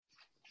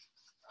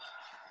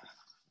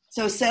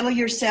So settle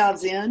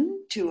yourselves in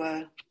to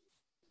a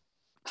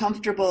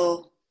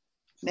comfortable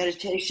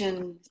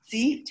meditation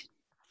seat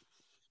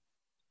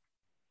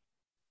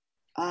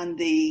on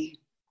the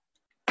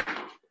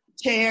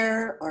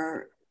chair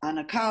or on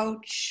a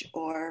couch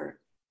or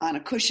on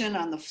a cushion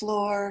on the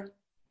floor.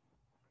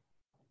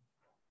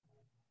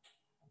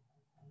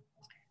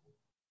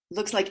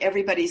 Looks like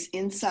everybody's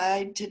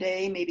inside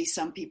today. Maybe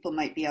some people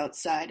might be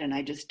outside and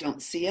I just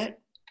don't see it.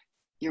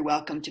 You're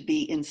welcome to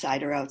be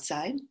inside or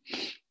outside.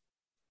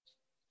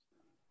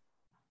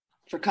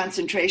 For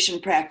concentration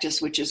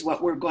practice, which is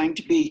what we're going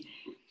to be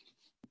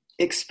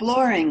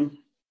exploring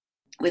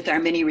with our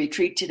mini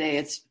retreat today,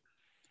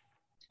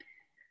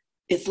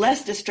 it's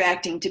less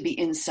distracting to be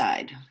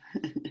inside.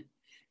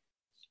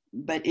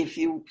 But if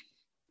you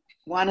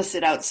want to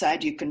sit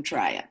outside, you can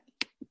try it.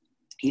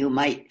 You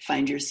might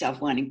find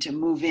yourself wanting to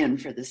move in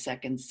for the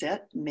second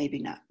sit, maybe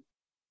not.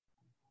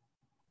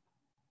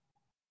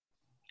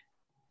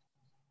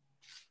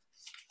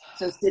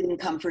 So sitting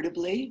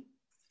comfortably.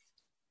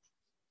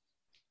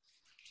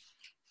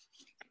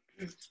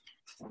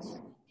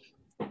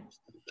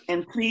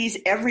 And please,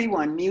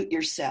 everyone, mute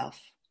yourself.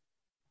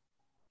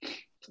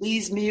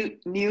 Please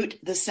mute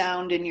the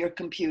sound in your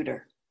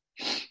computer.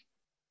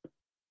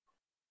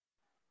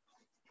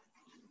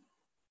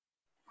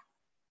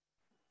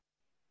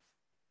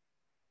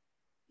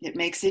 It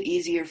makes it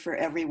easier for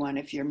everyone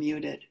if you're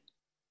muted.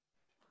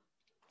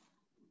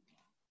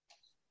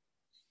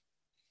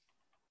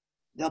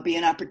 There'll be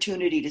an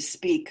opportunity to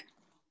speak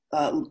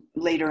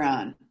later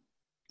on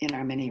in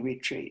our mini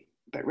retreat.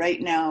 But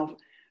right now,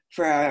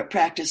 for our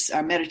practice,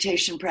 our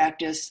meditation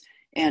practice,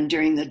 and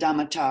during the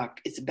Dhamma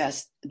talk, it's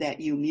best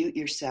that you mute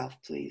yourself,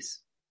 please.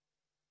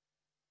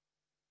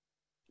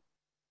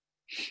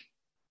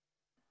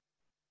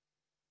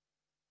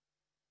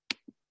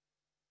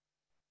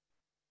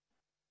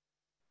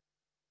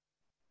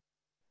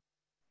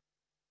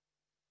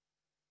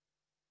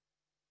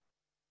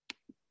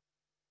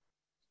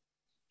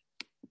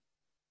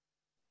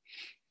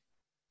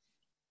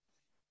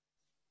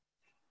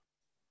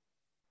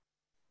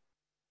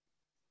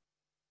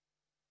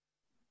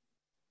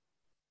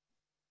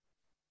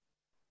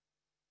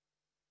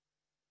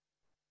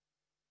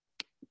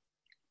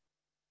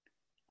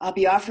 I'll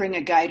be offering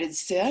a guided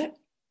sit.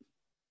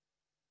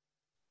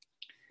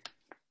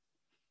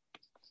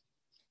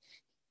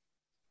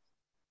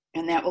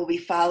 And that will be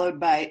followed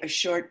by a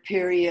short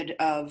period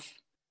of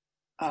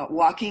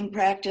walking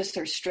practice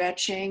or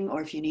stretching, or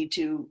if you need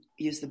to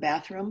use the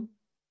bathroom,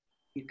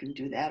 you can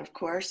do that, of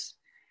course.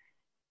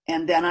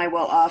 And then I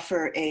will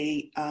offer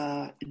a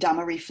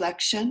Dhamma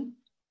reflection.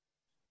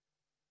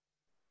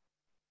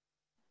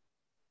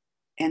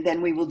 And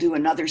then we will do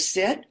another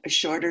sit, a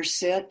shorter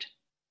sit,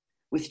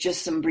 with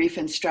just some brief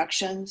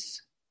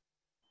instructions.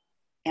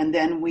 And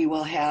then we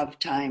will have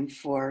time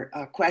for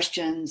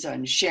questions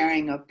and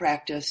sharing of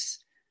practice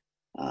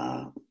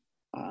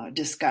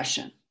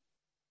discussion.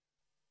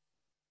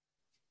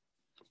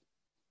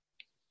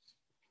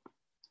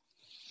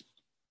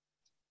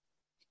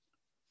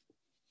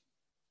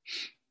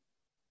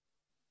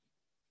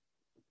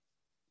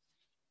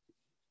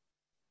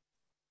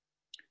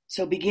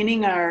 So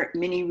beginning our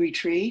mini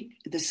retreat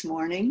this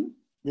morning,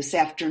 this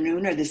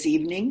afternoon, or this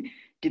evening,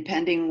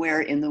 depending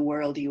where in the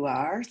world you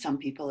are. Some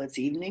people it's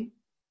evening,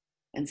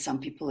 and some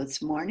people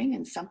it's morning,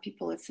 and some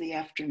people it's the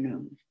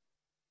afternoon.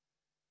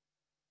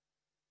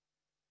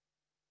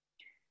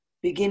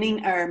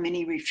 Beginning our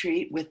mini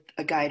retreat with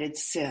a guided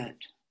sit.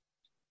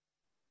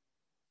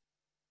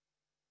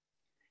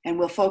 And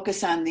we'll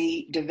focus on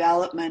the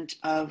development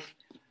of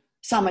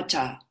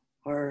Samatha,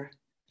 or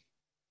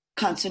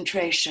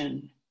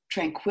concentration,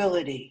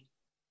 tranquility,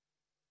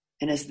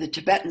 and as the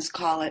Tibetans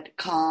call it,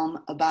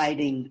 calm,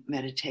 abiding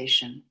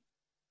meditation,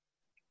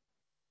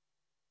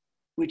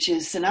 which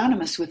is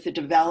synonymous with the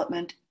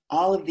development.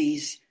 All of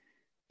these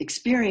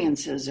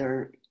experiences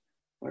or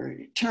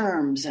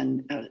terms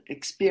and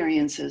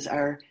experiences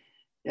are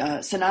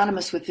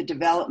synonymous with the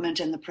development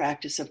and the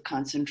practice of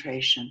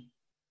concentration,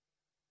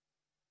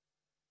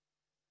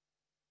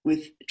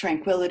 with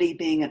tranquility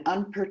being an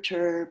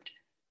unperturbed,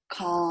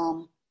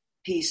 calm,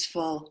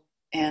 peaceful,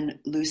 and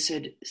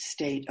lucid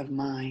state of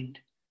mind,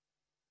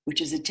 which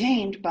is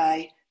attained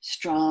by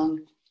strong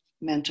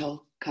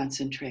mental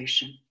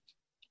concentration.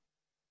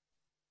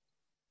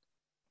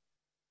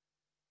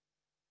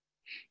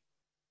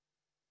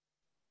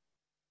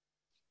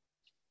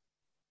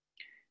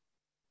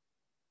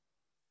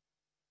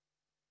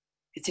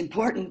 It's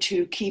important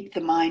to keep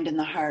the mind and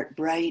the heart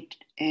bright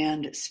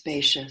and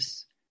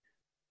spacious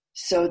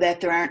so that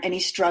there aren't any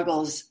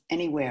struggles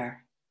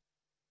anywhere.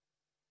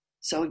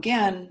 So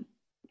again,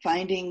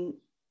 finding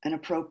an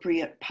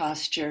appropriate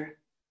posture,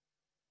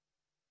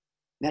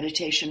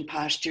 meditation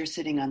posture,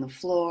 sitting on the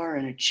floor,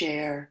 in a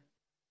chair,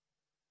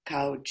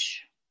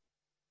 couch,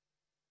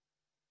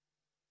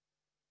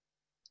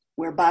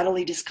 where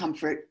bodily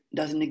discomfort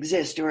doesn't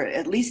exist, or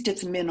at least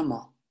it's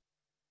minimal.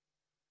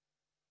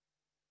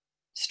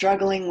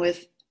 Struggling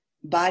with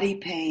body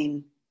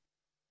pain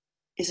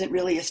isn't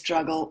really a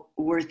struggle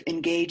worth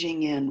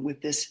engaging in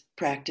with this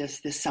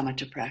practice, this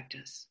samatha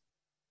practice.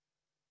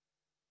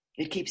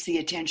 It keeps the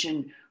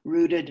attention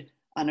rooted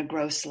on a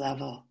gross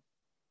level.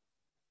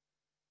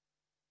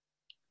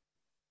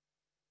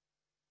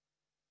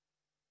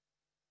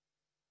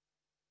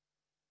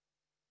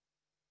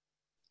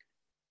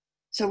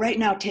 So right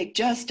now, take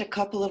just a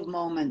couple of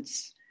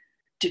moments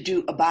to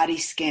do a body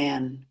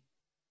scan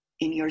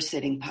in your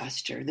sitting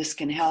posture. This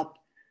can help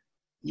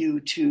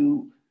you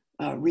to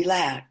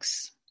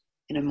relax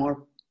in a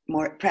more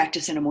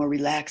practice in a more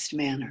relaxed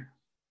manner.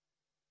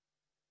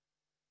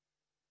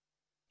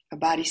 A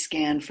body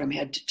scan from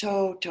head to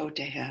toe, toe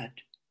to head.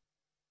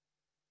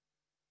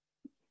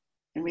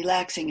 And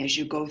relaxing as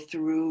you go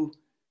through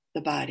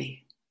the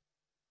body.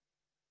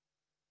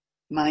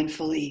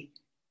 Mindfully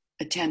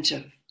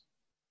attentive,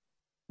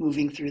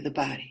 moving through the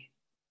body.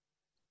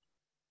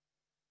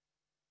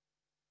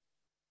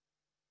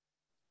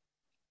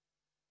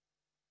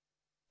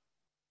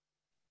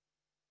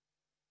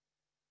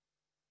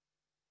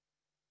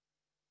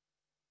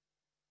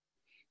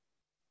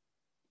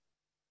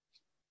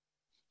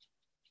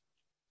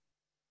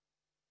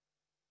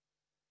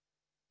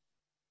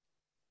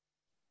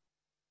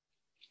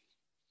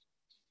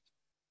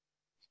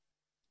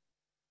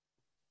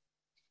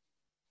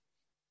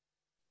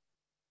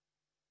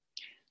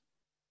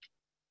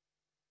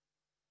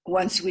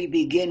 Once we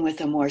begin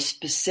with a more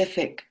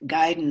specific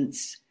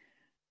guidance,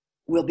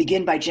 we'll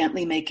begin by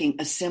gently making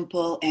a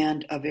simple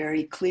and a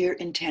very clear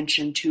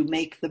intention to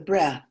make the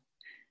breath,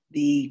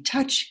 the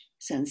touch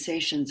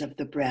sensations of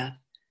the breath,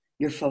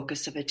 your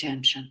focus of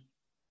attention.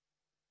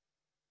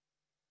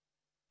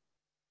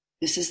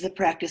 This is the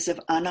practice of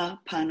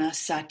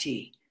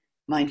Anapanasati,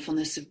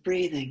 mindfulness of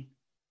breathing.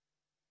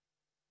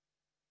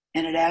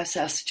 And it asks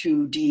us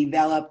to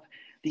develop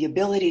the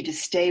ability to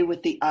stay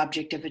with the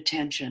object of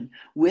attention,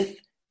 with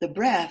the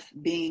breath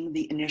being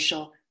the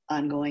initial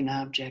ongoing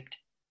object.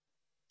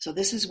 So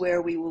this is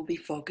where we will be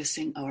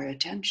focusing our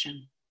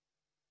attention.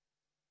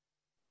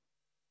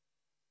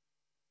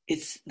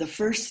 It's the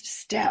first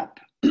step,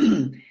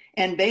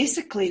 and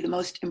basically the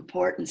most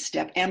important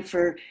step. And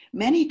for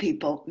many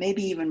people,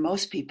 maybe even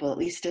most people, at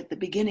least at the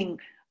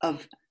beginning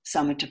of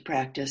samatha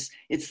practice,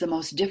 it's the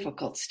most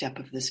difficult step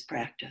of this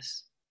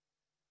practice.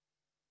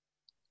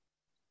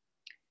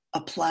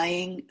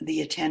 Applying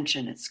the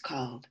attention, it's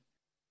called.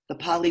 The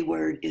Pali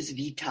word is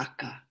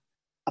vitakka.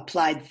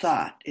 Applied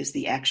thought is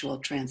the actual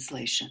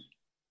translation.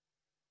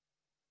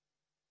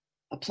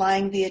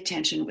 Applying the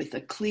attention with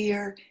a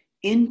clear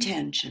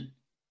intention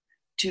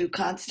to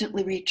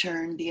constantly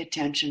return the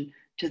attention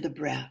to the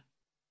breath.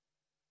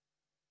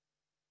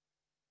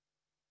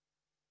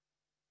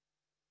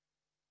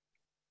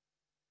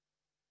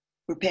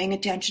 We're paying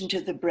attention to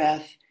the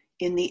breath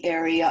in the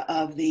area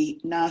of the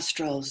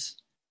nostrils,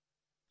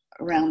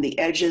 around the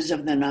edges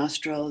of the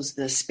nostrils,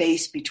 the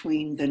space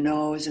between the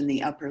nose and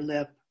the upper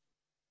lip,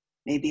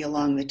 maybe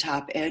along the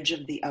top edge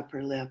of the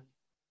upper lip.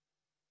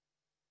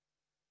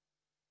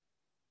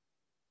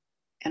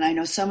 And I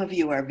know some of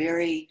you are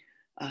very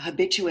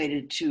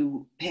habituated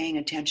to paying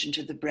attention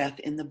to the breath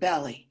in the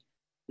belly,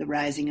 the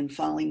rising and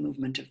falling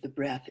movement of the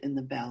breath in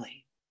the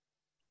belly.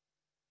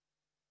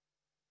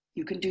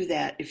 You can do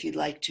that if you'd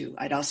like to.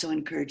 I'd also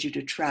encourage you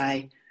to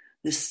try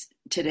this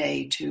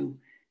today to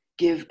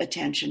give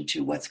attention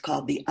to what's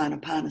called the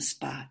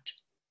Anapanasati.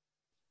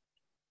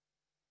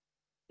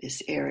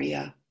 This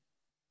area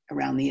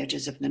around the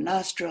edges of the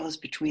nostrils,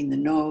 between the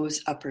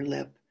nose, upper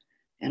lip,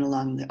 and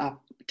along the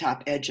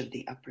top edge of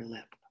the upper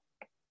lip.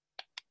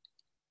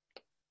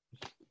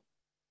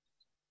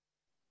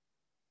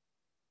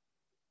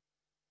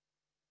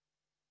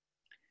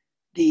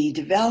 The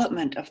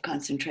development of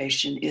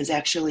concentration is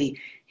actually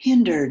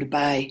hindered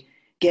by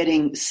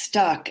getting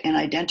stuck and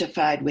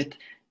identified with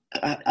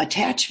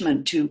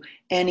attachment to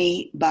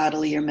any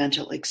bodily or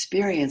mental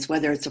experience,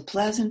 whether it's a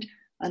pleasant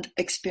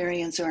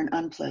experience or an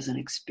unpleasant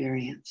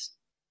experience.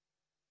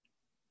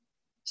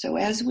 So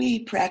as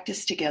we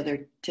practice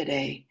together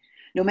today,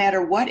 no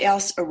matter what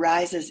else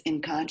arises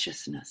in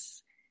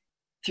consciousness,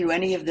 through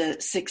any of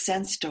the 6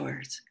 sense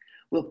doors,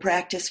 we'll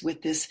practice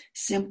with this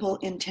simple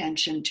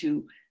intention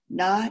to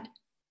not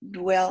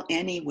dwell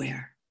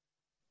anywhere,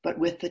 but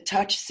with the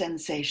touch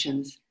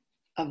sensations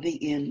of the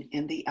in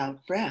and the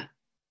out breath.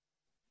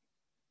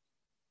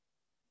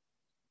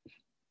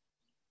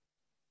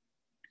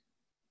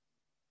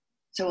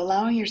 So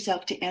allowing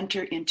yourself to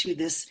enter into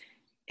this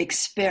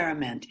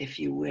experiment, if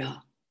you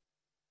will,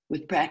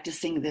 with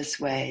practicing this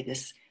way,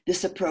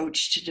 this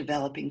approach to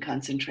developing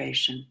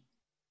concentration.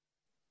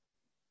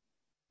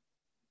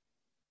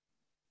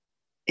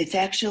 It's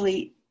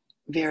actually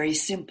very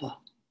simple.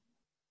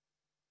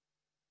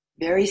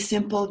 Very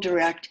simple,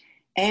 direct,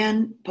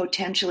 and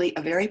potentially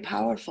a very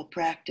powerful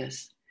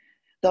practice.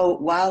 Though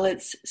while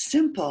it's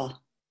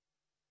simple,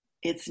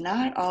 it's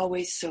not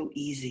always so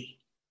easy.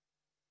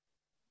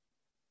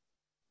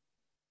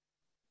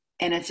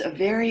 And it's a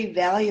very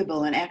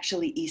valuable and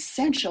actually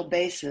essential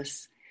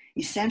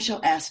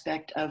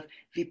aspect of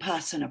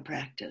vipassana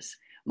practice,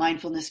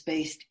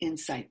 mindfulness-based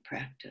insight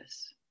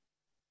practice.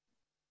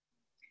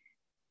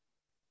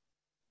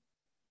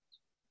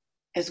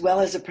 as well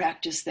as a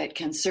practice that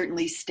can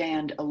certainly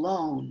stand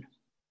alone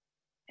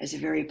as a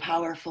very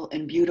powerful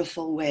and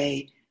beautiful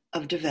way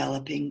of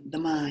developing the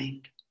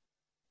mind.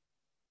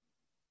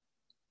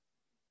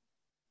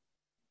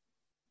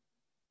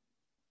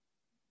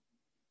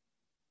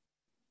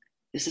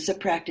 This is a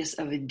practice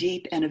of a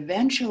deep and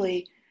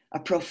eventually a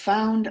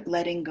profound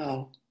letting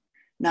go,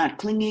 not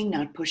clinging,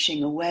 not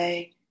pushing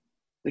away,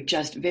 but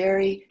just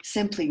very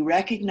simply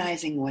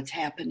recognizing what's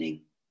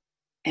happening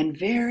and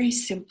very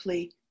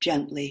simply,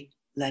 gently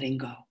letting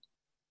go.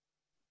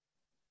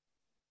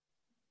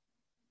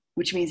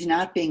 Which means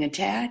not being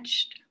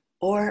attached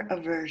or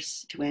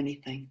averse to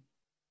anything,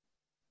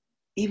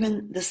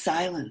 even the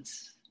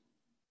silence,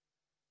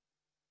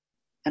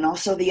 and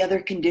also the other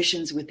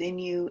conditions within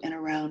you and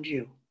around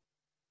you.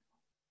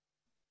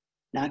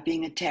 Not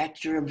being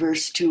attached or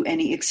averse to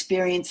any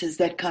experiences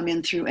that come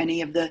in through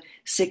any of the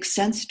 6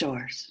 sense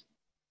doors,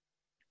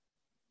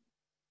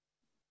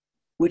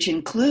 which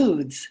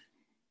includes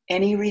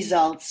any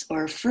results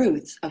or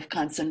fruits of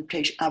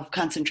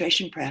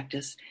concentration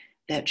practice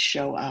that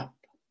show up.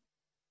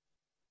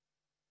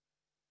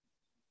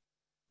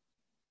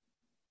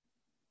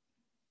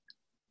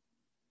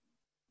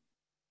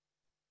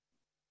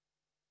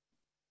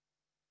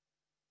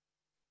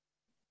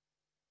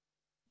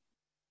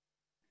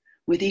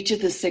 With each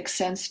of the 6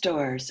 sense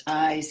doors,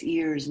 eyes,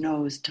 ears,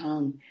 nose,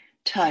 tongue,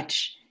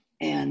 touch,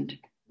 and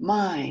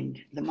mind,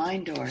 the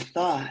mind door,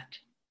 thought,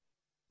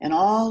 and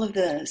all of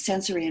the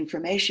sensory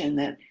information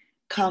that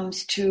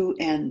comes to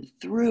and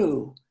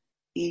through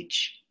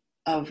each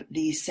of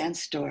these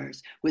sense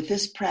doors. With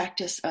this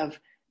practice of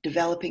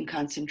developing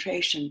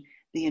concentration,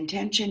 the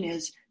intention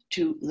is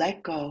to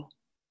let go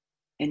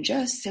and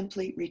just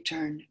simply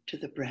return to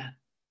the breath.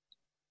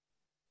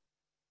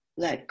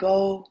 Let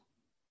go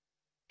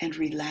and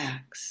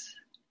relax,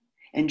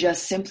 and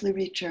just simply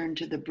return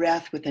to the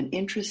breath with an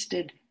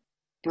interested,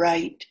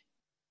 bright,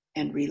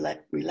 and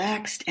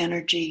relaxed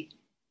energy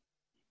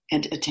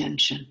and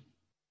attention.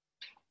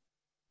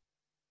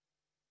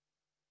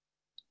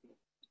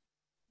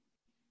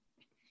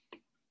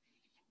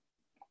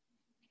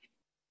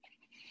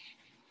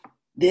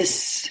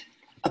 This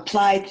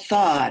applied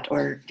thought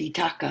or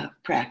vitakka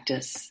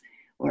practice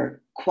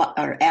or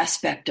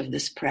aspect of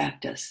this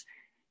practice,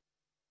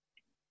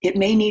 it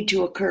may need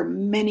to occur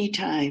many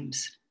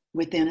times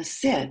within a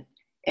sit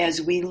as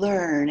we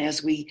learn,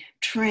 as we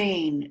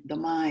train the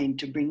mind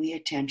to bring the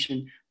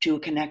attention to a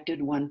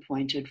connected,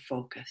 one-pointed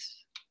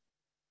focus.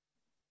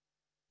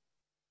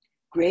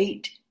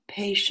 Great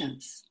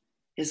patience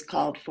is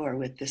called for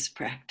with this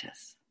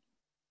practice.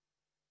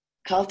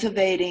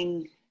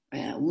 Cultivating,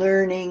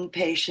 learning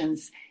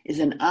patience is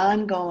an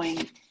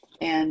ongoing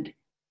and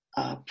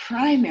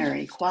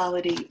primary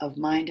quality of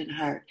mind and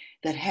heart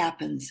that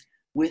happens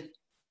with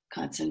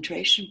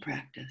concentration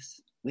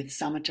practice, with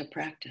samatha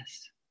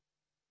practice.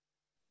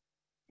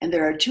 And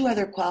there are 2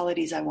 other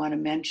qualities I want to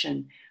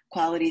mention,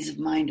 qualities of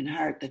mind and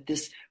heart that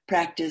this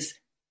practice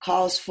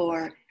calls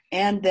for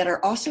and that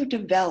are also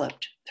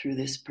developed through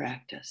this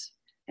practice.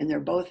 And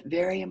they're both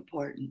very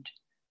important: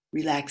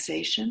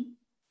 relaxation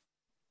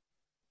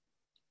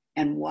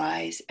and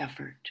wise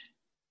effort.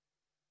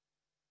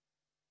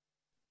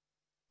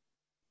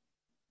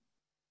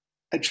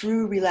 A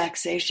true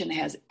relaxation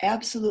has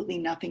absolutely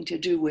nothing to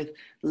do with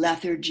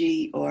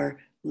lethargy or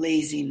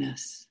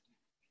laziness.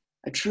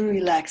 A true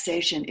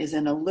relaxation is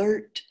an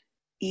alert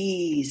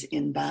ease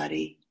in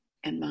body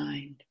and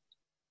mind.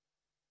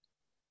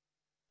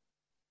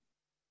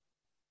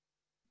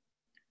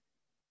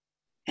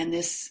 And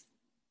this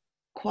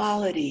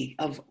quality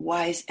of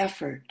wise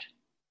effort,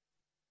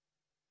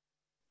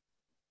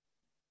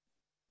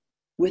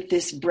 with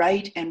this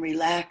bright and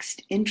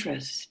relaxed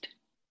interest,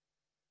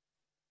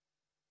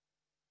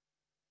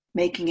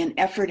 making an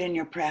effort in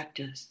your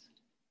practice,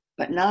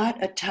 but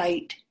not a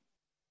tight,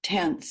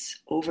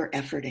 tense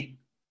over-efforting.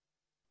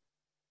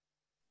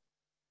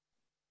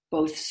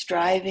 Both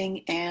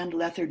striving and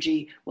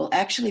lethargy will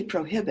actually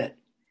prohibit.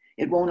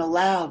 It won't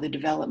allow the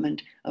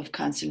development of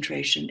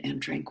concentration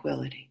and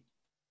tranquility.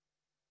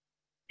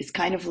 It's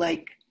kind of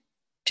like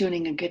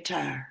tuning a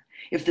guitar.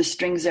 If the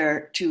strings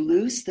are too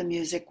loose, the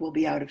music will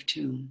be out of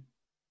tune.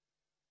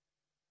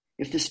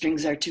 If the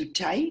strings are too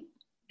tight,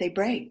 they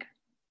break.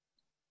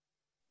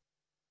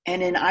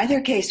 And in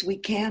either case, we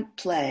can't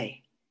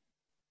play.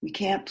 We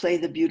can't play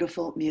the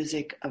beautiful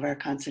music of our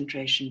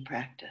concentration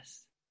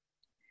practice.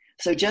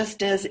 So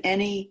just as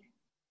any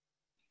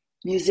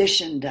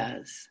musician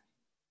does,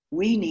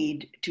 we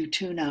need to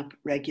tune up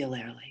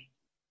regularly,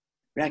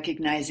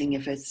 recognizing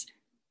if its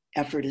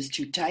effort is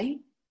too tight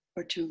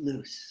or too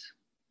loose.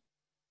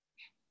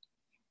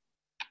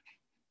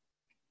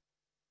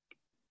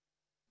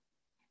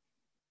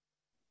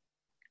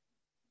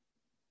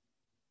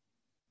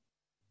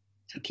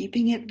 So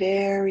keeping it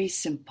very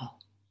simple.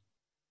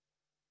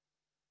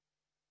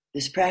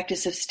 This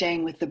practice of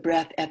staying with the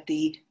breath at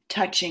the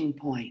touching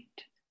point,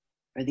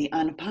 or the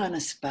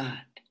Anapanasati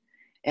spot,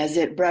 as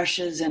it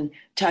brushes and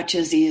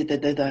touches either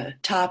the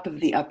top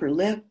of the upper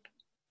lip,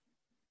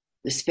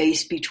 the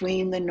space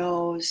between the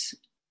nose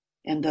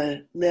and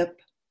the lip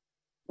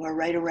or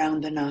right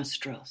around the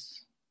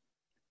nostrils.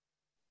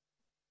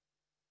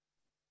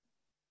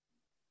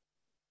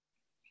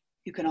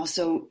 You can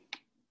also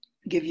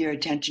give your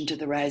attention to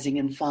the rising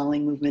and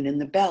falling movement in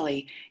the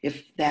belly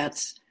if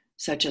that's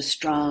such a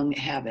strong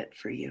habit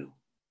for you.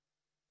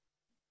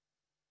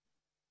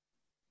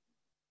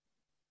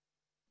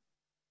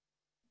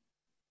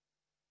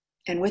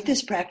 And with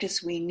this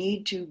practice, we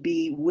need to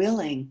be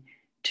willing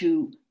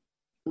to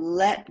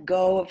let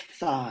go of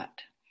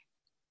thought.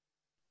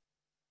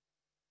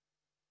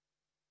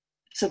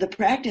 So the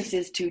practice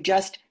is to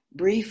just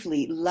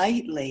briefly,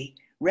 lightly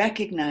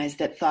recognize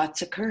that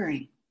thought's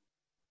occurring.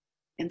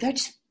 And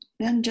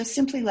then just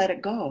simply let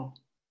it go.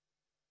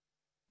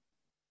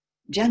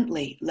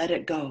 Gently let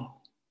it go.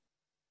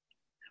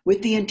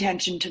 With the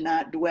intention to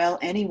not dwell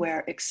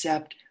anywhere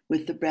except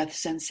with the breath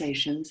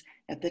sensations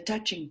at the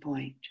touching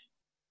point.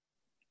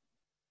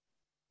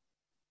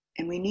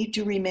 And we need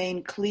to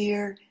remain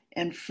clear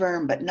and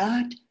firm, but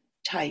not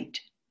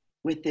tight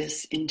with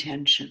this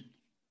intention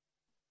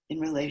in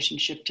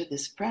relationship to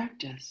this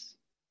practice.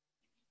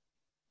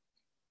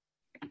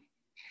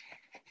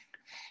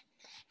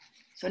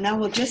 So now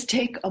we'll just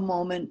take a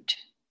moment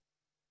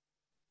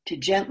to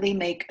gently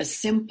make a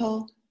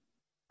simple,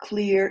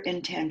 clear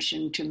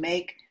intention to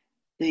make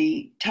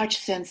the touch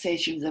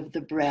sensations of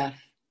the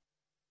breath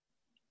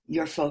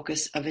your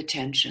focus of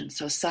attention.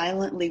 So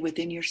silently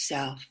within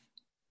yourself,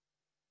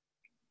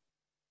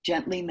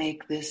 gently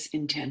make this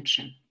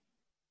intention.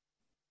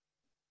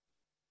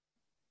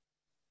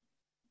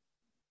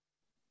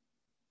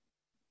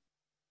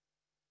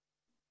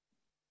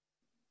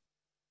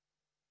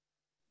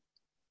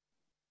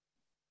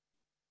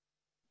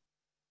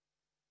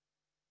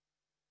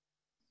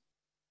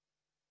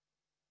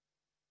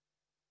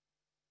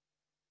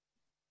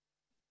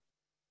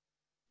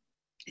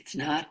 It's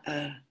not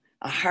a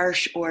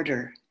harsh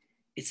order.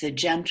 It's a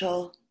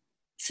gentle,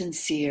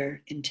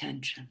 sincere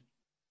intention.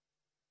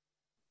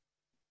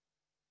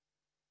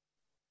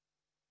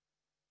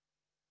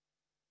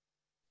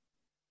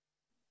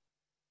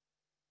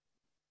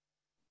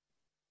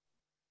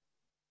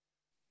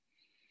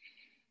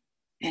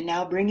 And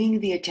now bringing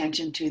the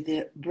attention to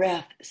the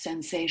breath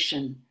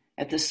sensation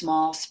at the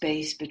small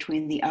space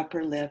between the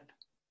upper lip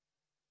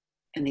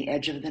and the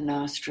edge of the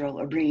nostril,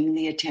 or bringing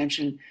the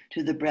attention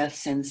to the breath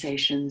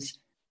sensations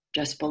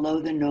just below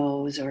the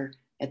nose or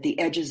at the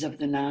edges of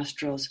the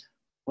nostrils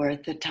or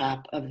at the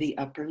top of the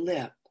upper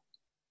lip.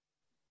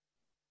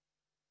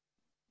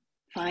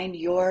 Find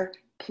your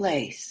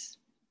place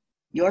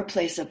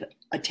of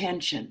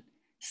attention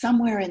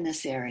somewhere in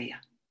this area.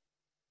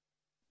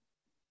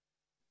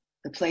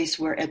 The place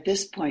where at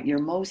this point you're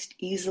most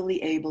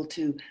easily able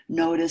to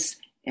notice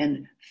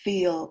and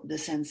feel the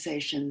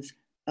sensations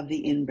of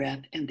the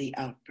in-breath and the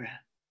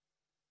out-breath.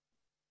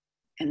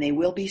 And they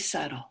will be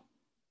subtle.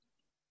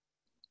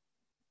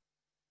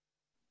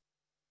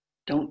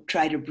 Don't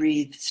try to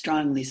breathe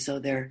strongly so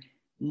they're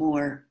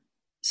more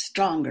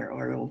stronger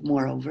or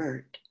more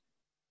overt.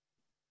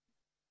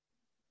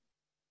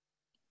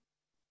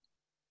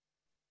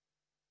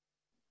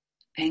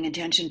 Paying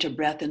attention to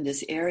breath in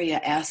this area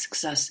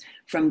asks us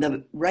from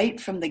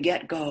the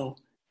get-go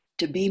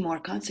to be more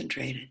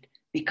concentrated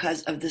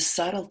because of the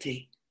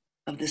subtlety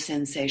of the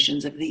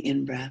sensations of the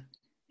in-breath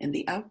and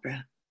the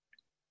out-breath.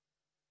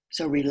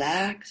 So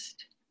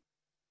relaxed,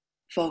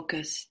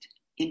 focused,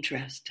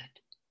 interested.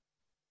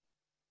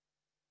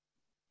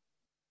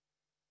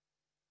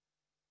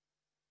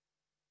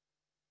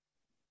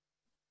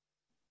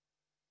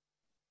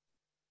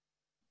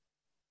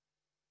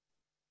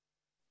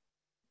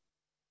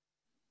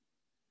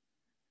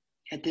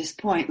 At this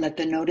point, let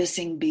the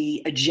noticing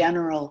be a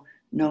general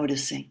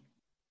noticing,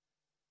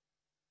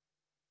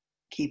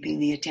 keeping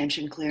the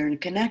attention clear and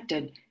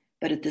connected,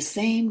 but at the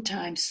same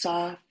time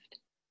soft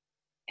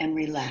and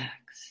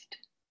relaxed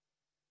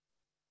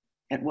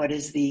at what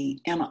is the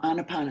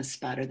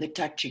Anapanasati, or the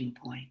touching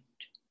point.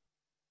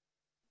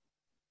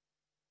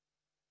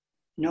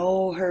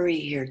 No hurry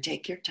here,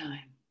 take your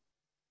time.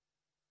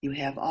 You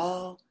have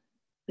all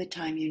the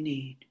time you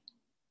need.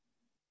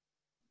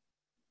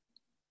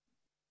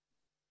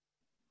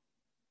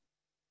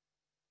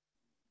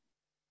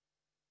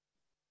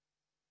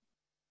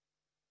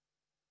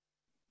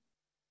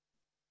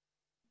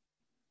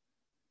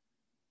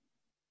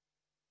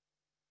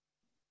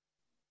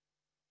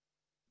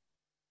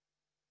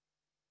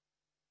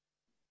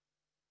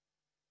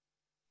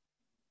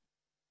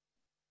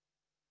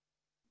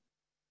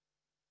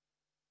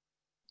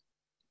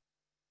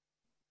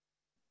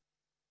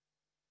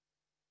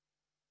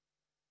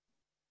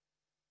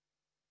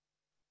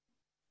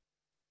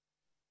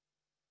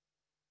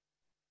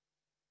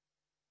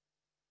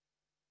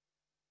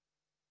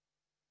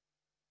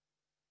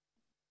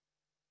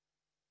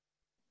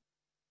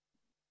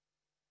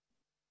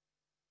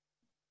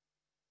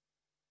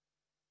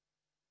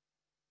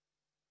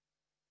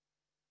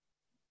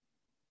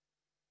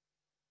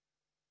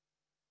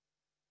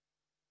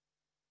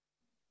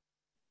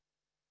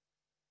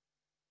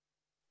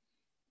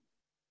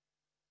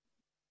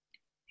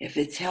 If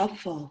it's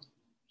helpful,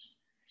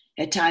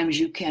 At times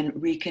you can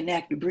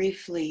reconnect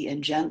briefly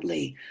and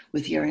gently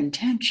with your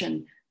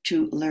intention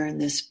to learn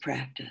this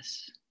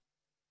practice,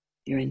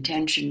 your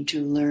intention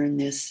to learn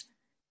this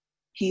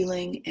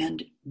healing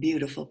and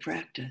beautiful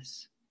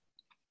practice.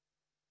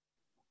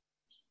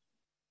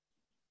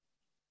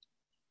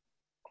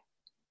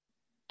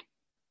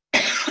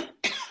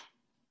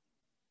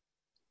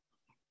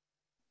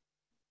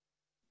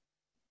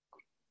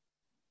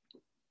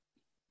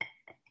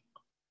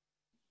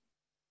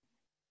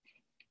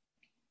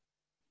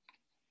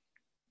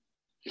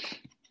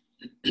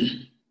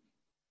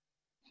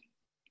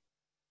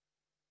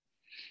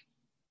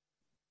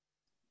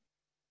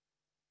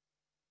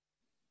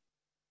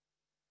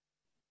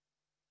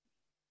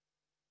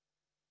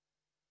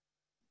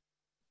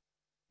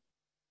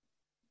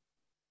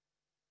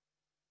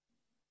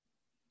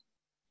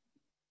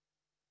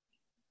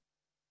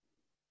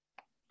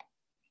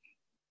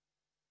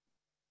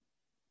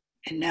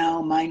 And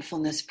now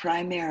mindfulness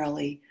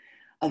primarily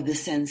of the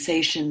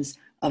sensations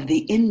of the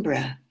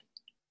in-breath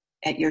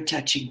at your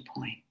touching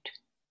point.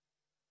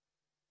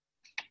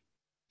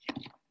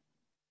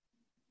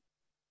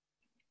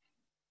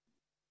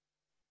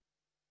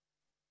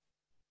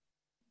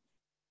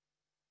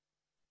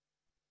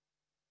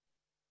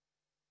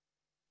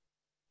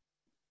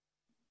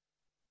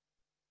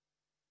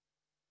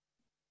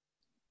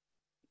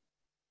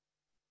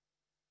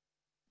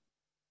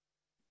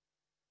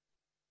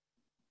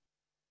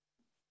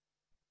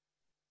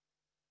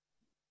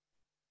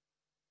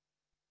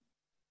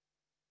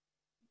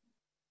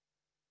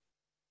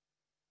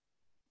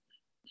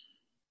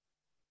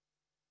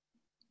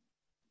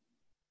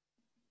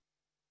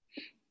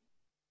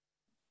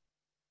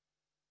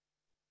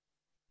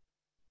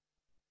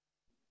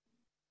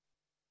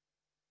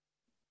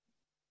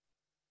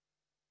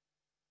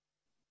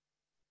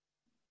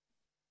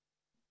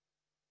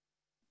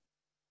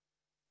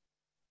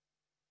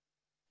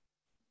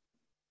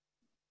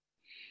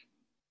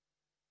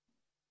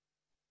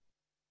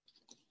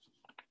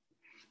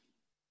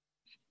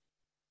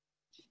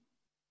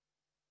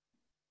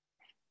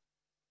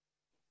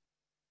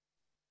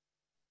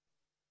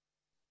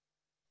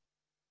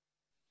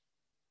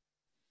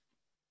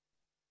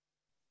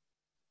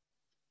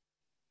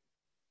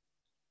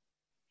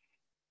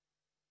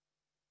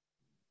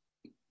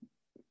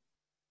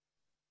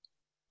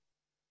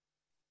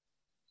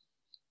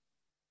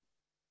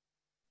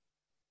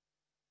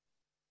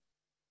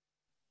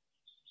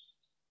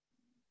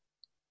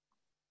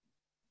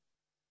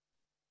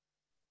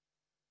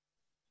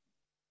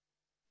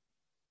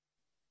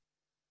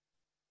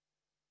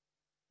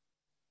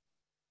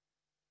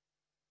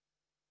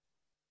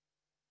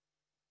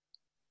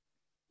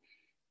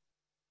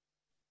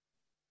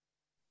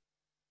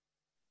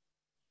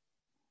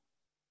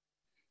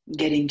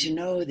 Getting to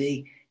know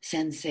the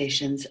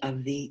sensations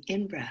of the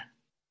in-breath,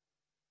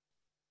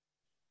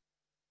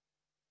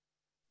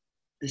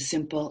 the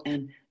simple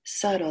and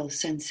subtle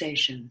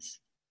sensations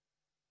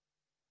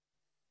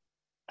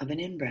of an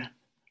in-breath.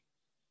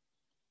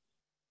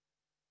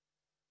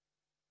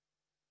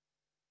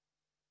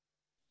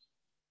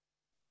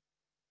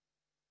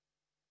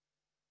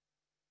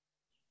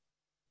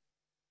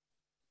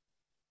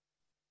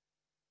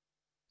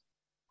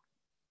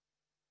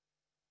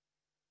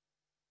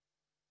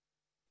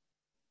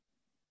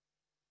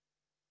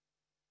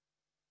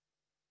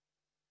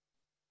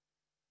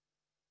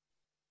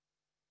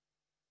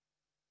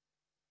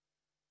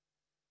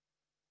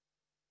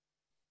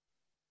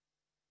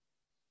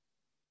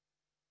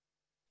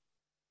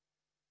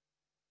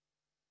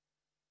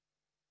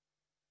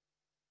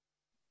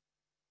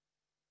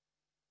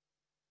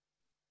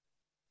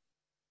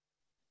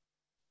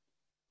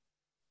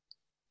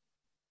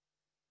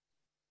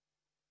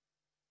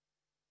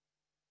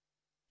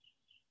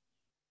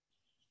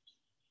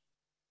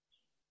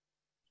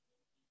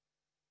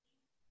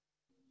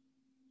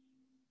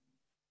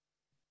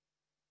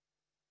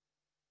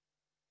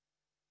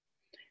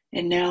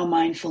 And now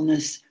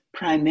mindfulness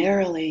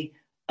primarily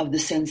of the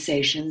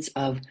sensations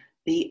of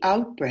the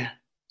out-breath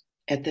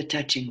at the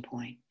touching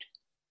point.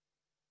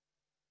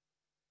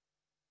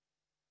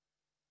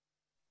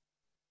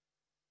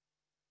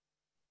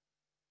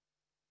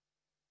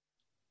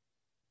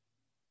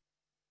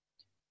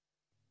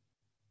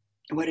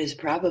 What is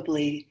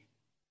probably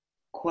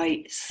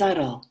quite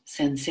subtle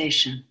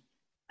sensation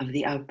of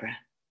the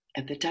out-breath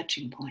at the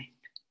touching point.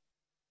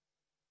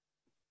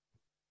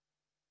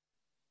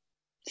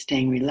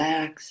 Staying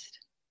relaxed,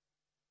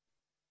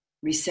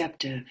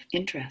 receptive,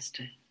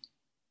 interested.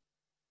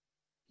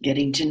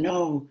 Getting to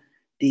know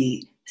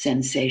the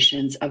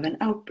sensations of an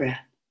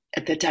out-breath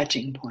at the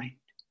touching point.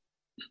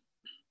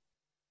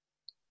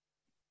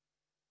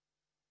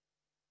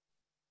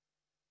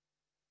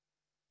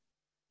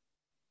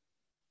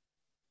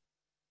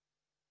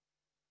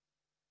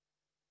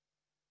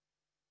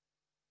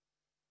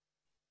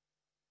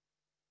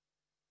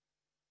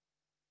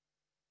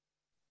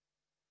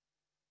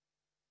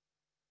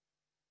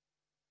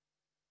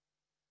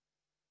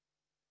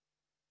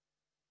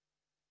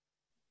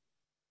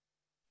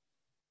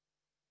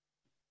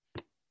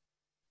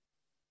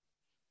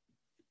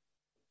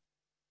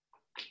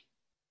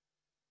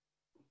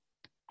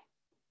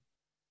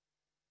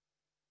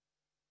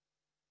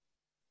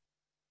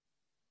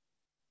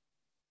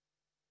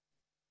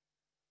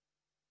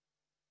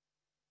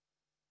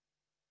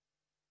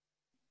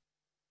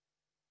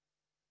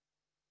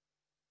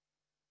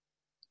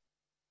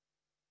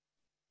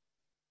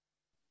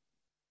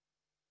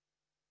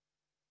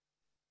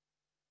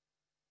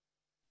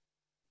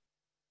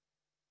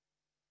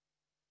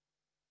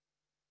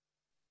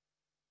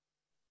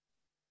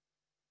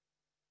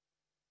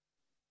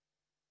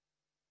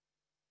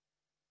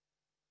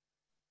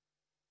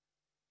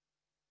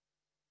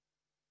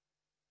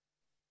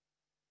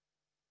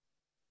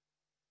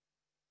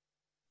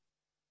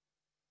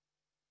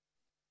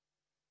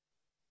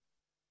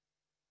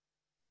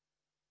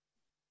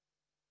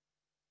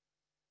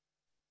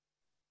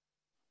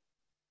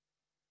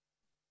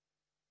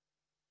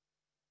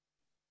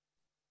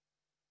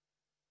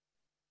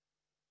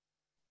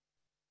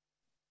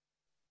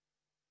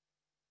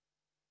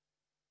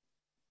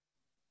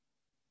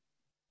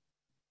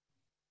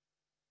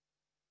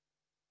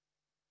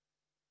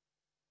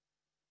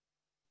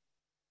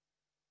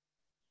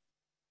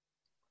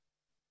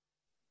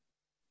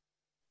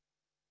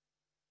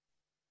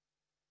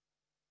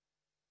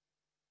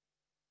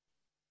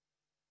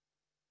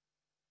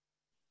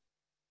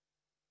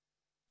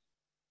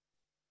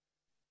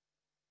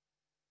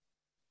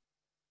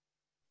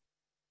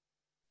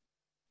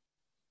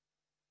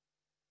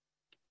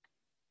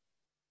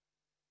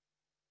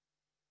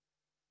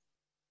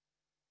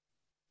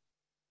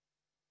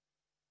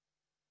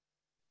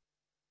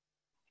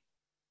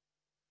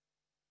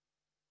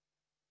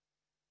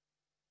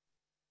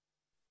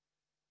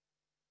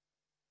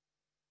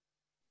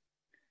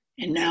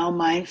 And now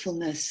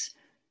mindfulness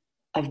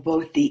of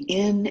both the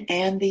in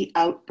and the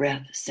out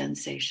breath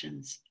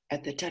sensations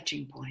at the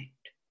touching point.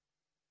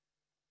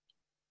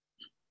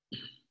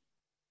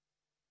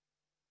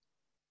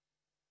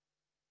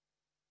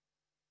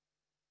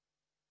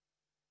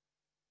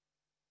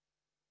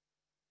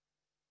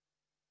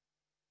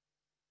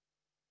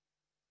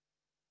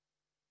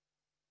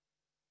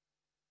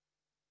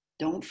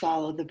 Don't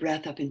follow the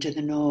breath up into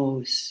the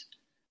nose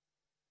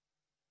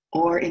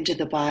or into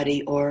the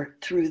body or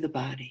through the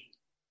body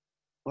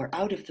or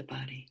out of the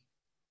body,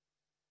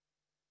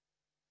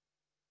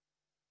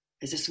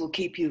 as this will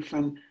keep you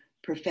from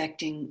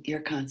perfecting your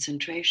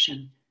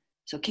concentration.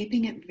 So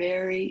keeping it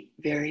very,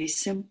 very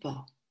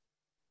simple.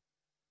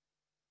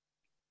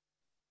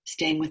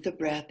 Staying with the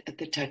breath at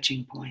the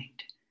touching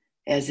point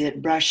as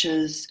it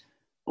brushes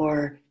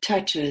or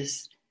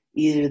touches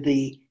either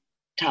the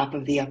top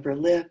of the upper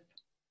lip,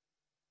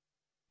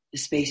 the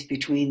space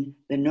between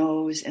the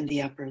nose and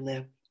the upper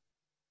lip,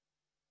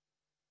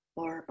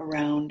 or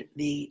around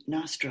the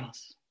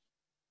nostrils.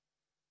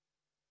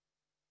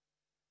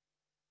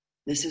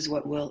 This is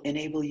what will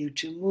enable you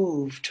to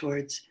move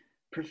towards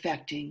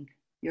perfecting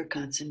your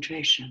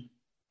concentration.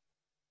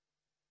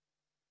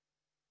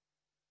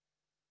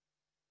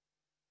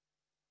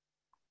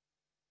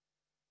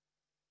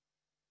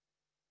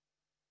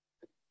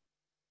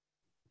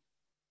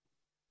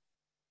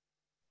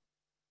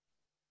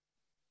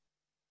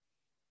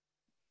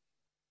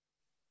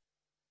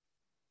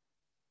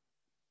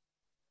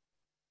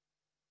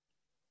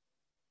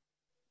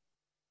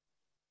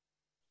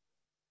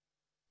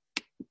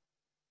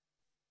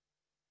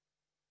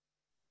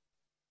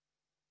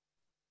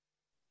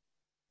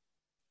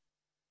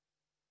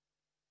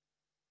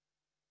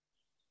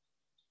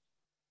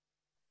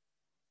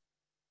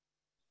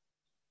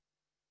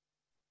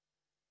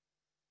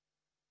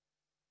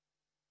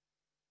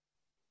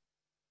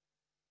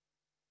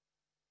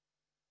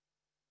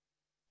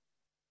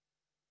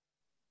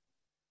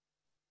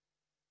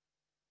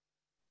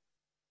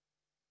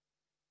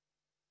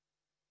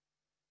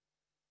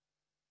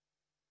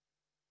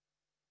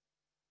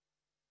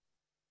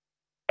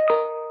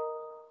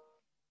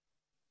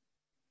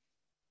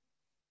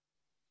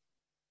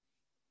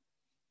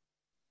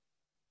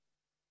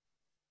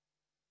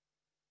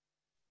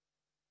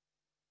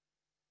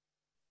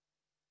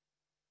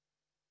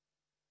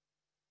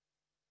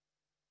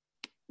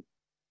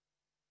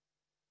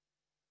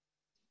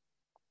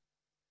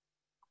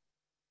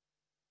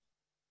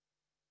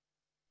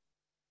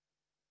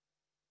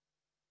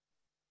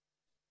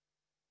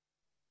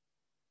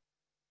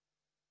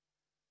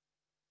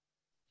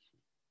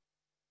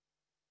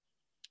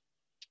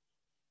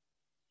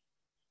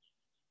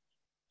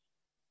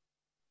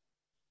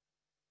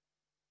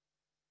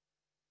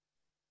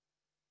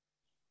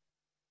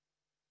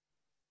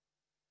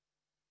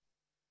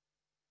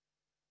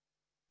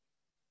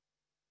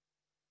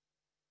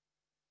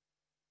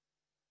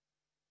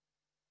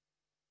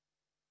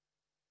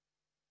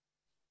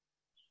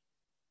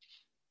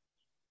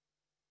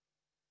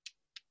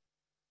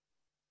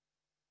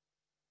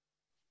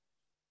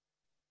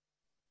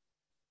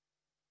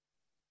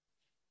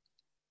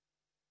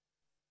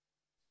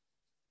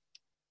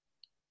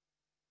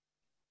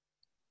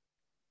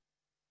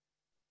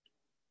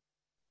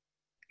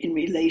 In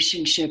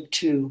relationship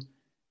to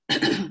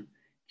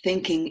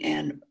thinking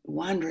and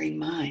wandering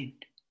mind,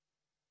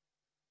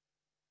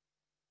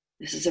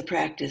 this is a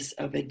practice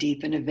of a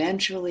deep and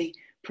eventually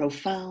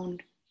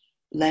profound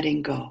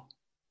letting go.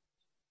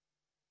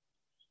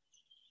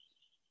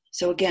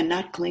 So again,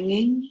 not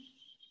clinging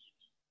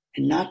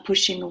and not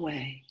pushing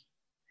away,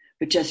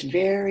 but just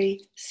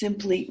very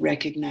simply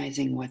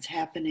recognizing what's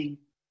happening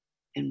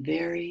and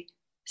very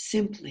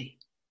simply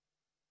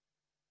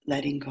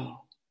letting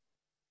go,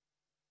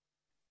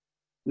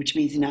 which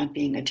means not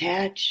being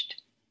attached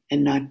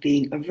and not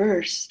being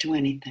averse to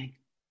anything.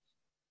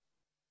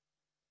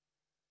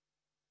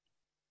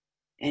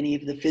 Any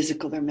of the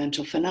physical or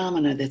mental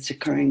phenomena that's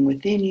occurring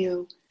within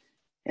you,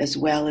 as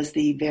well as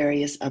the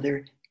various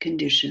other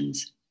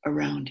conditions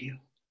around you.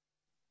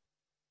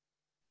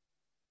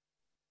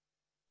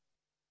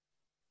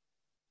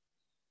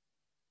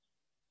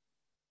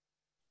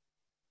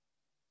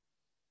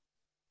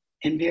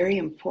 And very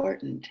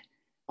important,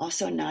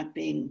 also not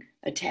being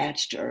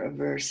attached or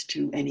averse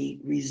to any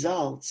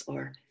results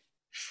or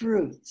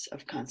fruits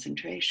of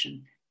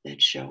concentration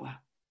that show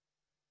up.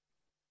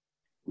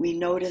 We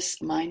notice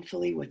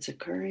mindfully what's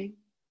occurring,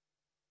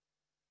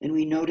 and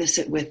we notice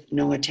it with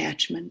no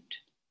attachment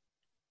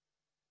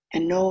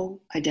and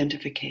no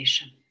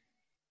identification.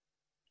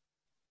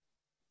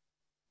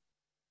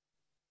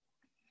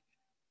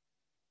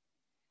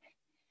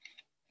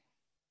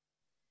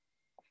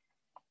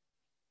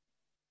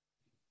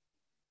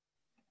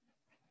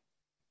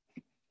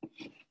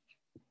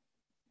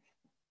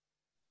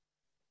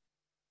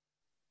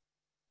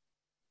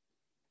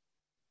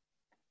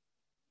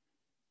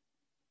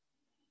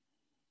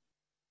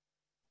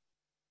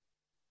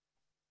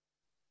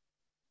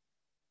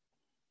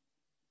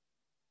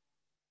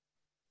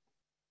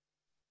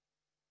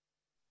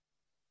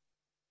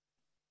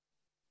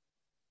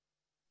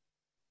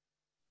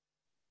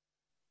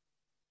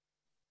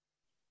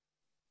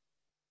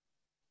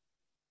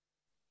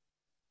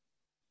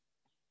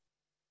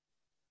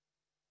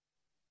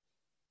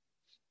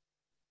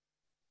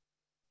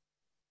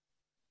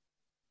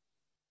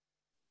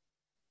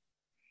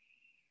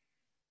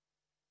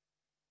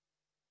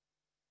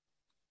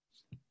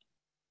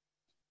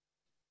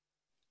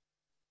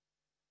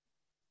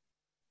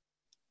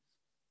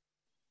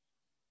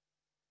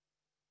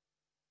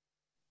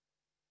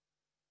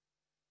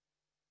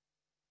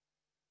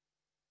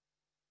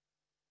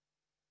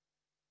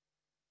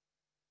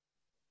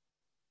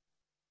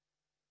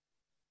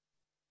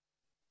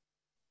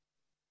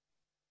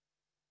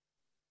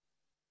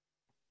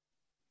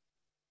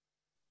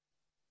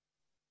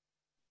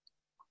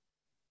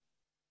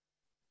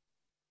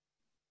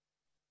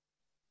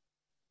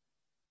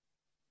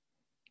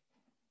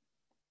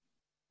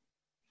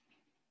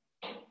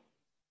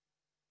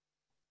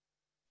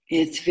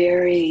 It's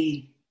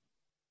very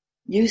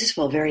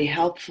useful, very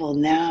helpful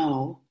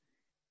now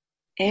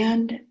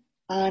and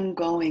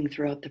ongoing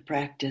throughout the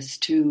practice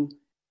to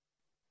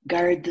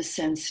guard the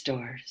sense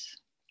doors,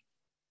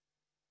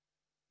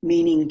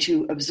 meaning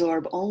to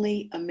absorb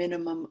only a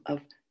minimum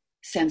of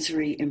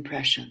sensory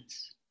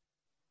impressions.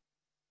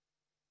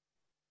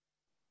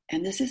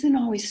 And this isn't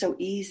always so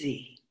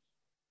easy,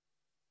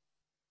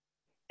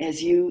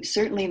 as you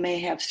certainly may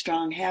have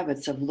strong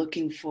habits of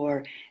looking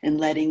for and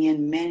letting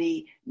in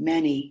many,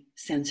 many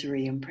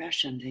sensory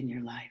impressions in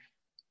your life.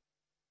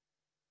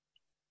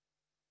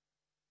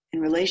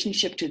 In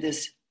relationship to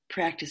this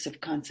practice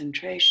of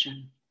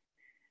concentration,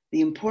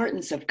 the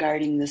importance of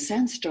guarding the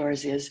sense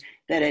doors is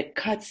that it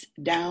cuts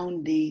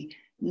down the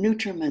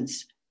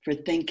nutriments for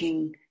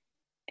thinking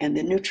and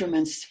the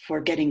nutriments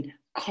for getting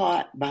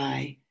caught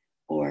by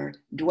or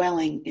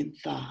dwelling in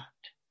thought.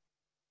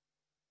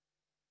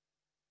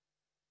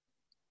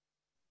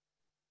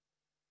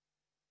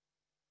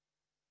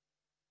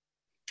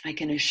 I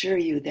can assure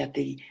you that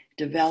the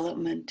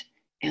development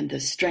and the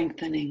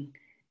strengthening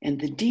and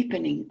the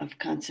deepening of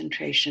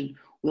concentration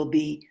will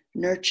be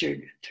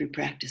nurtured through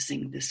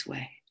practicing this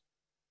way.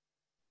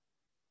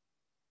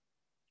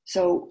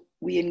 So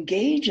we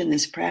engage in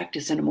this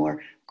practice in a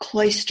more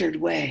cloistered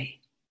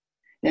way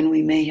than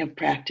we may have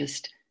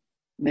practiced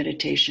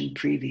meditation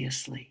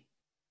previously.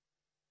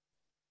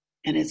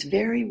 And it's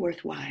very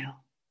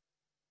worthwhile.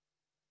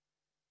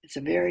 It's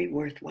a very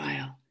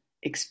worthwhile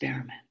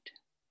experiment.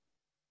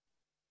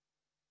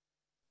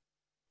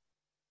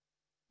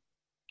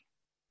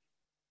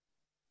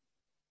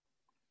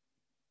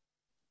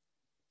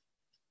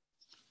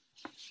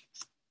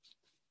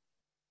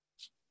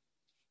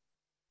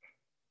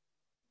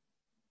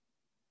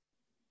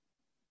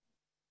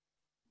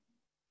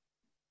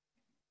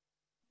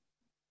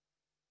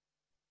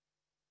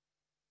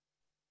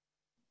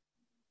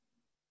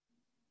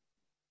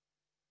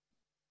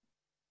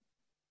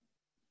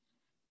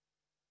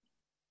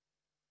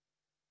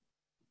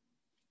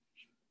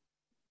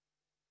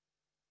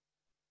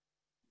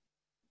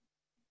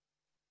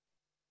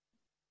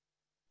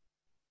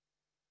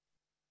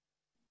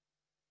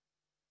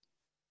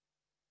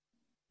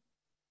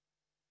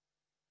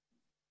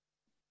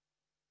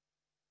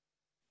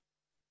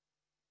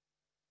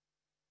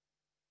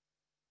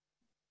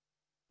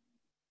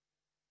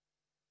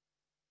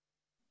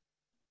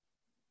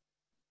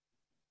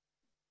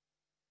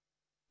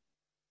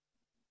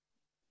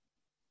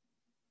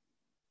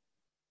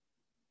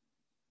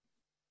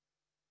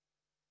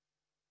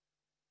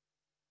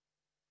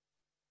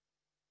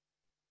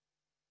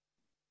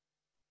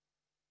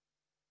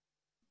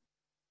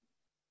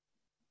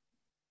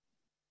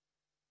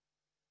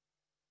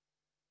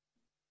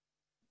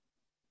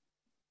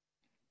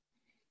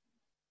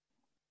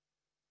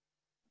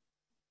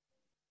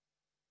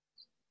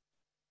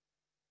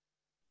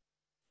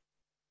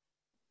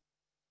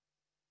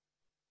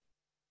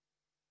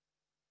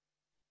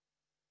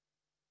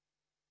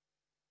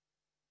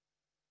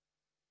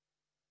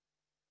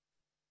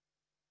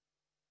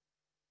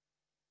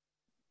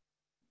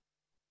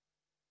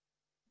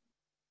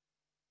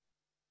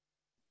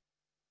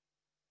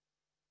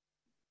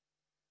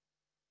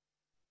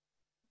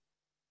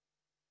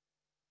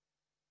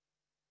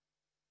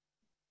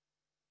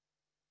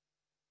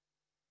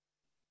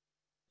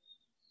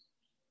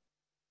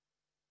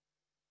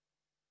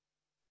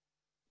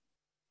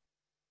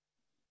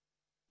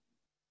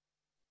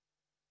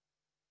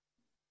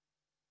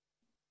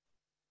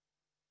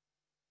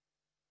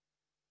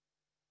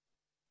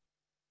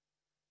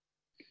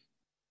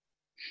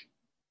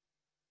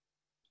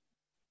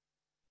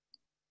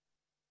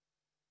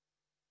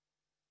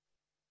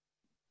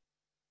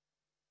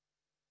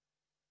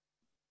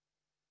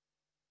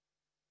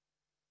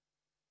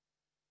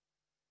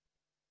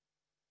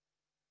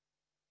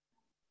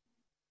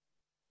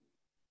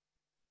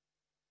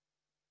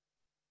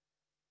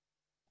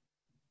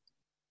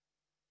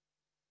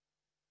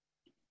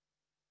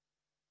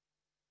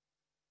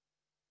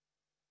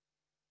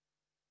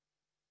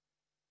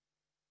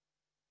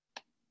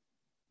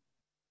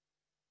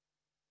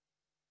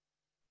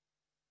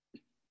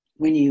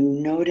 When you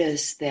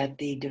notice that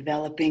the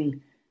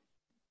developing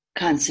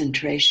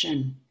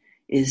concentration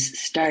is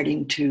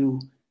starting to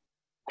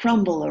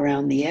crumble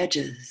around the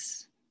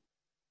edges,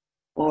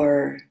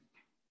 or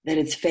that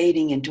it's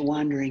fading into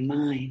wandering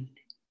mind,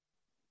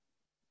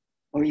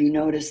 or you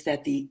notice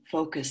that the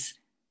focus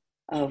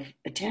of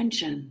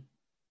attention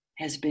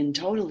has been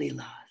totally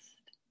lost,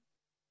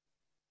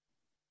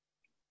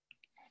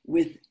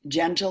 with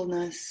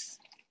gentleness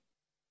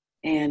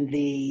and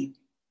the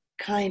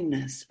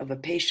kindness of a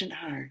patient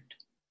heart,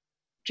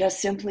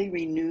 just simply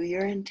renew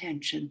your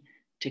intention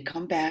to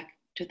come back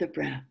to the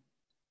breath,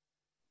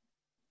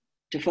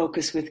 to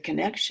focus with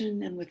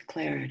connection and with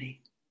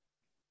clarity,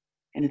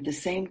 and at the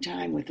same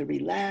time with a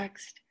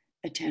relaxed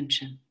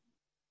attention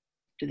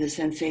to the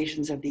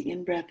sensations of the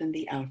in-breath and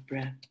the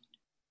out-breath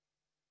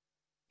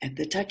at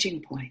the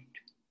touching point.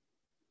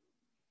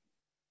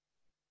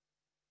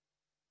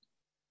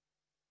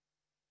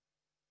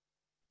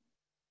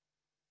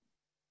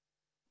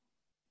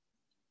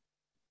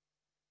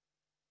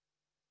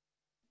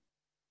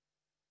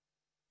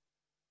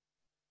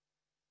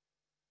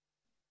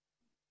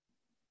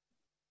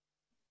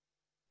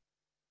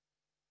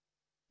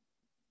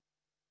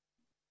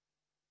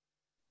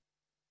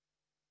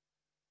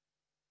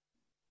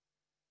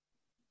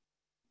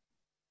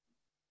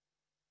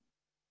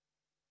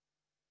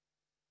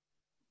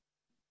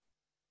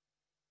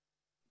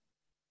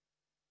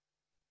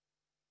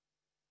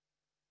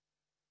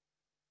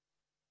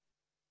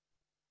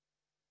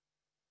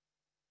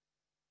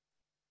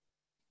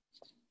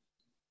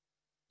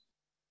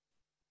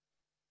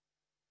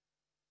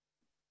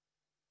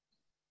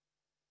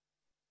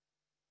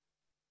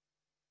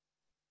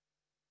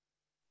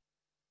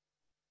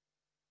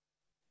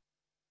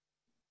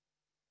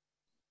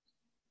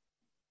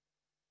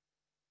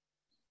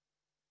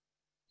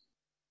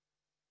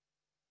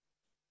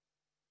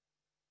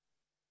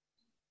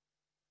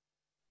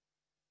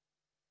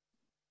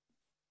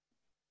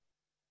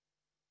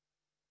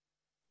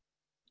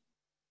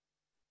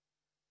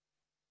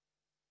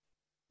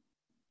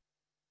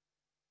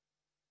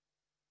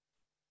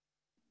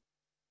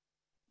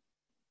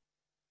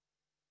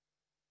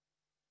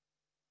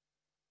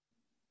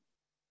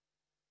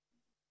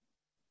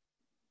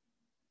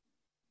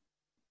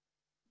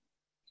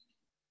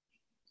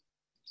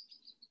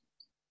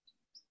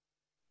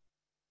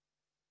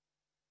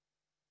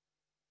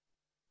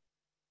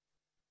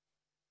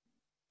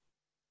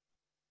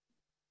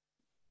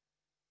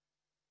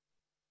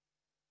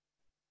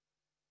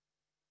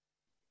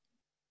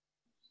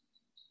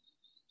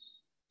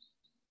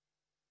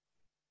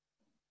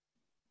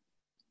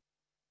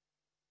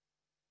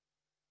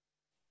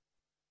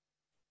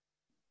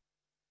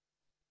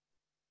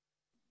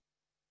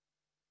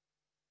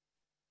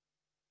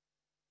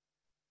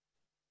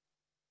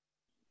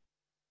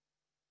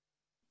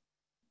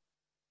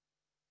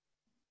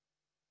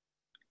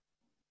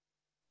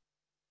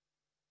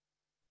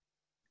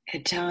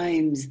 At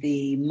times,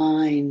 the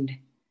mind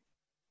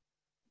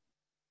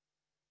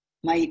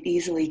might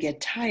easily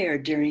get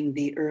tired during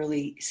the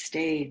early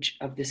stage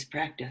of this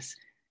practice.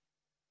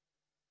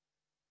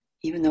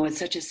 Even though it's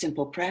such a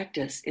simple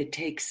practice, it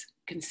takes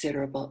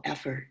considerable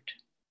effort.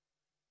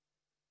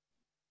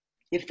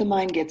 If the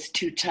mind gets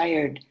too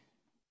tired,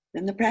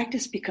 then the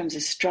practice becomes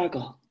a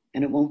struggle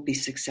and it won't be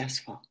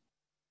successful.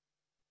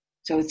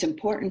 So it's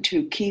important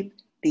to keep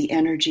the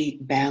energy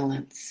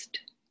balanced,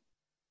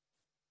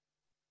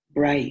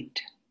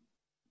 bright,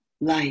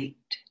 light,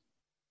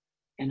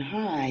 and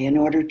high in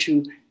order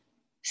to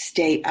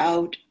stay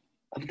out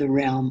of the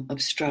realm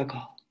of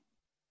struggle.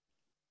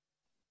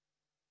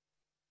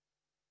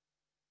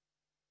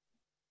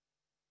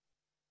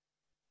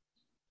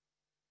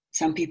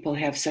 Some people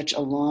have such a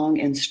long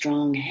and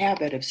strong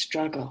habit of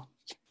struggle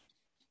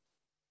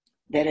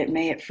that it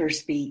may at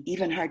first be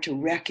even hard to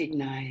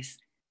recognize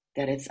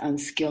that it's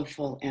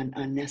unskillful and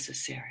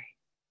unnecessary,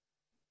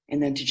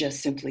 and then to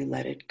just simply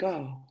let it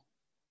go.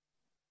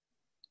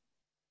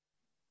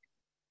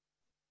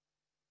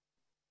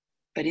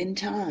 But in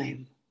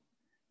time,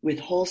 with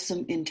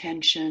wholesome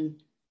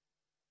intention,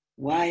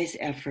 wise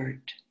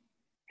effort,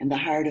 and the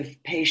heart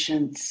of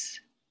patience,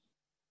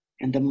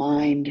 and the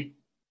mind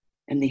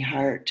and the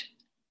heart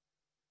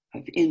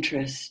of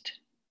interest,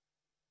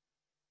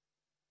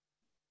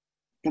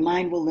 the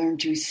mind will learn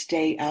to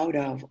stay out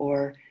of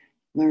or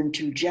learn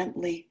to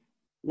gently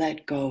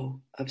let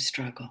go of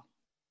struggle.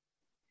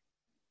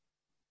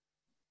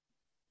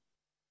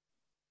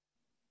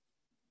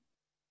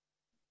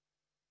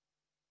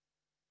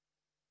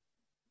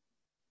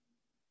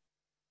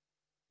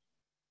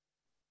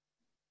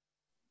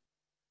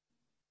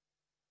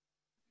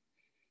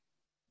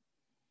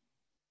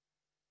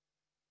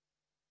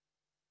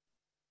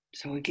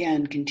 So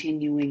again,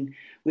 continuing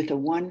with a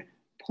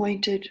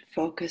one-pointed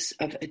focus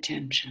of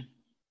attention,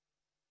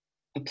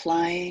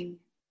 applying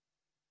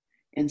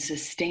and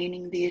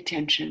sustaining the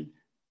attention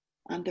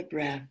on the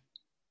breath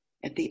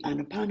at the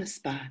Anapana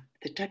spot,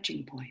 the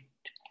touching point.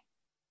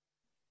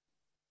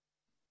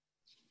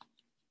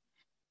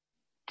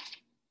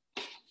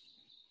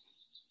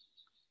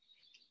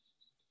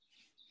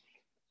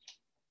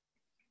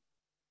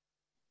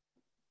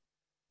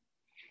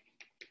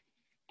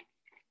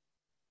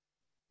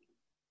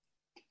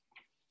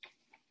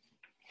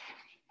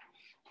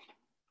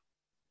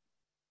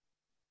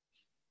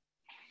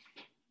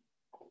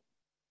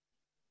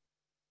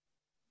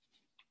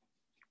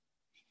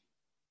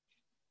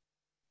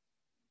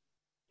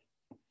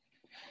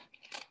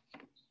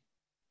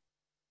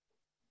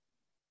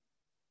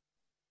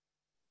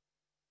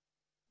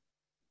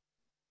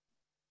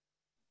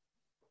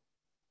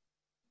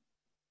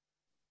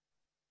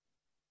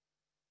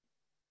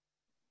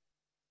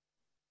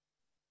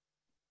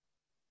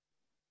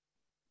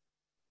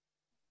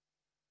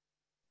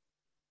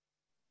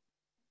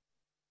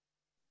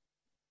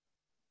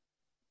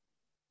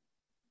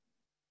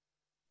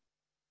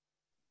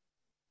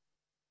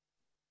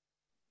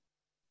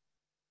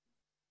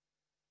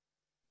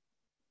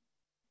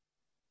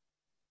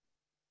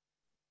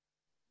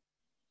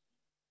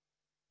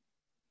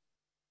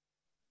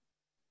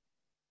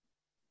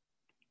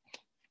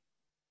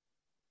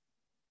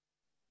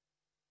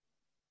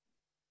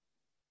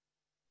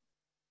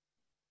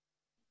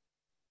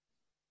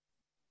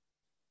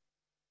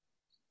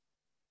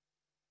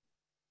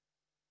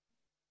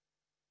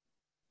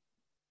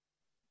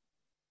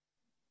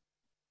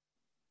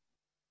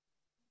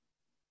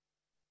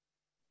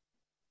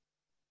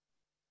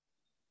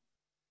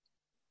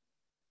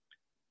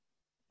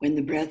 When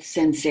the breath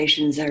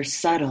sensations are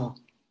subtle,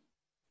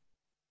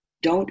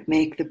 don't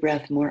make the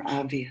breath more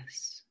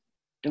obvious.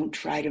 Don't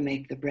try to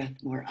make the breath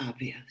more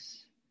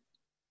obvious,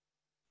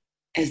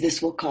 as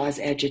this will cause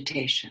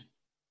agitation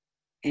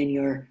and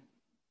your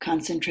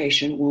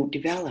concentration won't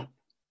develop.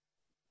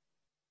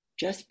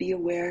 Just be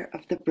aware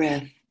of the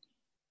breath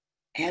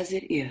as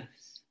it is.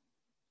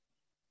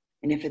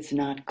 And if it's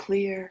not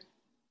clear,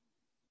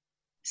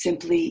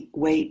 simply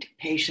wait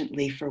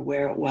patiently for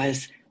where it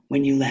was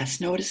when you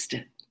last noticed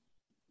it.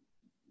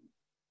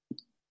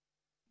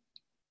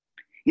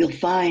 You'll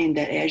find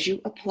that as you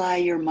apply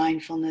your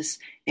mindfulness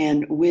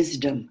and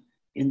wisdom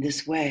in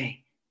this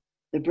way,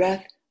 the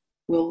breath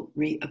will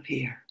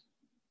reappear.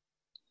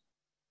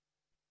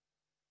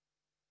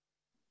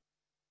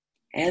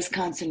 As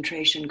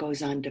concentration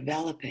goes on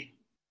developing,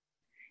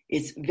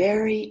 it's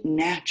very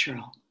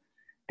natural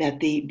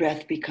that the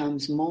breath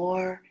becomes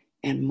more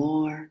and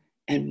more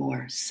and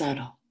more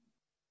subtle,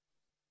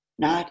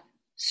 not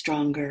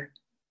stronger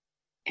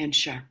and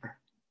sharper.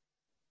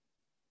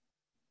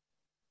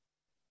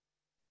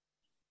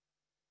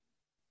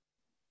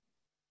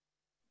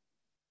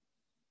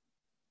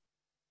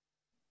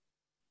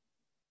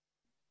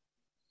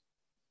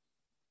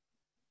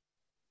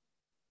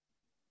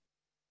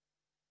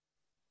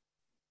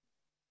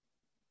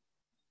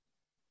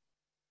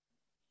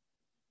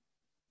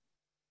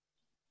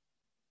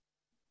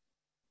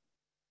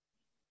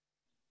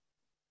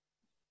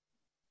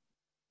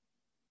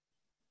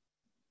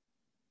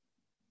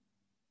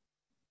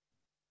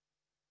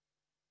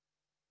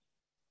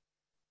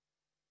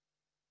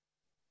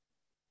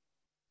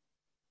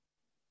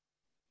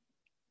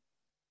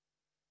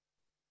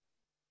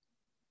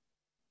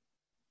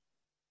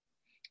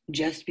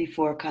 just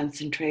before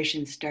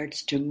concentration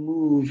starts to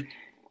move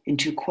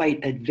into quite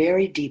a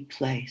very deep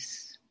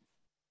place.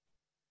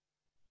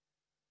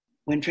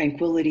 When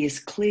tranquility is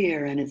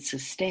clear and it's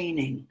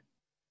sustaining,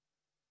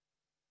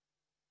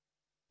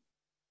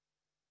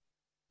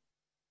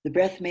 the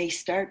breath may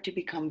start to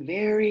become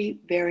very,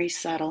 very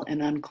subtle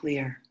and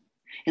unclear.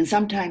 And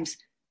sometimes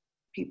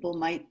people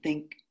might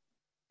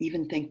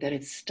even think that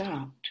it's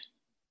stopped.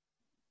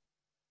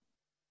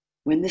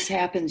 When this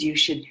happens, you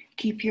should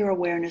keep your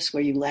awareness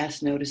where you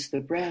last noticed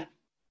the breath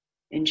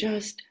and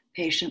just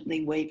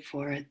patiently wait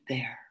for it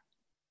there.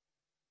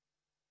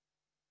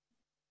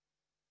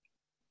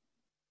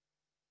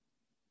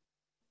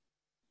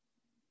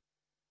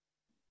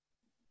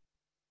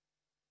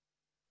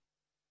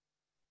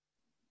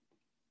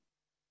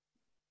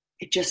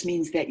 It just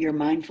means that your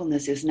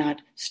mindfulness is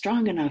not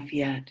strong enough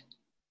yet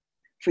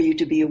for you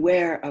to be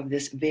aware of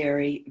this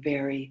very,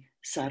 very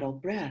subtle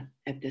breath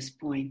at this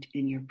point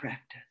in your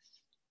practice.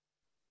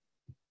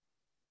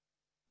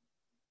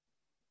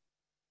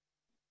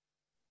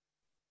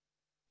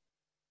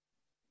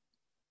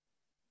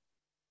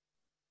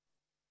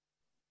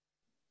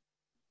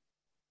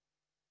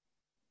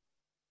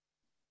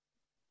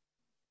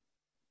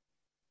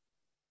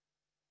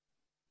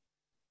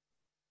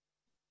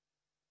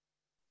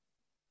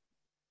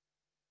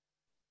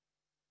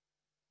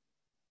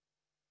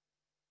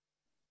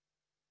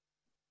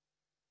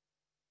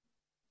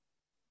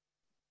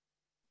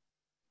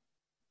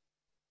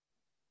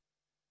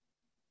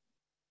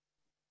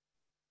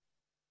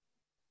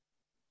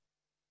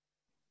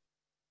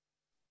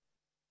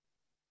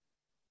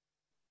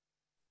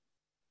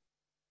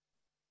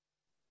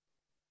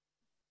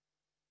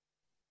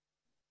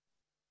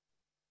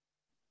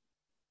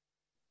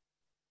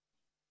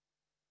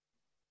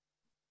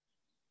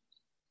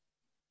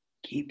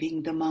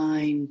 Keeping the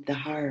mind, the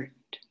heart,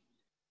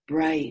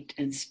 bright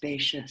and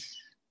spacious,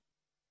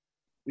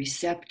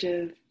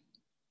 receptive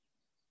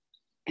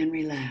and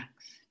relaxed.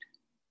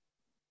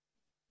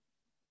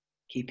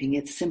 Keeping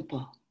it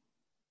simple,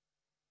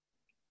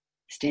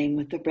 staying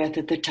with the breath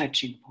at the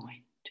touching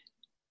point.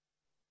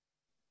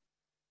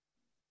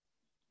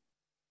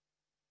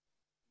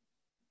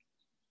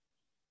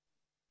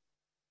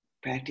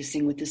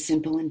 Practicing with the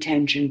simple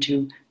intention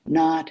to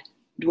not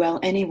dwell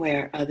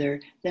anywhere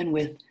other than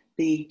with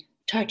the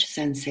touch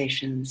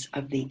sensations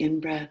of the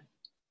in-breath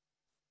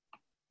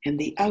and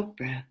the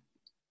out-breath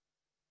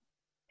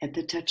at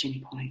the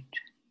touching point.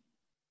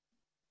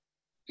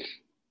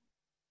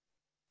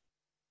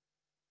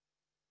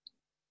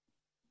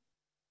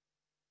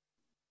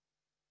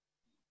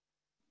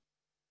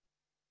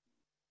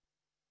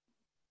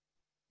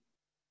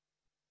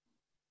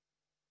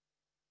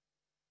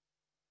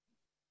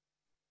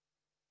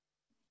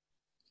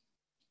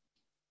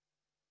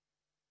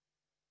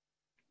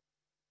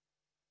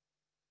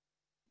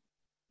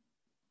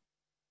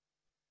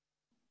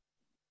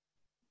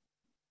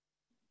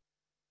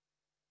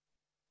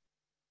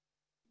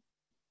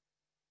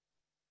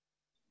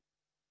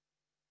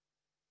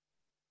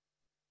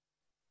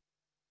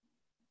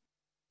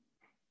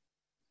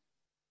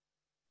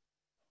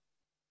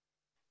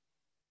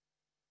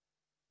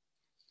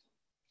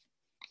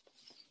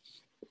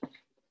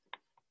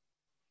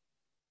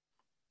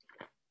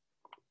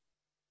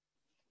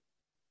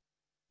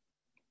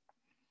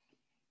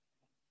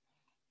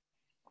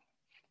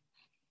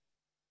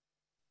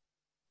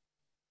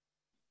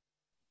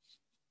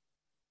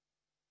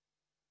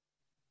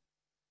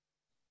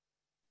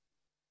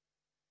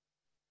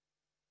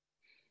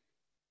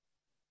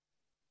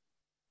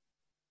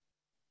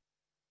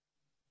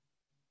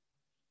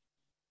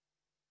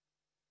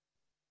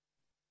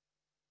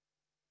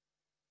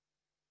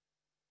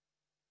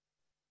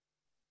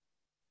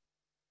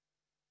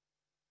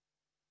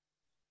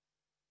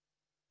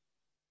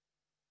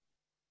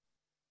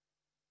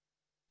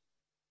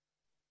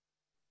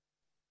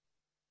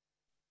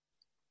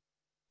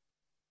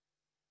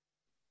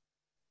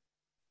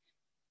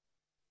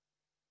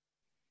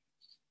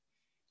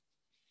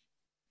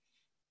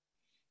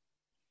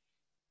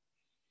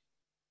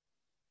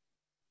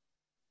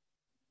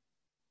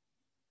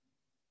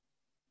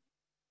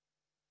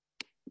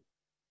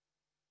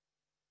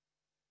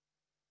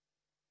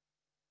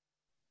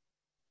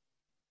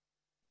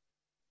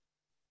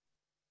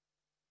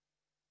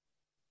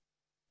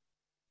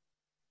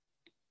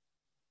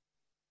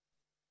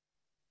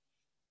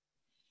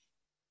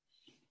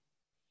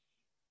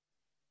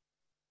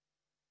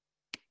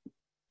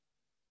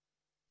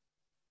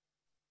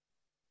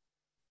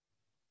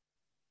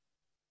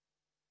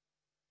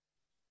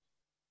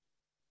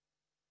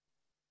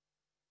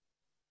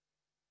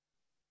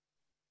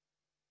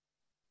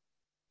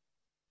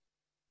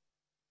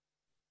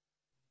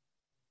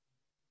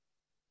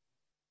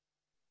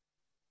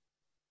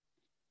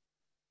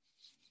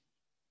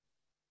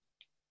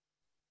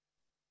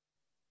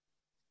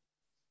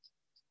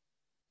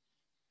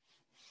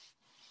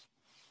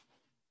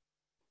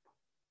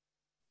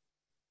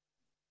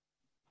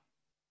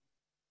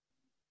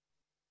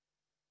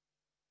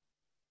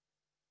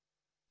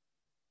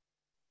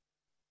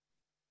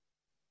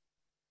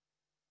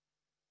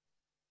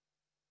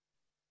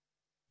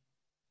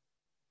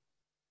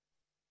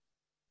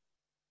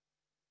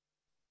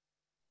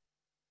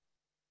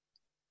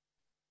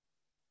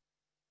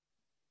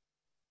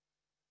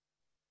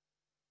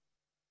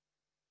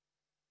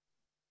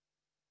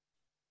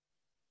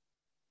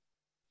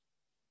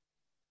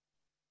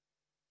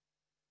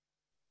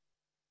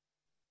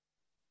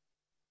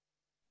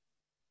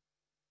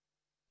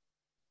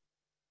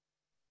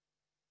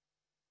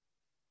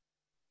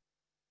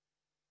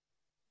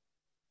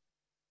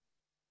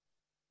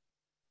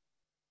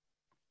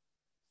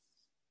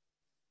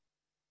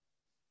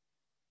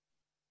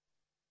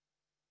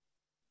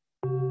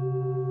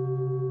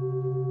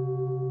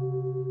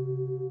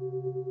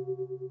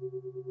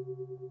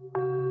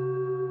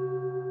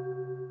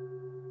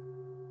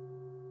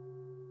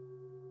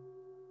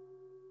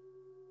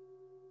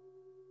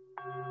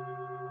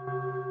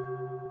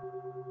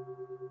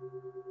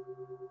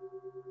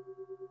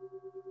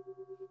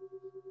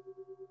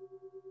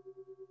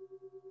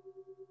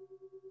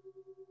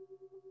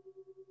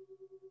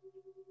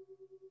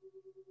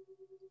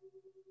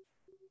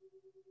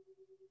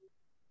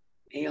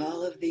 May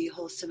all of the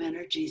wholesome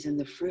energies and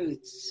the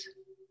fruits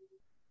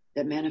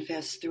that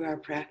manifest through our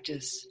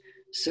practice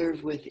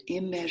serve with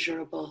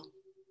immeasurable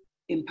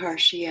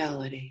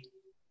impartiality,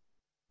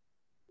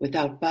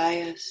 without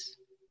bias,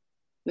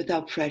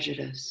 without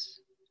prejudice,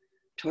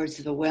 towards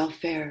the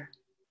welfare,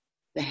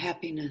 the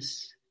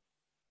happiness,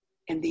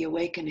 and the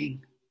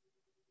awakening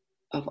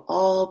of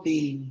all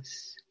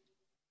beings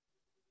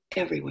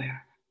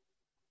everywhere.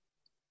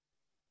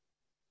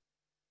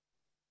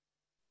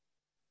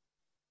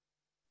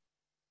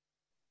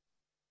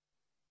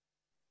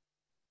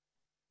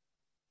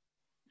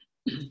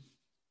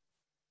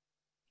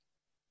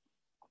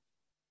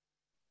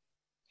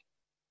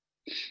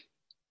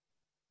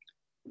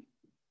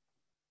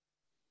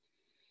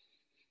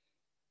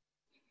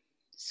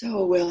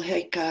 So we'll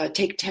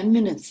take 10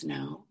 minutes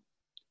now.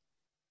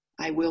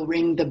 I will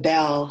ring the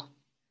bell.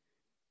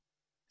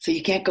 So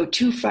you can't go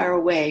too far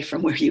away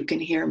from where you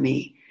can hear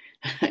me,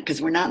 because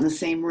we're not in the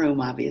same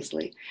room,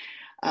 obviously.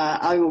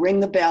 I will ring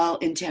the bell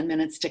in 10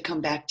 minutes to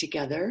come back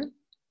together.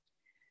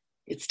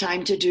 It's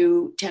time to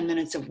do 10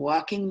 minutes of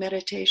walking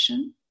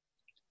meditation,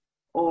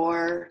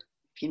 or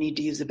if you need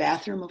to use the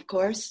bathroom, of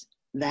course,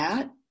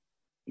 that.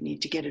 You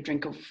need to get a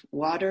drink of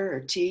water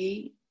or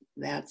tea,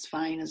 that's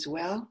fine as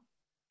well.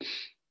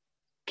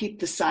 Keep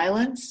the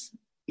silence,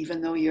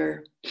 even though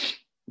you're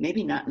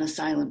maybe not in a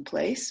silent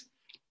place.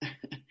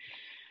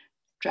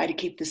 Try to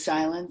keep the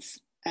silence.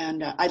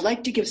 And I'd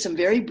like to give some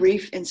very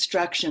brief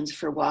instructions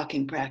for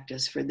walking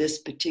practice for this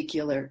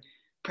particular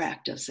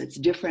practice. It's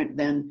different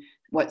than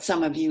what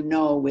some of you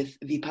know with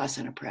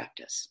Vipassana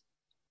practice.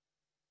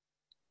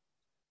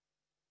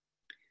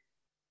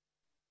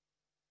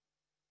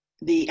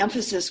 The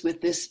emphasis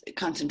with this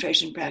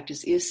concentration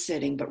practice is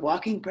sitting, but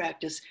walking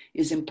practice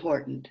is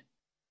important.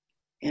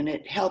 And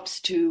it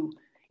helps to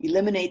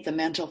eliminate the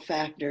mental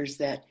factors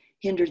that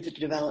hinder the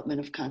development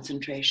of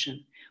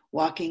concentration.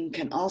 Walking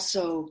can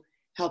also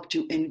help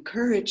to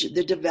encourage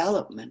the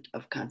development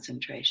of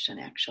concentration,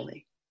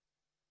 actually.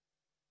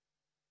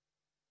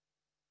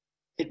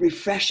 It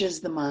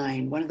refreshes the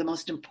mind. One of the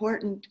most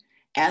important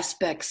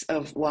aspects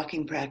of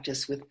walking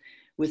practice with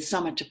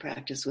samatha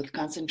practice, with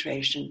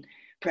concentration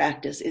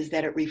practice, is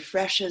that it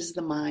refreshes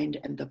the mind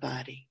and the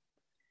body.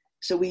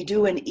 So we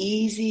do an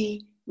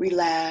easy,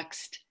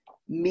 relaxed,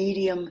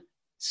 medium,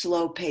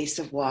 slow pace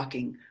of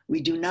walking. We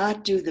do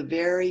not do the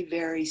very,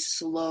 very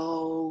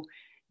slow,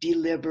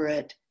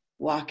 deliberate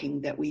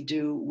walking that we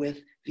do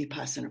with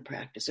Vipassana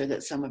practice, or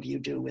that some of you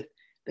do with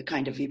the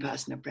kind of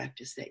Vipassana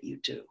practice that you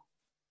do.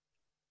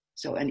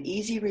 So an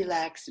easy,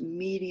 relaxed,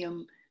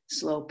 medium,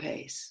 slow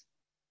pace.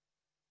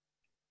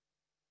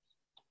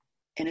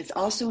 And it's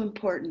also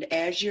important,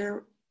 as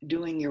you're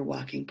doing your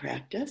walking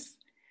practice,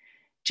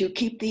 to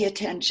keep the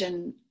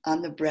attention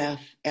on the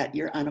breath at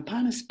your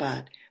Anapana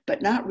spot,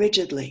 but not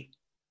rigidly.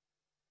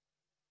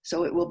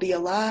 So it will be a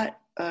lot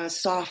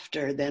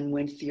softer than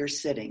when you're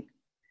sitting.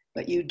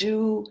 But you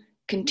do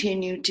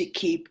continue to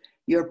keep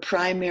your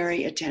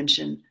primary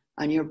attention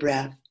on your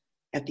breath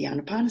at the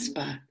Anapana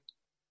spot.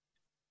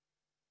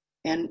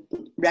 And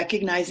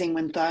recognizing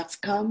when thoughts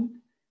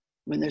come,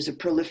 when there's a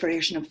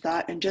proliferation of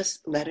thought, and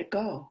just let it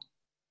go.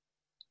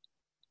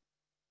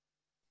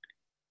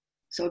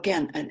 So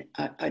again,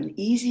 an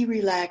easy,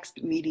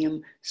 relaxed,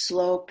 medium,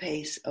 slow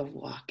pace of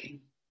walking.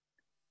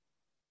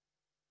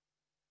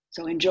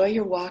 So enjoy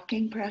your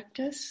walking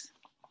practice.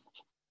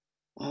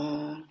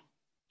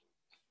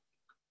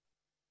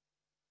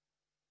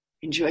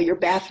 Enjoy your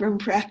bathroom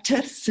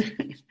practice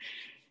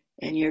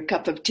and your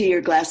cup of tea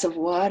or glass of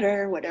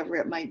water, whatever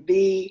it might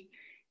be.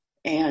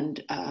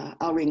 And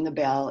I'll ring the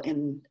bell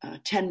in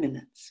 10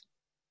 minutes.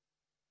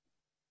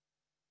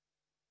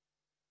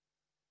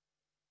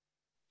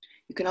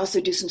 You can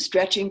also do some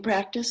stretching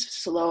practice,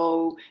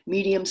 slow,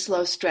 medium,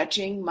 slow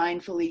stretching,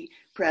 mindfully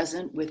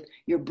present with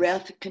your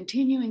breath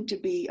continuing to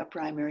be a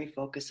primary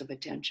focus of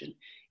attention.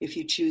 If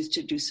you choose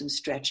to do some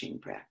stretching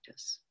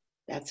practice,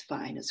 that's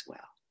fine as well.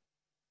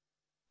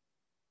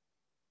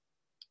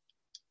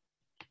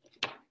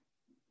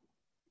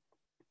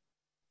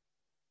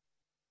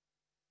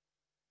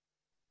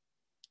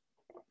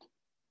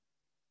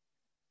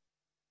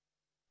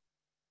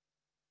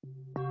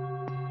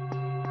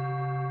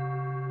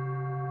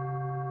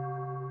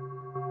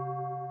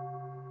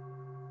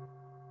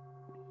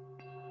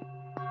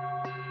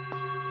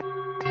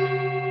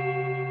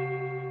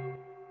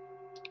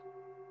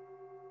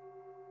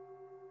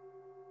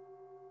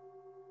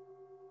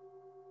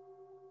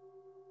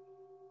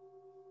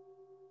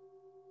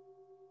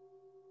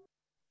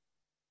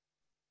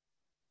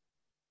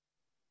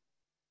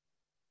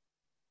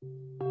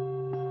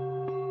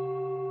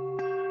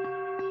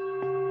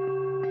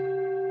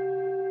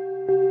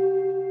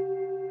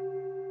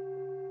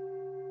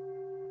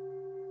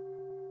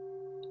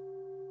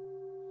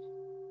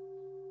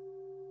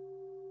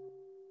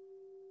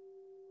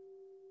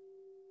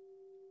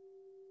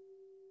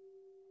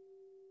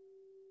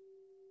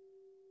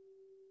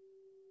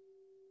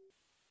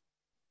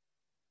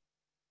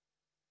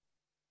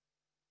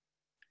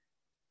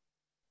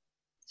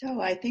 So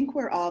I think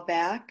we're all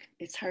back.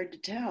 It's hard to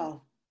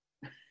tell.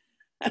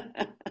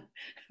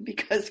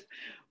 because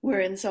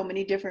we're in so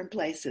many different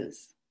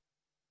places.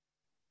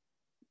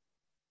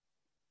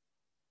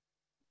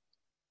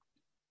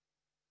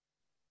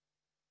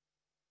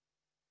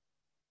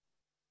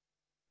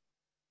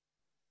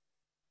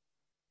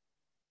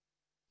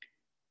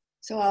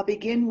 So I'll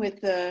begin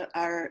with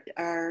our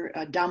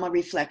Dhamma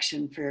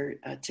reflection for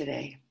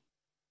today.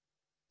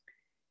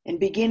 And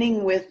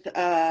beginning with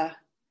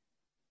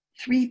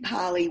 3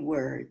 Pali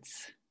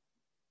words,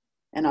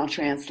 and I'll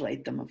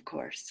translate them, of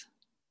course.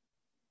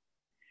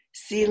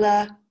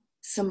 Sila,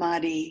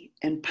 Samadhi,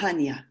 and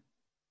Panya.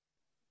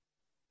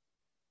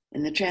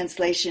 And the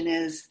translation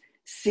is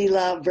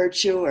Sila,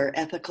 virtue or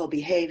ethical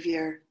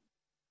behavior,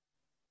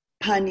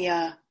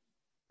 Panya,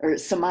 or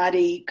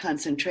Samadhi,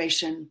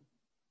 concentration,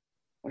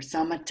 or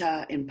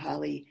Samatha in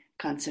Pali,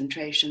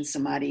 concentration,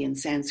 Samadhi in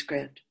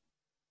Sanskrit,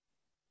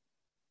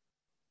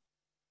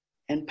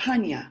 and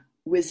Panya,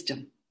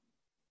 wisdom.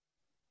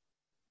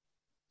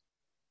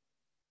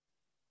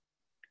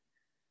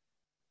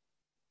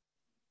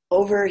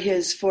 Over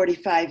his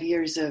 45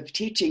 years of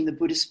teaching, the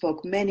Buddha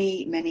spoke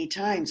many, many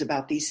times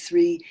about these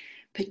 3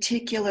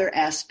 particular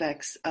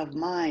aspects of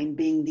mind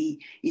being the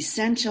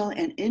essential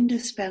and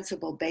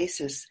indispensable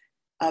basis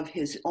of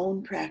his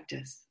own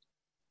practice.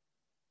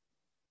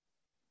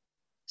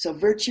 So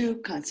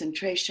virtue,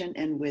 concentration,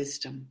 and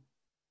wisdom.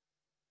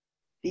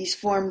 These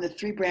form the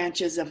 3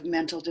 branches of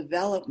mental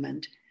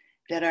development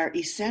that are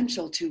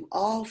essential to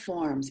all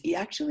forms,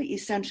 actually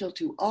essential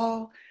to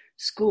all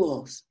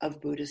schools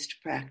of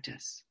Buddhist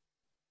practice.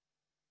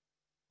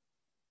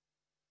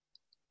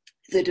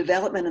 The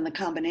development and the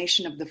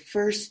combination of the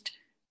first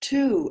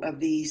 2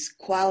 of these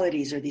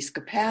qualities or these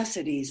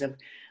capacities of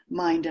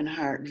mind and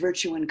heart,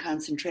 virtue and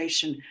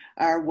concentration,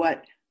 are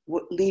what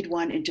lead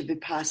one into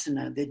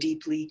vipassana, the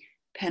deeply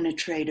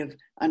penetrative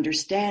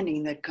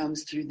understanding that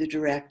comes through the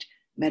direct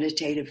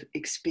meditative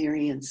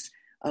experience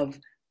of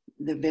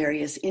the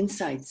various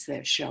insights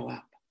that show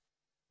up.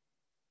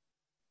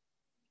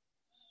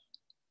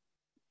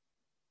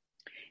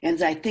 And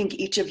as I think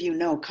each of you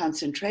know,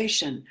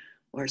 concentration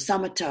or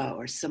samatha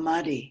or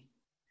samadhi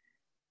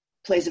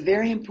plays a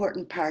very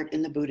important part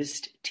in the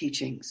Buddhist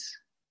teachings.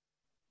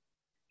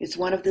 It's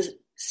one of the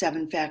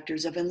 7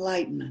 factors of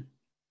enlightenment.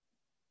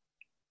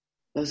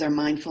 Those are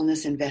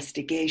mindfulness,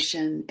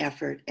 investigation,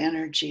 effort,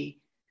 energy,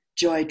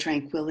 joy,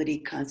 tranquility,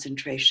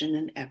 concentration,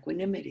 and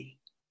equanimity.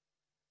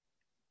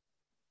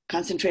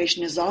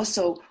 Concentration is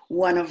also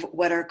one of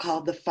what are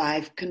called the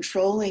 5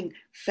 controlling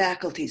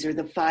faculties, or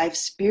the 5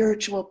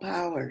 spiritual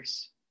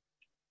powers.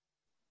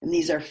 And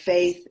these are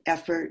faith,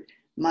 effort,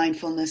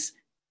 mindfulness,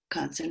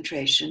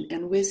 concentration,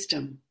 and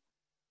wisdom.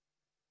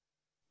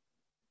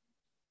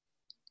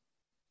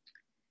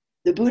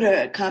 The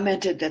Buddha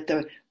commented that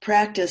the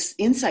practice,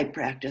 insight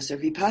practice, or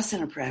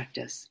vipassana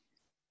practice,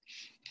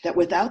 that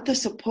without the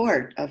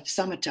support of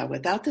samatha,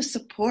 without the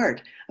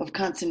support of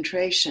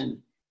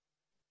concentration,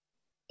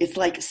 it's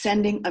like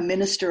sending a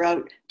minister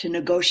out to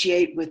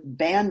negotiate with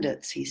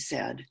bandits, he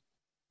said,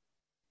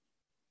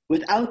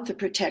 without the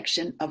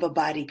protection of a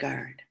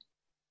bodyguard.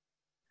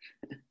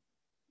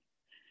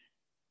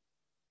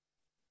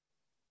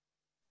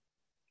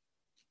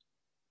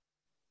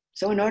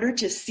 So in order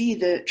to see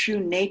the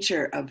true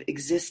nature of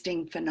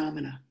existing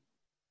phenomena,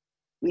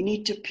 we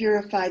need to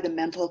purify the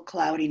mental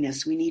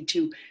cloudiness. We need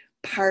to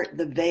part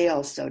the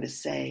veil, so to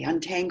say,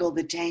 untangle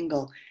the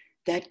tangle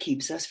that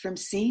keeps us from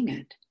seeing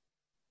it.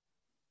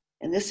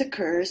 And this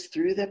occurs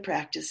through the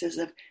practices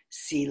of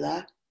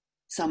sila,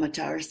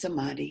 samatha or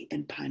samadhi,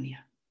 and panya,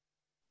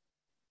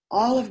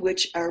 all of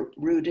which are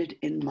rooted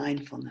in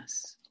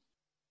mindfulness.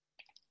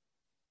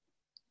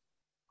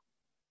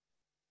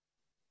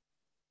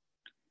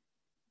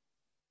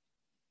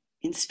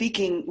 In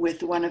speaking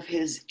with one of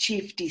his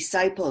chief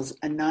disciples,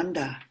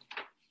 Ananda,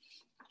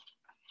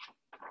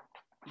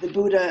 the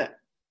Buddha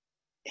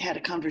had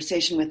a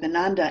conversation with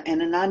Ananda,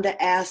 and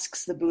Ananda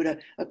asks the Buddha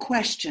a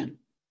question,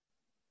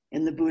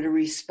 and the Buddha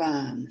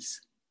responds.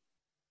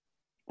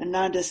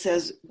 Ananda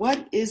says,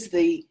 "What is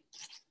the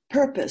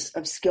purpose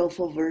of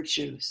skillful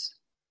virtues?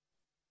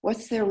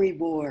 What's their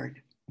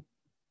reward?"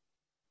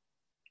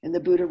 And the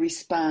Buddha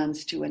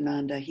responds to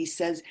Ananda. He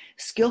says,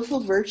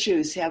 skillful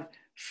virtues have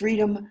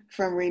freedom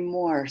from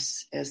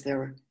remorse as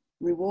their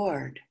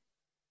reward,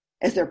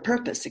 as their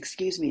purpose,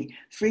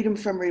 freedom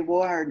from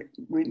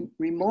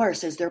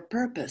remorse as their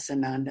purpose,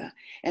 Ananda,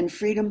 and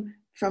freedom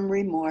from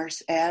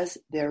remorse as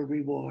their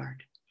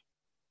reward.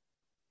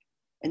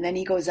 And then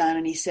he goes on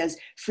and he says,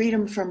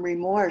 freedom from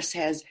remorse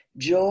has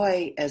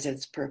joy as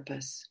its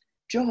purpose,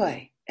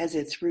 joy as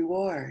its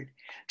reward.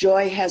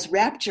 Joy has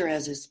rapture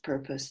as its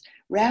purpose,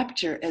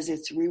 rapture as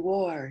its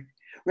reward.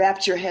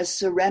 Rapture has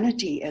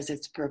serenity as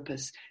its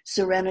purpose,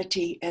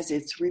 serenity as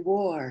its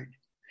reward.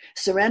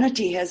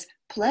 Serenity has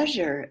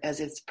pleasure as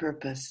its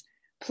purpose,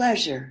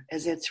 pleasure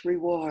as its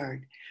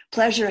reward.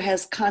 Pleasure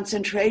has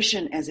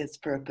concentration as its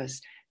purpose,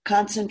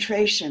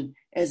 concentration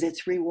as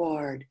its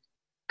reward.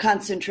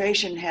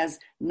 Concentration has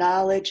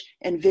knowledge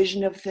and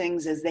vision of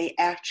things as they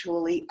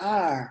actually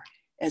are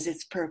as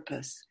its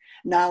purpose.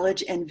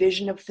 knowledge and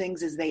vision of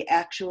things as they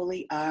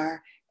actually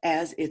are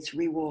as its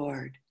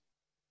reward.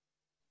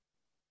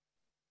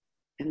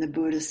 And the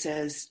Buddha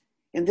says,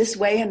 in this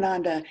way,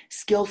 Ananda,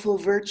 skillful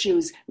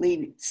virtues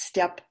lead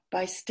step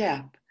by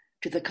step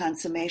to the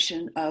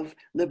consummation of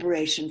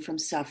liberation from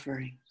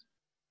suffering.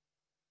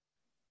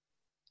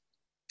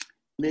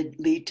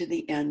 Lead to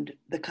the end,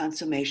 the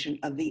consummation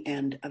of the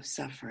end of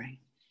suffering.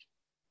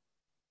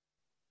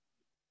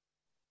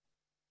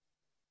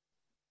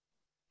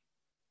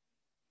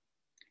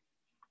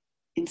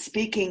 In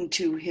speaking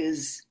to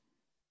his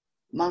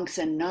monks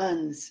and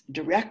nuns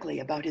directly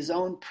about his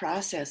own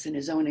process and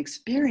his own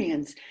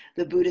experience,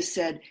 the Buddha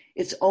said,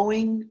 it's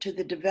owing to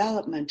the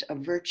development of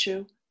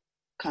virtue,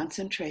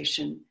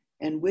 concentration,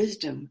 and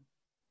wisdom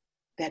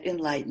that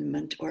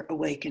enlightenment or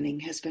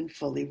awakening has been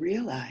fully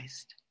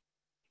realized.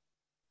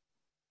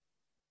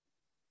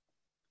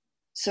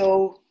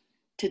 So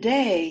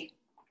today,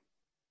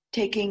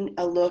 taking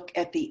a look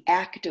at the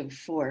active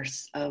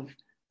force of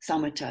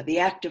Samatha, the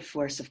active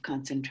force of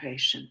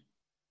concentration.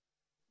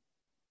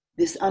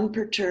 This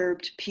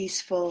unperturbed,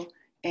 peaceful,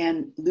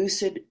 and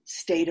lucid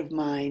state of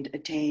mind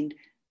attained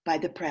by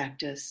the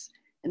practice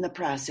and the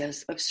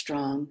process of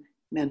strong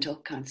mental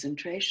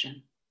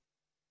concentration.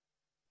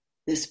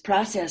 This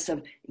process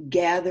of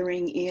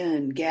gathering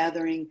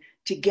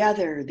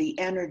together the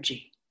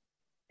energy,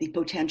 the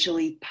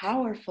potentially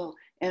powerful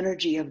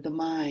energy of the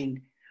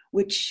mind,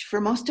 which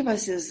for most of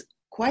us is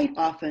quite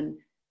often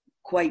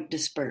quite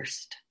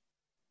dispersed.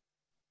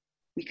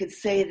 We could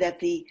say that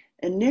the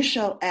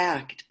initial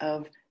act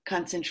of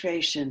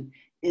concentration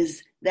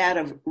is that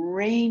of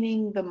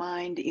reining the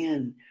mind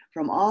in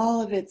from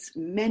all of its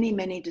many,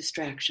 many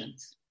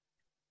distractions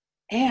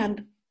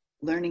and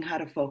learning how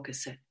to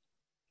focus it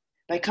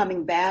by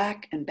coming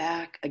back and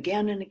back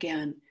again and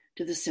again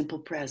to the simple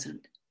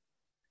present,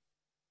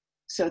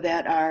 so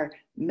that our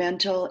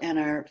mental and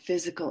our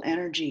physical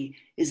energy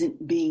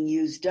isn't being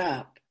used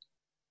up,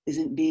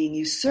 isn't being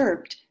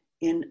usurped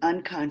in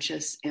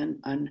unconscious and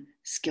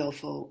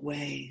unskillful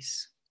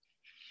ways.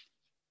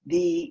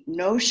 The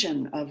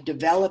notion of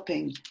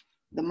developing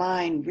the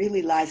mind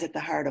really lies at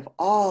the heart of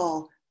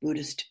all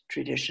Buddhist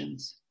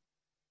traditions.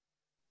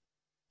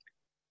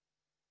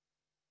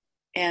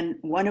 And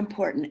one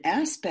important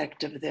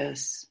aspect of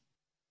this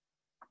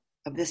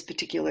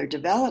particular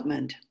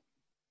development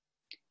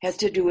has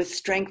to do with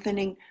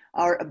strengthening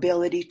our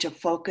ability to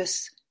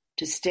focus,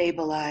 to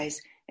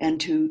stabilize, and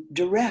to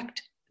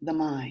direct the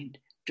mind,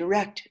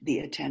 direct the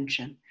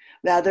attention,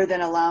 rather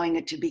than allowing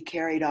it to be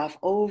carried off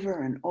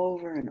over and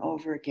over and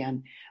over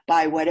again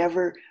by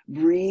whatever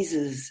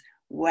breezes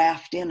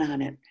waft in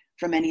on it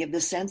from any of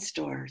the sense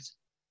doors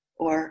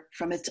or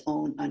from its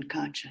own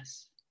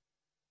unconscious.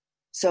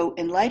 So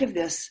in light of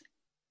this,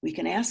 we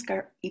can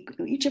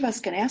each of us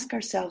can ask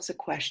ourselves a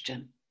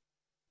question.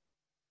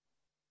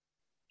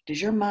 Does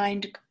your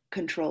mind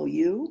control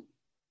you?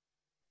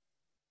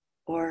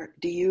 Or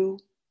do you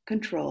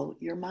control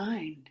your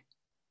mind?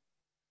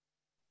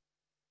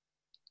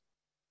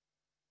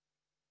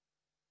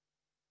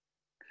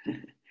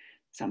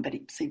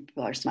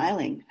 People are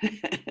smiling.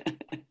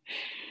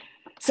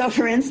 So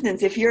for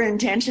instance, if your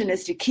intention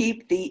is to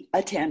keep the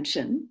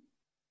attention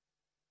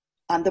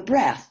on the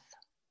breath,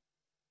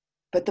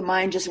 but the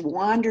mind just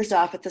wanders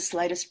off at the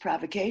slightest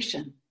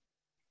provocation,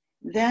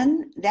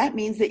 then that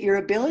means that your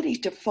ability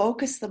to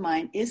focus the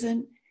mind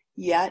isn't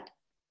yet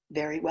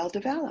very well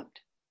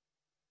developed.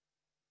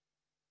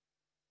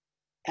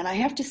 And I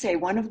have to say,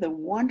 one of the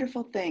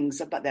wonderful things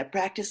about that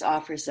practice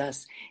offers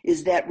us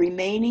is that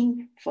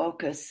remaining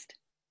focused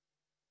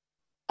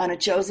on a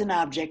chosen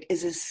object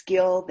is a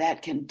skill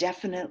that can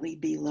definitely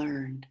be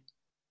learned,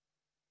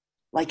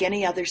 like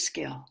any other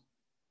skill,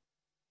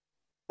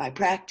 by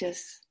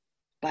practice,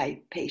 by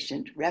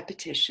patient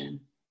repetition,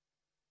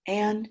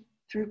 and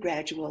through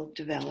gradual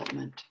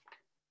development.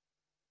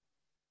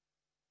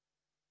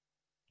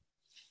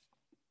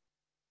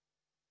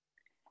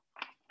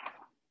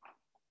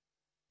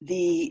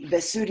 The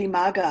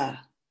Visuddhimagga,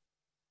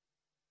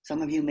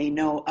 some of you may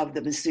know of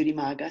the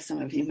Visuddhimagga,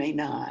 some of you may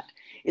not.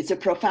 It's a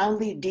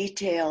profoundly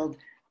detailed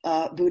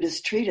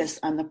Buddhist treatise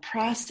on the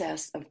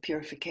process of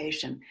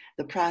purification,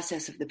 the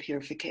process of the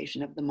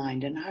purification of the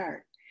mind and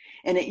heart.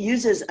 And it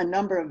uses a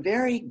number of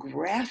very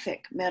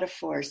graphic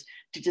metaphors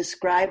to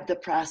describe the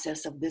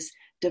process of this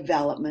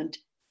development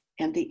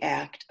and the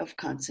act of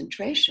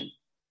concentration.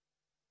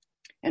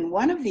 And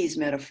one of these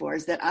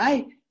metaphors that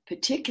I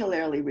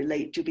particularly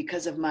relate to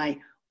because of my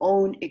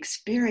own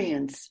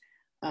experience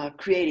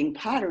creating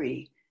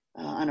pottery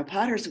on a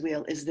potter's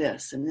wheel is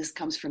this, and this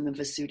comes from the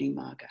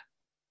Visuddhimagga.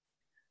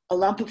 A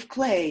lump of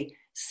clay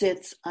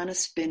sits on a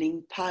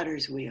spinning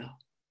potter's wheel.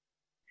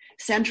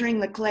 Centering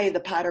the clay, the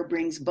potter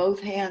brings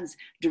both hands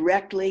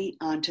directly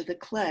onto the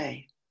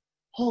clay,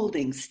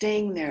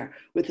 staying there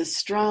with a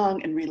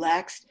strong and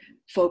relaxed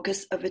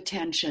focus of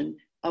attention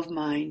of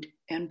mind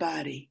and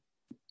body.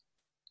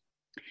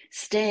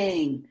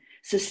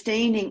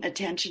 Sustaining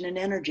attention and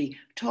energy,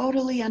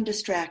 totally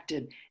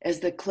undistracted as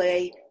the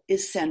clay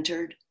is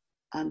centered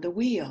on the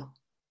wheel.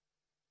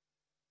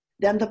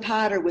 Then the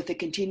potter, with a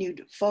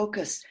continued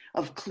focus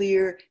of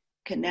clear,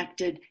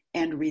 connected,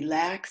 and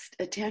relaxed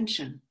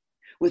attention,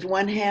 with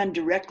one hand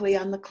directly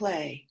on the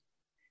clay,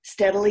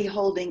 steadily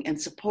holding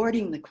and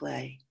supporting the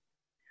clay,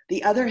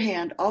 the other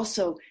hand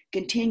also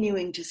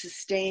continuing to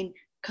sustain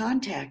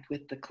contact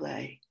with the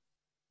clay,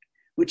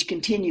 which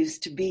continues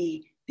to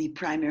be the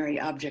primary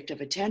object of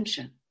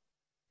attention.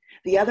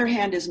 The other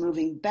hand is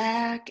moving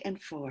back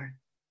and forth,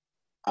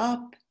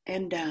 up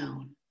and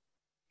down,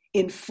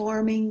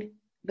 informing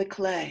the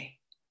clay,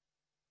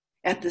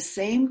 at the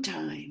same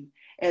time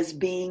as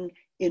being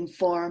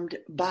informed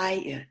by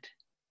it,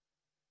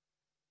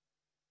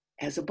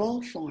 as a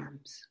bowl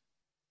forms.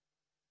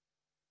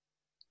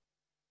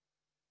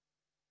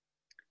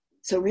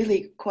 So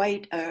really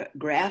quite a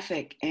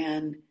graphic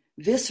and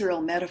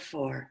visceral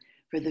metaphor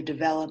for the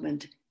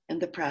development and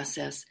the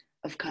process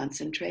of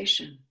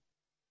concentration.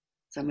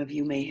 Some of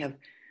you may have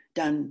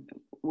done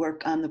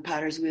work on the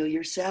potter's wheel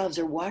yourselves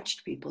or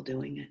watched people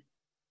doing it.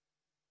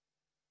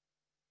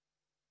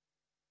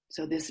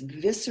 So this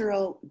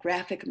visceral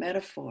graphic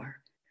metaphor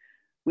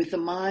with the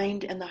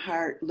mind and the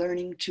heart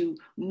learning to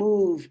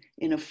move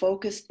in a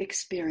focused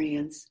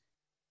experience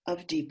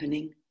of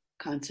deepening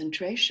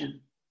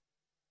concentration.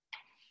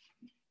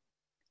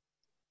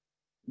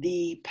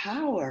 The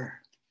power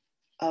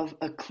of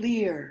a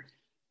clear,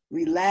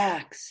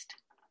 relaxed,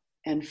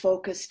 and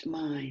focused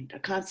mind, a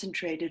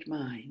concentrated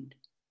mind,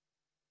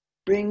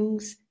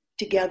 brings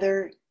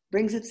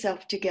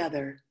itself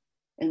together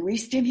and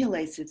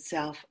re-stimulates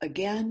itself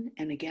again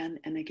and again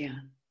and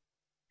again.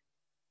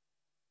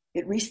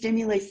 It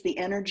re-stimulates the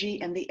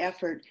energy and the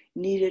effort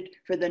needed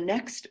for the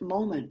next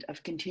moment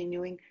of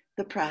continuing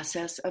the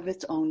process of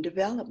its own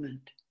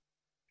development.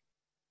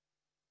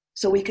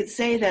 So we could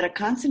say that a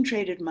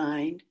concentrated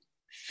mind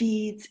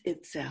feeds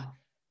itself,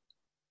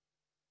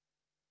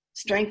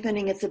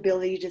 strengthening its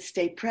ability to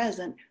stay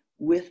present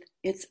with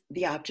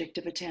the object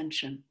of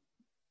attention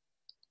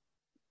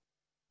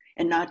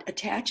and not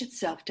attach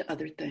itself to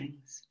other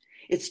things.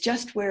 It's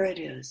just where it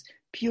is,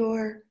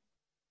 pure,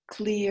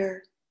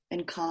 clear,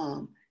 and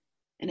calm.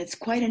 And it's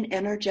quite an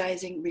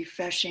energizing,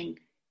 refreshing,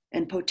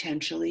 and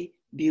potentially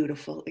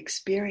beautiful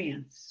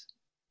experience.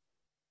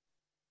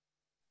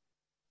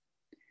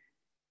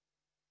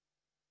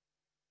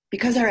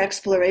 Because our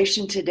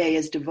exploration today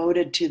is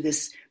devoted to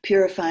this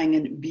purifying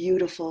and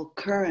beautiful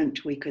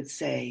current, we could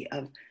say,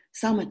 of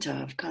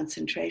samatha, of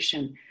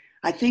concentration,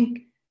 I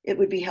think it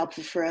would be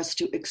helpful for us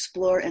to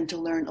explore and to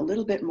learn a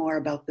little bit more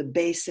about the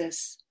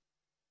basis,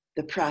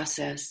 the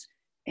process,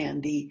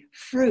 and the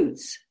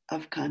fruits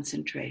of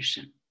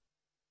concentration.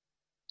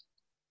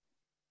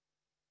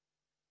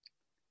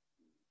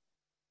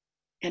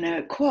 And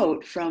a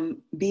quote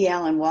from B.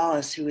 Alan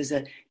Wallace, who is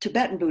a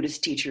Tibetan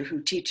Buddhist teacher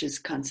who teaches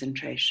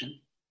concentration.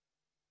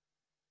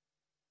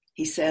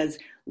 He says,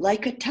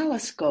 like a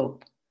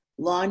telescope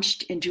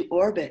launched into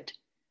orbit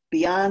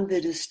beyond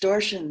the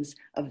distortions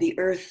of the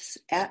Earth's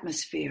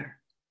atmosphere,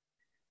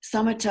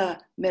 samatha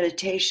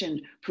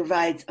meditation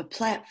provides a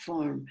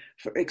platform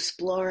for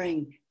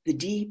exploring the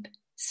deep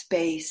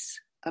space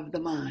of the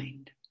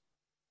mind.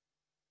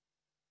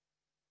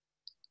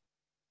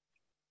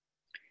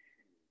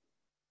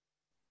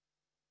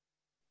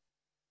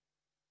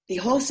 The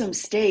wholesome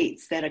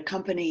states that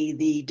accompany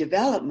the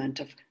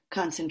development of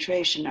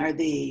concentration are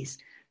these: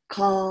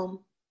 calm,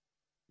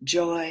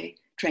 joy,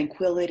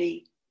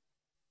 tranquility,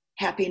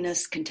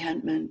 happiness,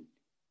 contentment,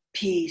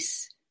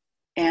 peace,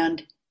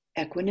 and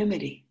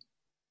equanimity.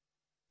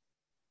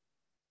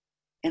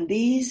 And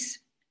these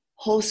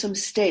wholesome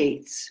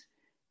states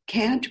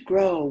can't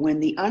grow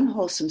when the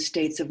unwholesome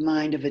states of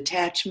mind of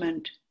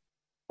attachment,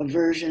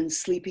 aversion,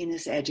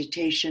 sleepiness,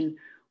 agitation,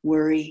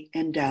 worry,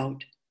 and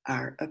doubt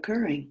are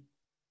occurring.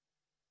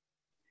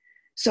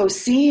 So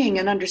seeing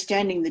and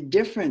understanding the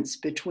difference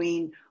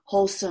between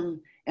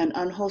wholesome and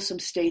unwholesome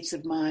states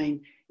of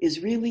mind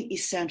is really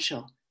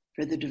essential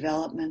for the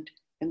development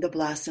and the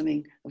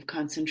blossoming of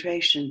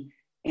concentration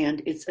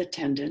and its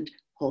attendant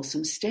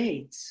wholesome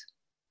states.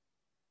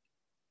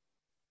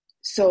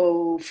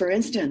 So, for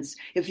instance,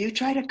 if you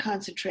try to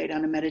concentrate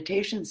on a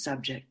meditation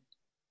subject,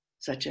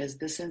 such as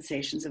the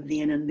sensations of the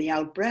in and the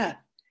out breath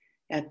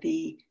at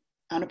the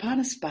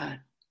Anapanasati,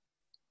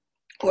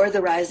 or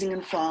the rising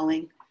and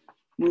falling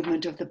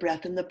movement of the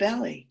breath in the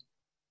belly,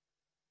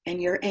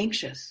 and you're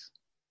anxious,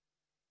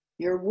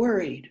 you're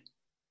worried,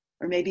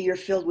 or maybe you're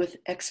filled with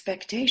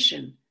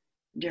expectation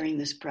during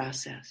this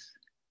process,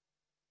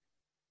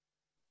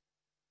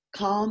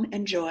 calm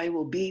and joy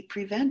will be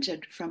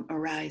prevented from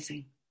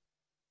arising.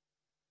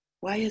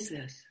 Why is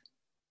this?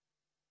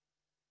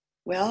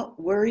 Well,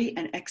 worry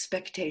and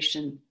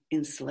expectation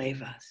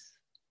enslave us.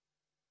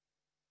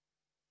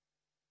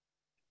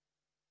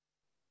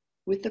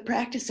 With the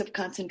practice of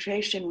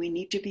concentration, we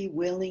need to be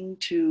willing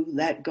to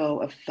let go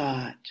of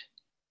thought,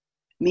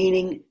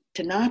 meaning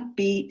to not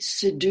be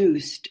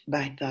seduced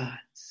by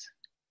thoughts.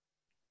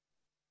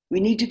 We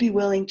need to be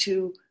willing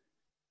to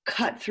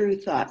cut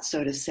through thoughts,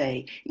 so to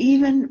say,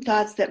 even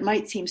thoughts that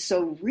might seem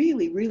so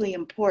really, really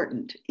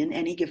important in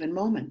any given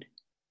moment.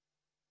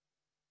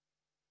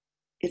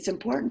 it's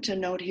important to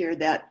note here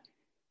that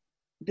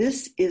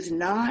this is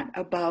not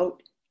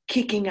about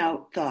kicking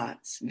out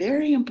thoughts.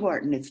 Very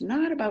important. It's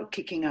not about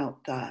kicking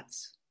out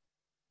thoughts.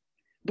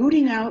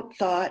 Booting out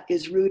thought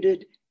is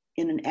rooted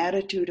in an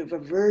attitude of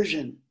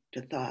aversion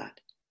to thought.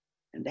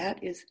 And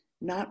that is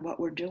not what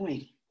we're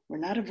doing. We're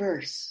not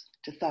averse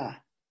to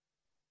thought.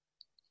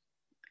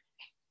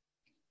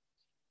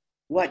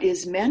 What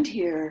is meant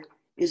here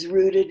is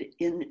rooted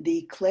in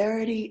the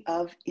clarity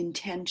of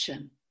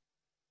intention.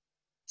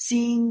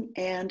 Seeing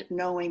and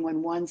knowing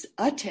when one's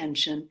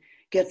attention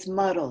gets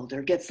muddled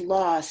or gets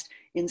lost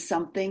in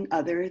something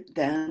other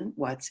than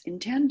what's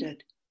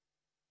intended.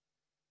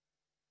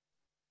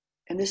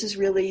 And this is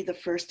really the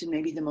first and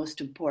maybe the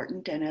most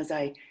important, and as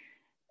I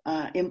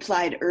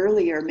implied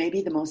earlier,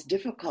 maybe the most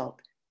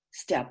difficult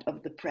step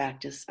of the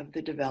practice of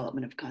the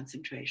development of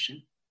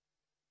concentration.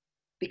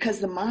 Because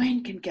the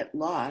mind can get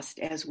lost,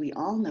 as we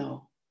all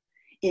know,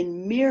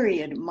 in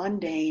myriad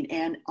mundane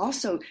and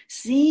also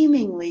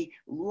seemingly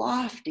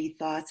lofty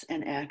thoughts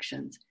and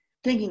actions,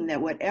 thinking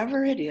that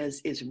whatever it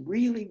is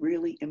really,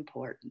 really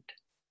important.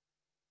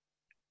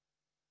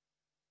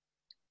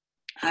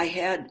 I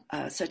had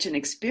such an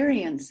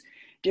experience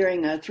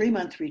during a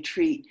 3-month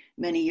retreat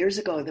many years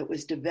ago that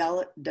was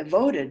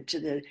devoted to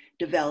the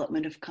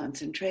development of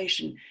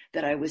concentration,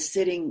 that I was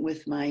sitting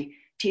with my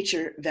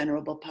teacher,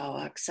 Venerable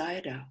Pawak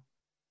Sayadaw.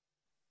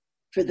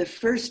 For the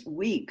first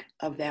week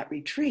of that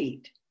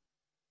retreat,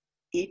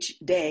 each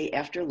day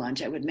after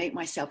lunch, I would make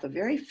myself a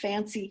very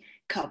fancy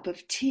cup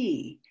of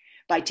tea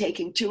by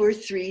taking 2 or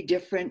 3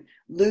 different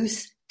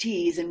loose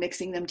teas and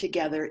mixing them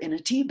together in a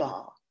tea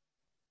ball.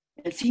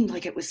 It seemed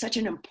like it was such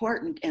an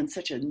important and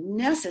such a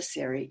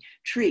necessary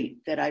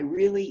treat that I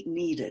really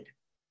needed.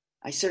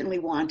 I certainly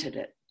wanted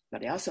it,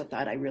 but I also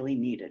thought I really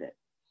needed it.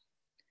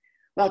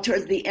 Well,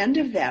 towards the end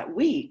of that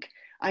week,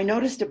 I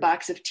noticed a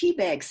box of tea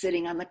bags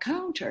sitting on the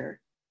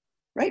counter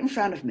right in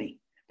front of me.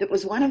 That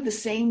was one of the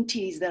same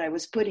teas that I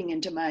was putting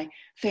into my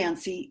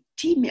fancy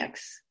tea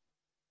mix.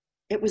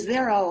 It was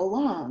there all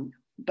along,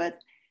 but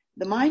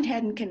the mind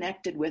hadn't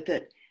connected with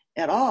it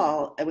at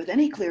all with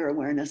any clear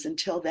awareness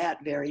until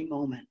that very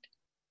moment.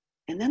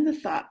 And then the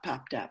thought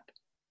popped up,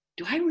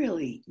 do I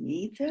really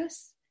need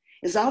this?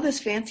 Is all this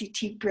fancy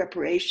tea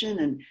preparation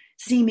and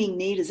seeming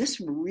need, is this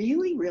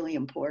really, really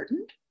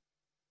important?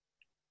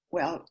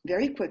 Well,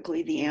 very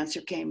quickly the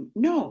answer came,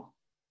 no.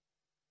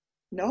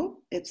 No,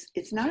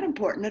 it's not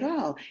important at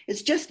all.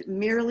 It's just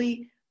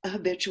merely a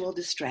habitual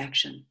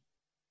distraction.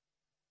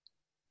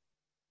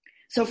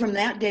 So from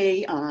that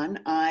day on,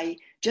 I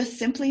just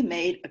simply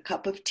made a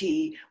cup of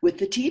tea with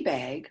the tea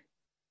bag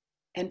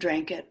and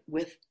drank it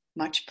with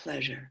much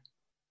pleasure.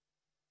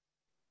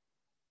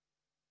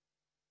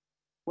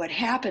 What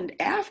happened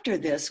after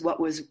this, what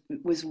was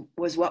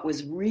what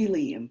was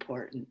really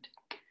important.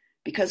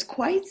 Because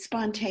quite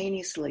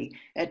spontaneously,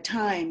 at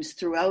times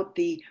throughout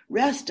the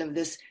rest of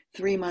this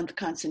 3-month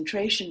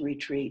concentration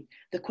retreat,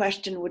 the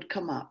question would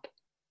come up,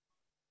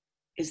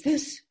 is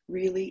this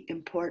really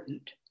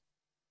important?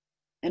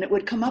 And it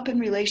would come up in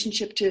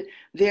relationship to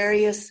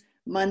various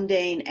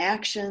mundane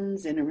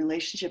actions, and in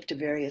relationship to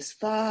various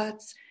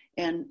thoughts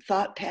and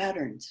thought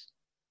patterns.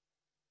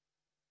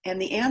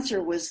 And the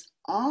answer was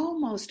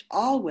almost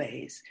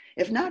always,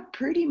 if not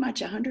pretty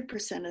much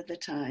 100% of the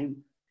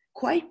time,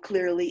 quite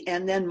clearly,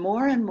 and then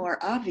more and more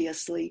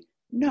obviously,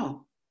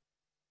 no.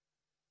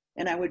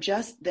 And I would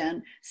just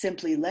then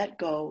simply let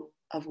go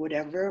of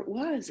whatever it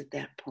was at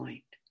that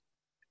point.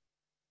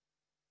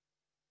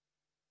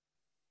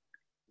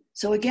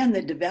 So again,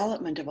 the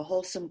development of a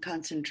wholesome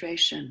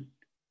concentration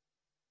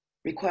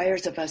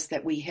requires of us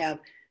that we have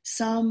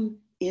some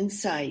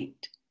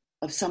insight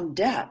of some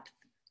depth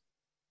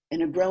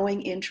and a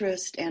growing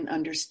interest and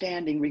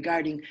understanding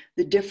regarding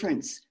the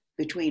difference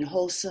between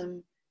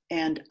wholesome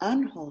and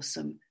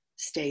unwholesome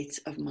states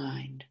of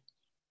mind.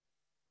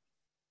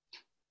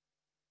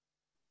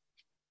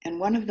 And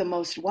one of the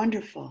most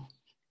wonderful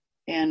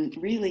and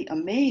really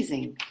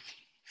amazing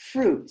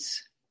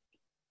fruits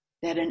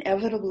that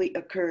inevitably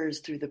occurs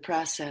through the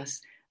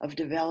process of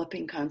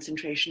developing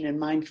concentration and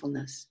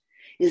mindfulness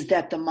is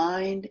that the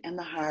mind and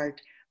the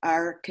heart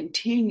are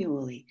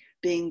continually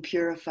being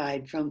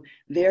purified from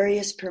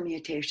various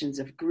permutations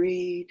of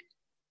greed,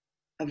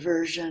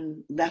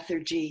 aversion,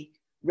 lethargy,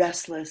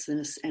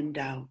 restlessness, and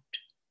doubt.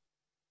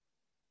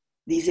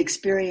 These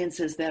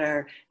experiences that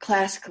are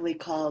classically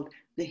called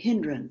the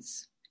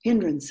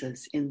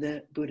hindrances in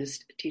the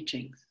Buddhist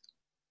teachings.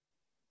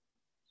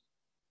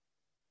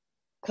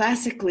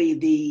 Classically,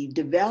 the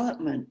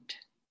development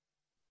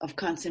of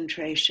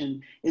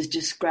concentration is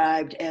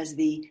described as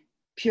the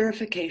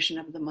purification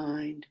of the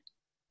mind.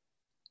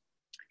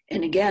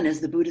 And again,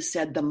 as the Buddha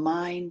said, the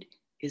mind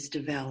is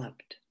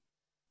developed.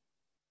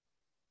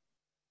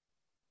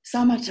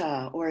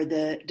 Samatha, or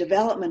the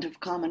development of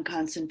calm and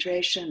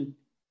concentration,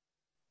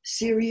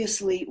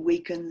 seriously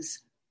weakens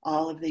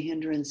all of the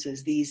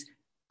hindrances, these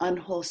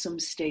unwholesome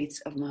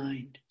states of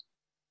mind.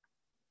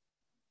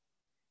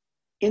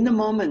 In the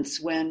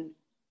moments when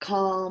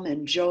calm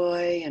and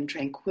joy and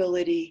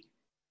tranquility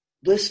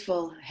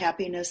blissful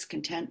happiness,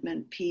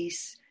 contentment,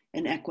 peace,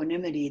 and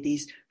equanimity,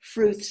 these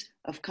fruits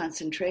of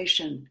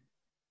concentration,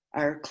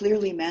 are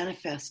clearly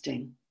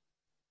manifesting.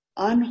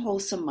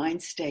 Unwholesome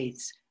mind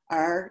states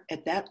are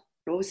at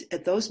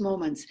those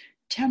moments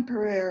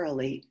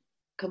temporarily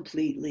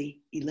completely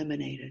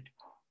eliminated.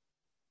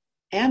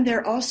 And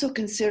they're also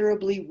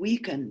considerably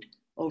weakened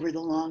over the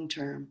long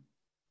term,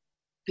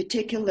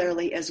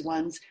 particularly as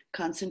one's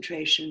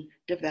concentration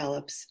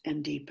develops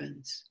and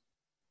deepens.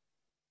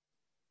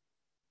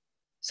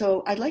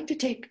 So I'd like to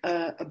take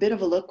a bit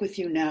of a look with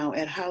you now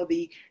at how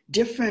the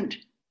different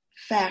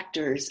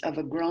factors of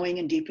a growing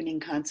and deepening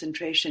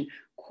concentration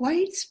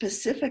quite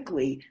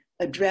specifically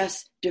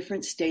address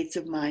different states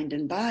of mind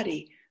and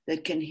body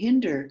that can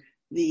hinder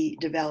the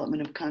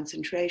development of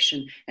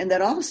concentration and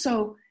that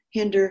also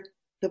hinder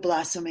the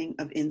blossoming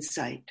of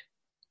insight.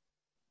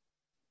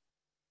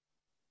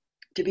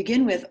 To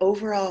begin with,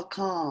 overall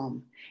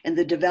calm and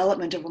the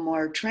development of a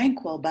more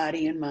tranquil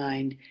body and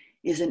mind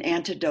is an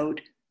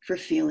antidote for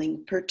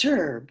feeling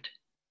perturbed,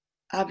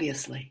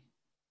 obviously.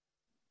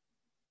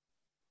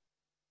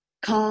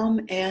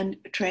 Calm and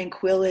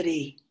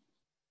tranquility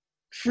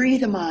free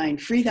the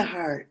mind, free the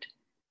heart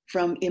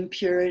from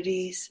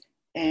impurities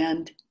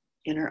and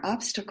inner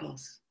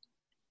obstacles.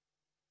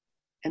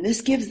 And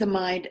this gives the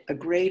mind a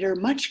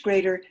much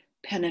greater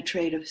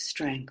penetrative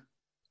strength.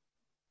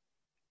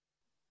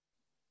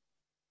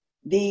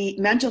 The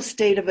mental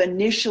state of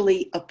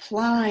initially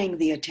applying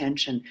the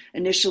attention,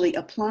 initially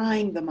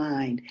applying the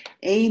mind,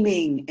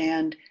 aiming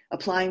and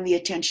applying the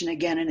attention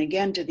again and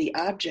again to the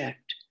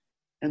object.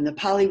 And the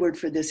Pali word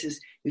for this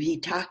is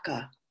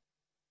vitaka.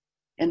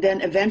 And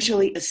then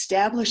eventually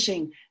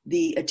establishing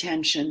the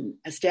attention,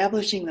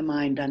 establishing the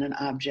mind on an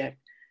object,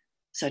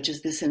 such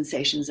as the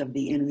sensations of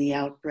the in and the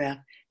out breath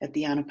at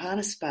the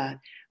Anapanasati.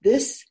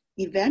 This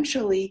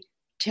eventually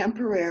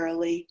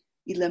temporarily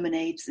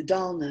eliminates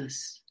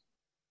dullness,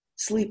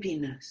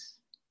 sleepiness,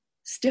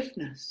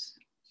 stiffness.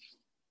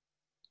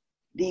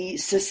 The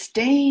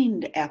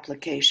sustained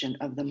application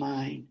of the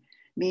mind,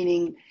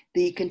 meaning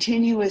the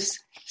continuous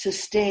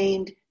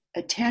sustained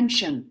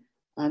attention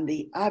on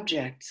the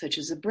object, such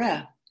as a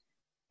breath.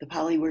 The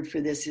Pali word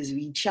for this is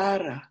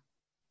vichara.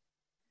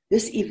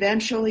 This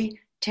eventually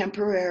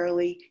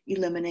temporarily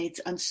eliminates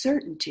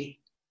uncertainty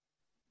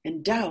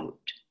and doubt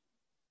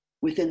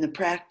within the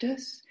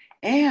practice,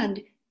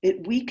 and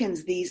it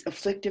weakens these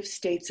afflictive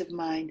states of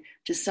mind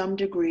to some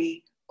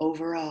degree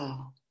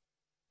overall.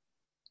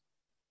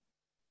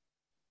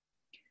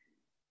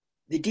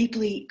 The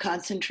deeply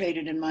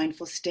concentrated and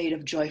mindful state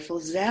of joyful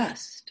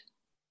zest,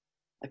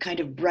 a kind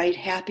of bright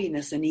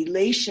happiness and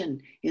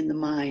elation in the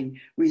mind,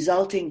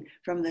 resulting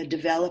from the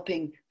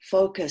developing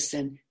focus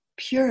and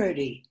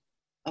purity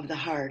of the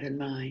heart and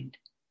mind.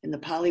 And the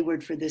Pali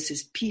word for this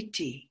is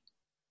piti.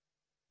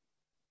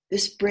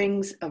 This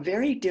brings a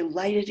very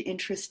delighted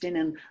interest in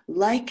and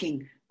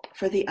liking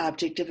for the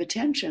object of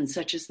attention,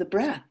 such as the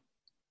breath.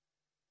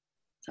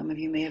 Some of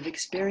you may have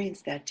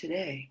experienced that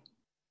today.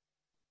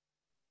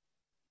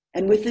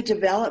 And with the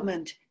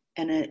development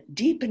and a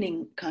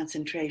deepening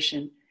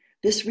concentration,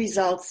 this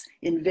results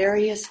in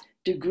various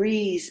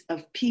degrees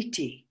of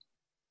piti,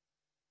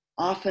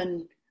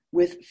 often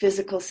with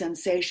physical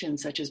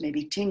sensations such as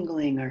maybe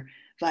tingling or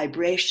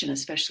vibration,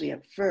 especially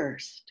at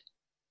first.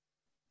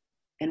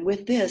 And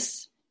with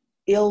this,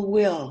 ill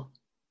will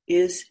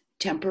is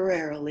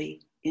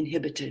temporarily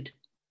inhibited.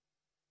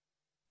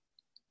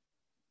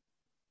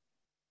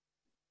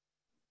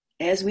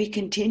 As we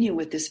continue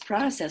with this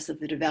process of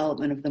the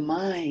development of the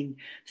mind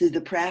through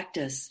the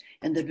practice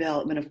and the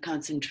development of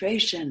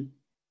concentration,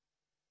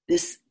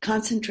 this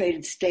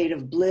concentrated state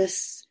of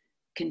bliss,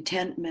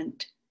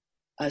 contentment,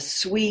 a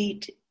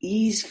sweet,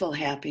 easeful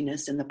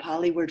happiness, and the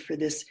Pali word for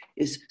this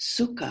is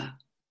sukha,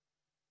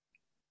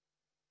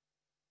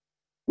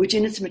 which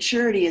in its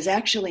maturity is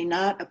actually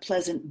not a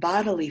pleasant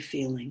bodily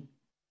feeling,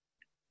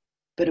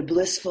 but a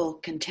blissful,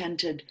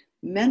 contented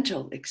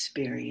mental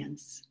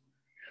experience.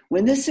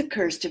 When this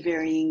occurs to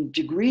varying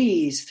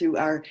degrees through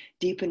our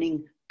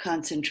deepening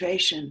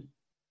concentration,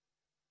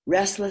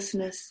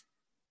 restlessness,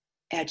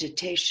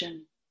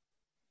 agitation,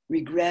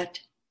 regret,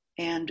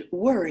 and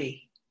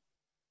worry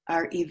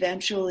are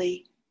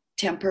eventually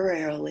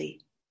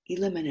temporarily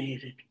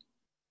eliminated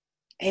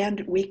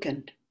and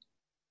weakened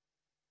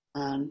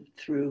on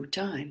through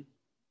time.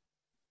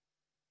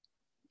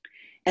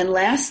 And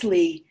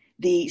lastly,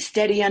 the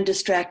steady,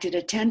 undistracted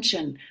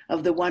attention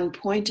of the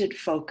one-pointed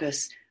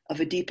focus of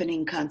a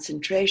deepening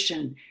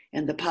concentration,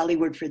 and the Pali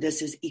word for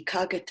this is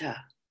ekaggata.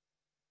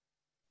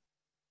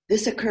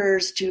 This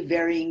occurs to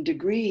varying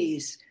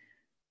degrees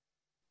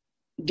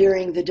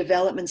during the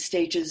development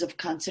stages of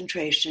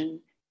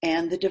concentration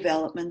and the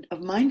development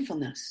of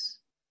mindfulness.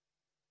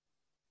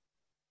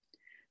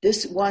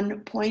 This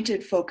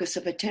one-pointed focus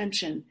of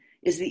attention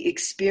is the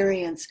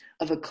experience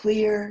of a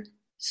clear,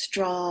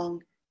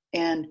 strong,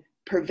 and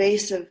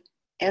pervasive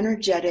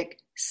energetic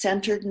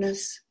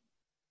centeredness,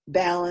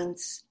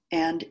 balance,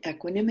 and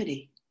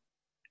equanimity.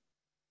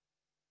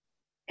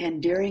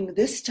 And during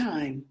this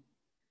time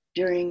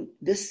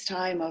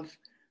of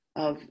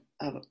of,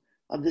 of,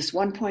 of this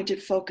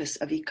one-pointed focus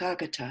of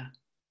ekaggata,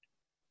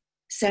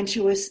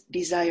 sensuous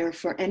desire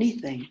for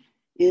anything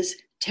is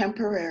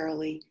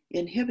temporarily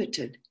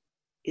inhibited.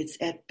 It's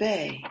at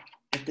bay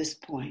at this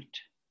point.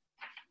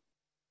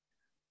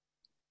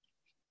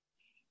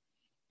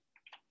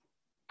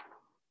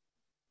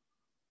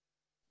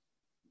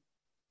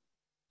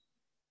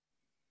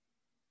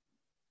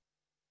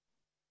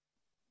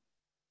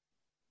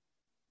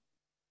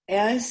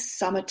 As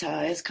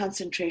samatha, as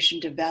concentration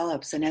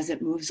develops and as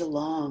it moves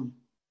along,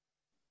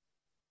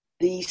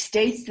 the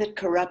states that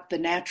corrupt the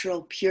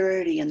natural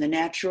purity and the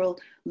natural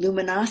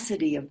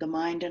luminosity of the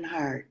mind and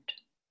heart,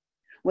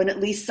 when at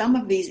least some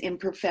of these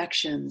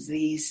imperfections,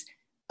 these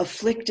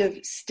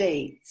afflictive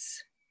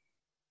states,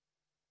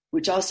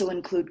 which also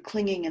include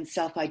clinging and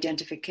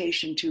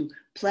self-identification to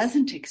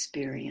pleasant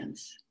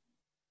experience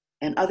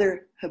and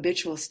other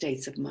habitual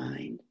states of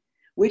mind,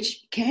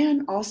 which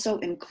can also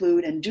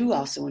include and do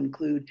also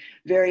include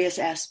various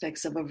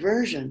aspects of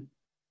aversion,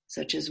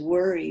 such as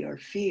worry or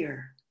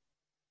fear.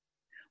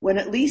 When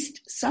at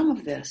least some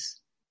of this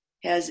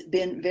has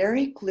been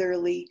very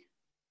clearly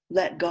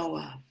let go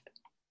of,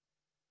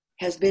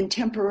 has been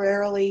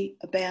temporarily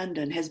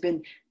abandoned, has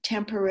been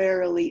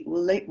temporarily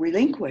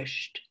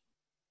relinquished,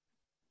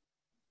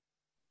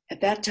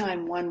 at that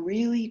time one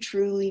really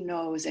truly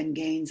knows and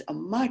gains a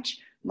much,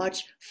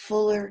 much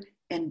fuller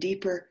and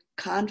deeper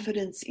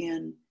confidence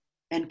in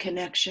and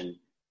connection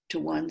to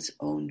one's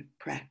own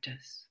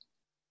practice.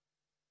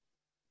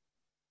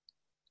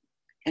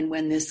 And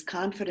when this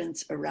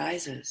confidence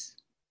arises,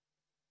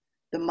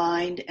 the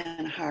mind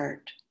and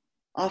heart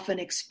often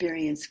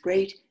experience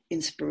great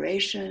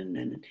inspiration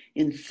and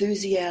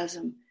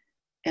enthusiasm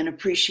and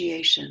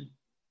appreciation,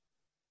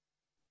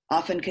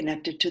 often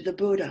connected to the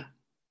Buddha,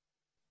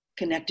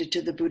 connected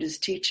to the Buddha's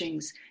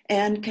teachings,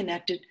 and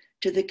connected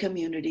to the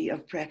community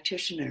of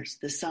practitioners,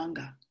 the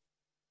Sangha,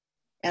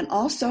 and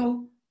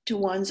also to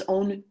one's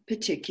own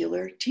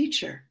particular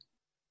teacher,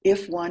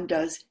 if one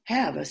does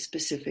have a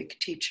specific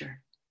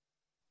teacher.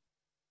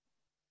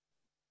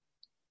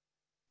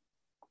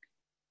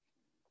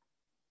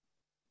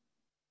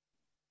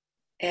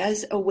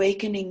 As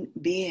awakening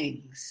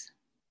beings,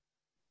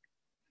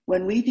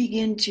 when we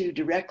begin to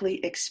directly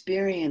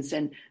experience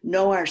and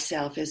know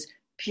ourselves as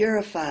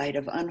purified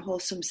of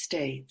unwholesome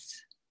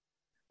states,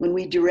 when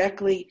we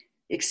directly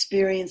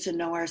experience and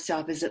know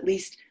ourselves as at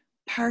least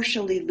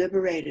partially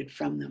liberated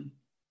from them,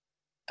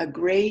 a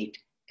great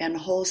and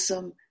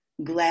wholesome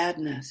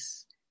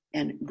gladness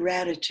and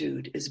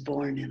gratitude is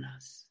born in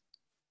us.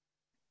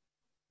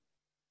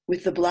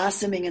 With the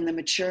blossoming and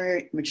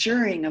the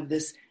maturing of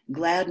this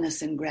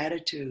gladness and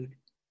gratitude,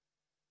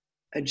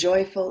 a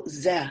joyful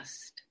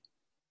zest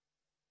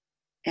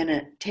and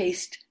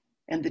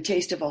the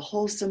taste of a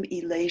wholesome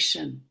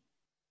elation,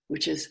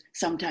 which is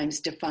sometimes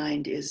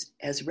defined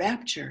as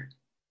rapture,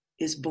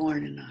 is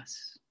born in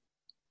us.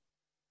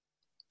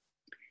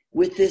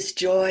 With this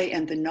joy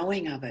and the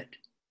knowing of it,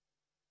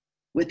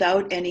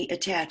 without any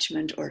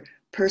attachment or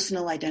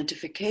personal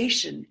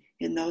identification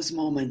in those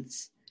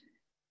moments,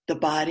 the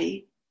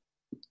body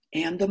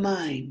and the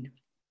mind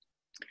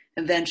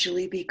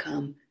eventually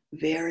become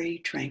very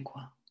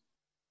tranquil.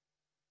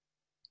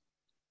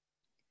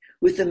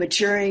 With the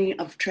maturing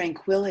of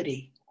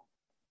tranquility,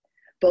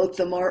 both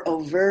the more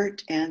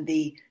overt and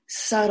the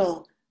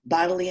subtle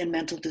bodily and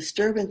mental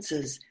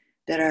disturbances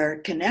that are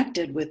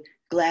connected with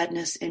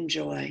gladness and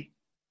joy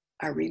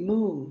are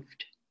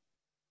removed.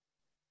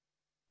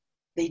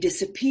 They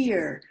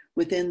disappear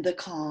within the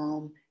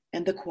calm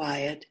and the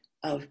quiet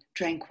of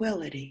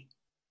tranquility.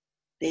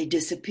 They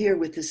disappear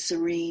with the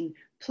serene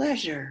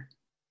pleasure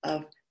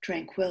of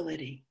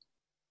tranquility.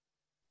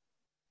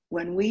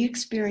 When we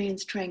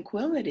experience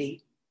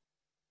tranquility,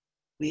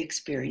 we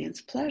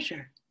experience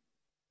pleasure.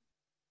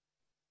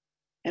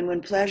 And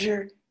when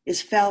pleasure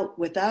is felt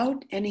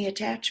without any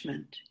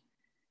attachment,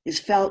 is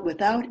felt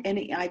without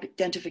any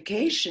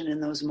identification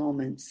in those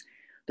moments,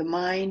 the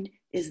mind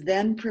is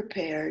then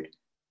prepared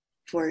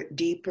for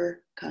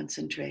deeper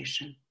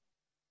concentration.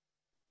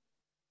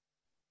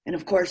 And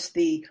of course,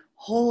 the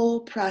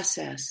whole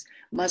process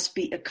must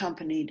be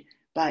accompanied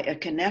by a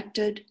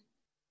connected,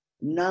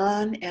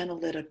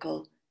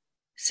 non-analytical,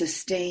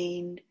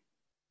 sustained,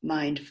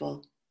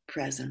 mindful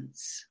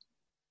presence.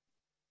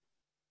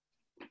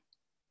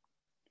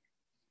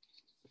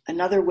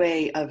 Another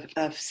way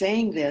of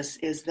saying this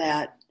is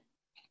that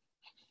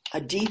a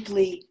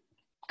deeply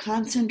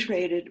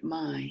concentrated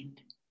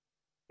mind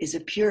is a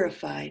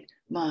purified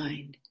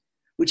mind,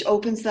 which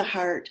opens the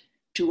heart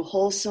to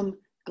wholesome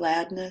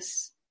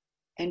gladness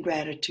and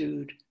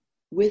gratitude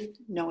with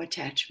no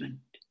attachment.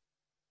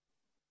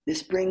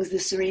 This brings the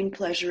serene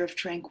pleasure of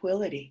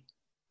tranquility,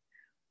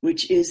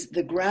 which is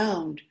the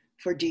ground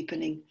for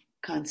deepening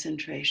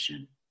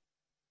concentration.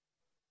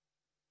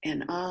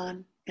 And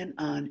on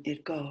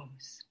it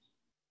goes.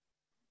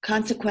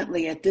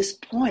 Consequently, at this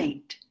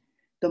point,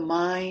 the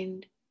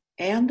mind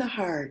and the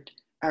heart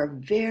are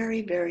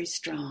very, very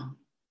strong.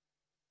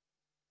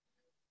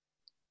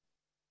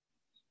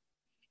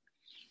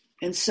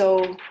 And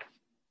so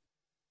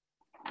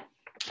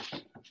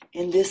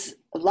in this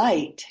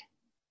light,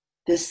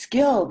 the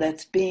skill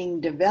that's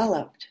being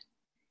developed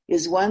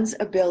is one's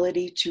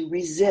ability to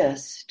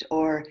resist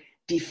or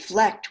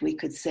deflect, we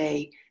could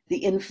say, the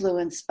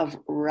influence of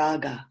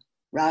raga.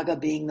 Raga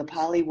being the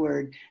Pali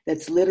word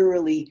that's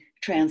literally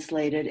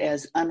translated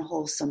as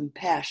unwholesome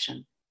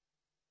passion.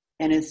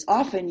 And it's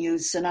often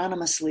used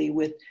synonymously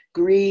with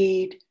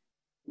greed,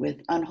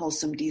 with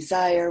unwholesome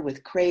desire,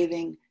 with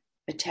craving,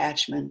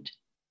 attachment,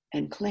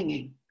 and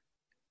clinging,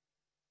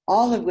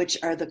 all of which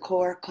are the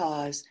core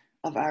cause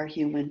of our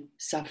human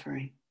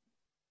suffering.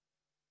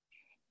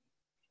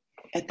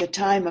 At the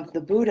time of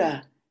the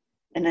Buddha,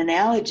 an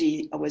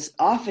analogy was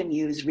often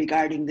used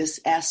regarding this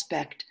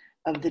aspect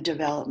of the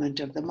development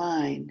of the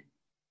mind.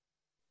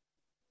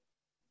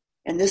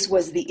 And this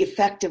was the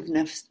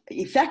effectiveness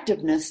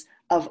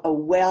of a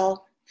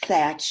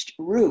well-thatched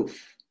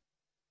roof.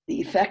 The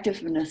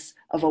effectiveness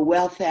of a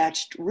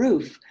well-thatched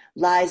roof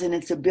lies in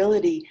its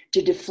ability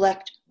to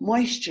deflect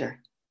moisture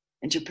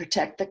and to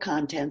protect the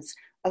contents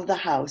of the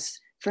house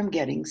from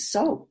getting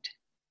soaked.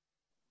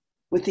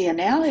 With the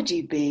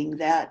analogy being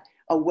that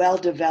a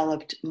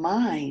well-developed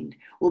mind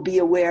will be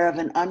aware of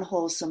an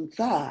unwholesome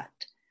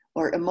thought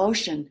or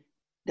emotion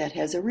that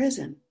has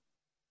arisen,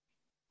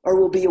 or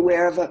will be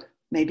aware of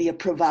maybe a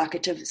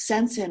provocative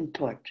sense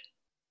input,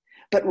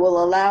 but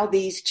will allow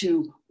these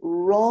to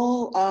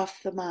roll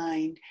off the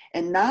mind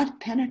and not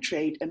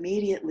penetrate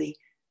immediately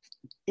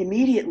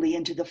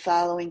into the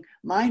following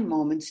mind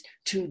moments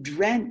to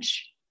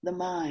drench the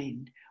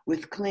mind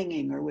with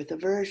clinging or with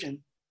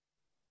aversion.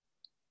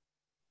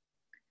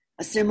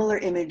 A similar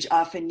image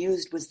often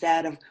used was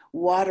that of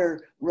water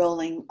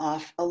rolling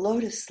off a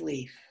lotus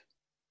leaf,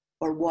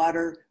 or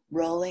water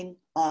rolling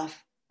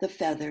off the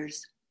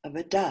feathers of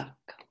a duck.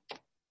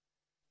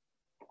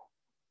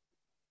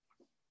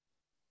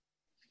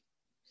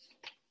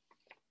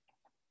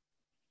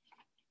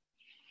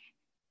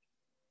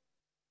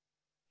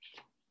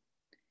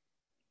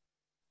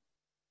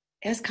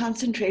 As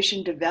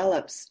concentration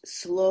develops,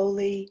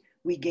 slowly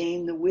we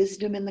gain the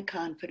wisdom and the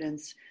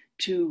confidence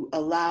to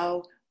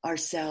allow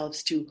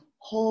ourselves to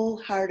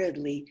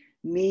wholeheartedly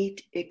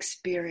meet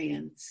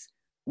experience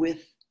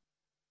with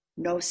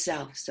no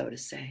self, so to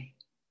say.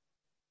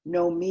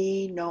 No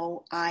me,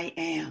 no I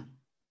am.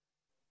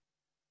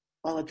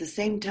 While at the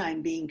same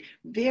time being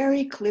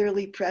very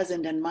clearly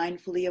present and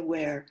mindfully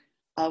aware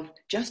of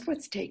just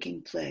what's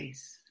taking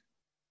place,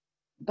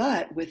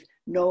 but with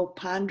no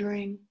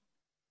pondering,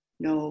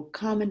 no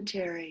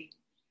commentary,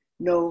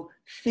 no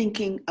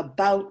thinking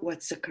about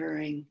what's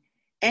occurring,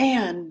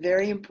 and,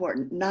 very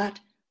important, not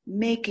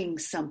making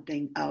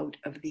something out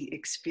of the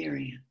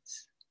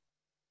experience,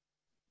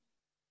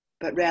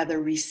 but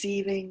rather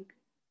receiving,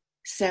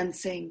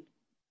 sensing,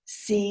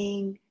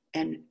 seeing,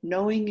 and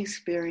knowing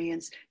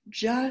experience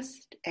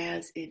just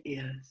as it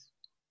is.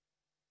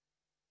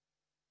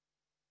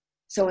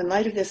 So in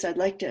light of this, I'd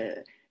like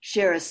to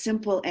share a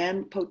simple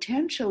and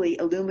potentially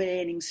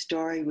illuminating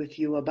story with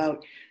you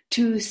about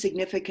two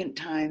significant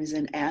times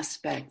and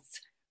aspects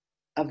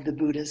of the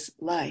Buddha's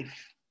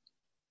life.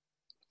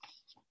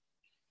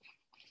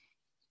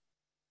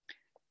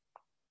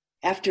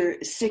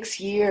 After 6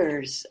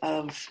 years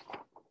of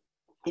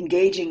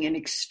engaging in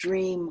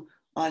extreme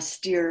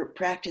austere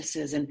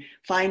practices and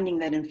finding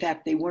that in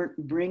fact they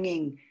weren't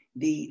bringing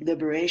the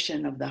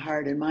liberation of the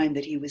heart and mind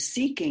that he was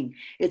seeking,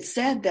 it's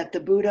said that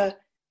the Buddha,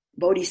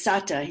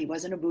 Bodhisatta, he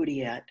wasn't a Buddha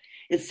yet,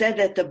 it's said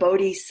that the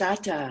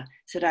Bodhisatta,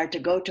 Siddhartha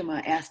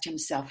Gautama, asked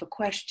himself a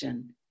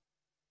question.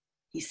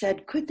 He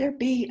said, could there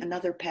be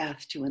another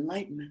path to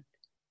enlightenment?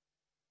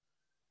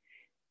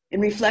 In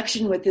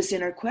reflection with this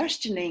inner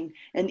questioning,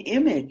 an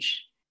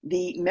image,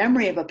 the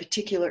memory of a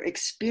particular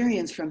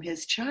experience from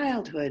his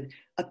childhood,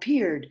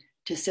 appeared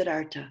to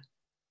Siddhartha.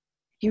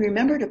 He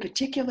remembered a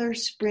particular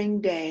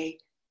spring day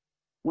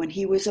when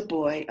he was a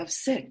boy of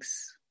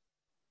 6.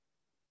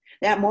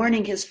 That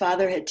morning, his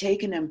father had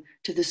taken him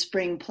to the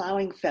spring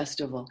plowing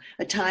festival,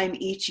 a time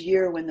each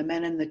year when the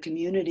men in the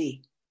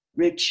community,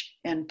 rich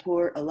and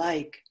poor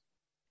alike,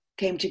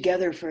 came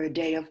together for a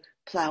day of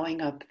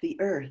plowing up the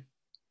earth.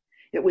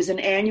 It was an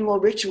annual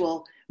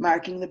ritual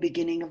marking the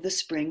beginning of the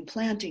spring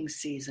planting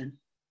season.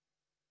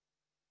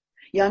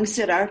 Young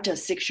Siddhartha,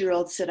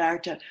 6-year-old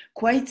Siddhartha,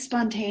 quite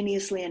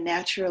spontaneously and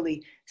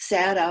naturally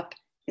sat up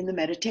in the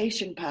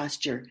meditation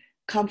posture,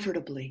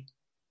 comfortably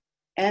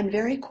and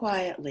very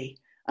quietly,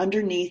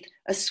 underneath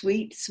a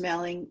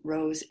sweet-smelling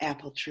rose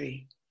apple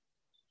tree,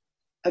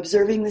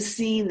 observing the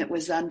scene that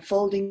was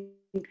unfolding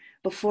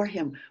before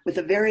him with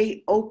a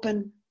very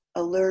open,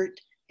 alert,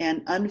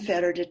 and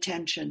unfettered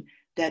attention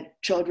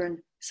that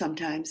children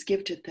sometimes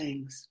give to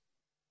things.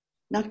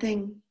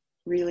 Nothing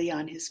really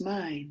on his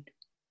mind.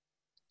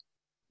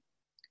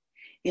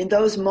 In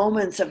those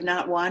moments of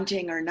not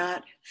wanting or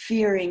not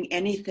fearing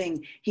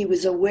anything, he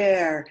was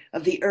aware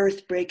of the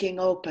earth breaking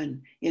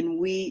open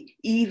in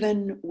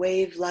even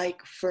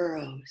wave-like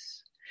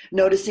furrows,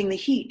 noticing the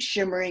heat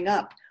shimmering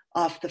up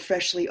off the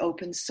freshly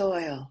opened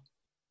soil.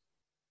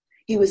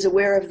 He was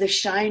aware of the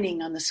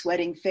shining on the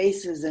sweating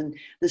faces and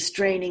the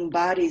straining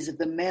bodies of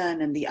the men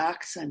and the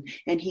oxen,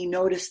 and he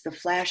noticed the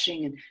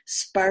flashing and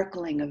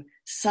sparkling of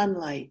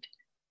sunlight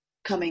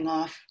coming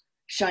off,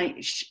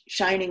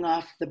 shining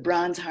off the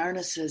bronze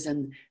harnesses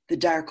and the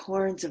dark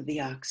horns of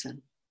the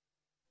oxen.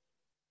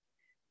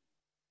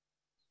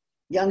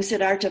 Young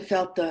Siddhartha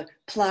felt the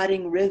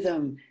plodding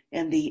rhythm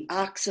and the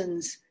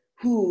oxen's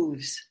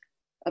hooves,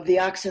 and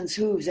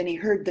he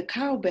heard the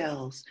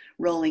cowbells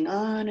rolling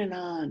on and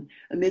on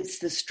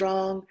amidst the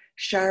strong,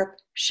 sharp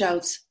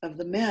shouts of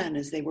the men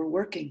as they were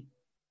working.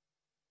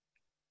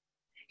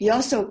 He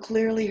also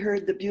clearly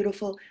heard the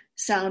beautiful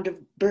sound of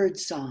bird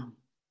song,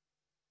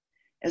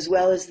 as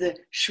well as the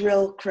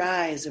shrill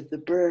cries of the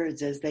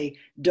birds as they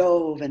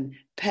dove and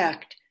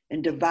pecked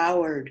and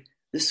devoured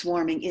the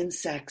swarming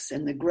insects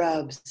and the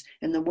grubs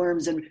and the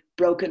worms and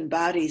broken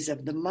bodies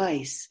of the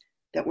mice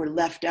that were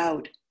left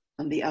out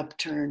on the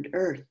upturned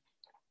earth.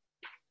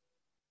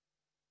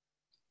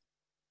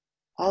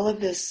 All of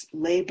this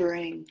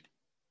laboring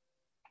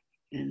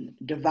and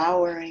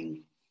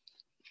devouring,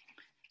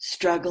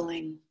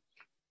 struggling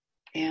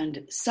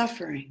and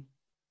suffering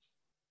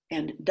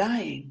and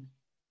dying,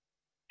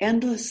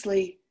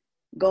 endlessly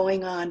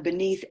going on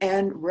beneath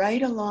and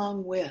right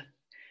along with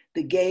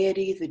the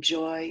gaiety, the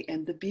joy,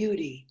 and the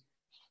beauty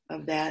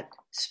of that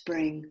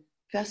spring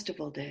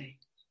festival day.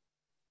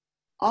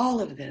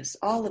 All of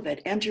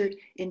it entered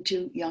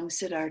into young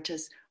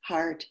Siddhartha's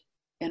heart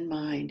and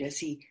mind as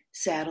he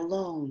sat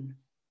alone,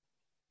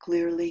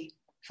 clearly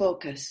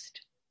focused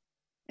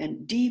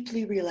and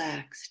deeply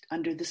relaxed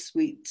under the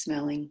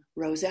sweet-smelling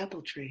rose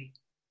apple tree,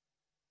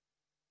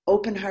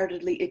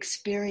 open-heartedly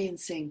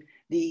experiencing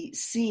the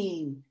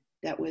scene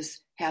that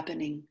was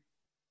happening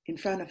in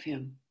front of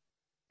him,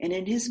 and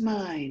in his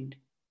mind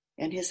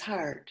and his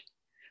heart,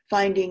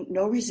 finding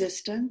no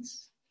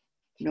resistance,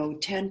 no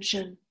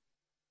tension,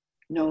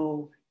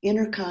 no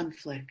inner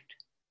conflict,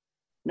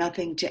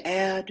 nothing to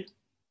add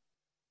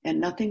and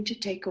nothing to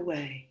take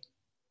away.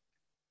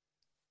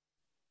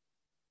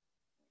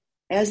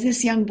 As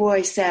this young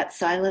boy sat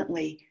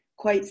silently,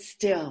 quite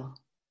still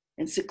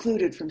and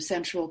secluded from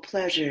sensual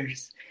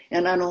pleasures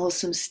and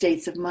unwholesome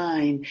states of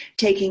mind,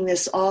 taking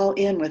this all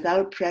in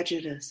without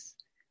prejudice,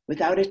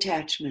 without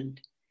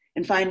attachment,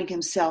 and finding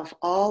himself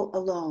all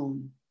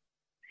alone,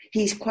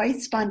 he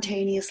quite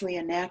spontaneously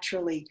and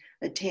naturally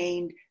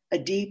attained a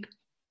deep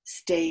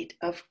state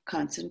of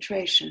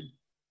concentration.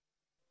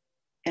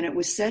 And it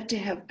was said to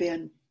have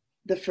been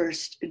the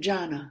first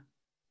jhana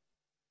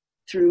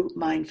through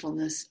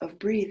mindfulness of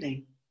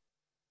breathing.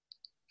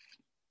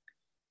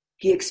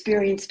 He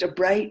experienced a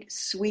bright,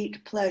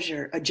 sweet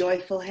pleasure, a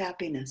joyful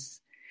happiness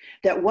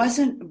that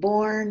wasn't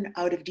born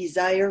out of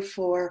desire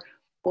for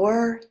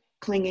or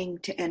clinging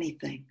to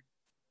anything.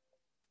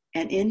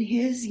 And in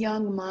his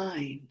young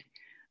mind,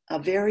 a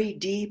very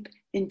deep,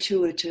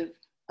 intuitive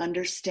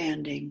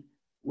understanding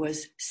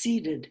was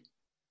seated.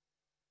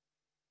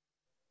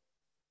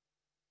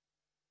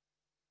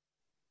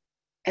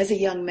 As a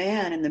young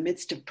man, in the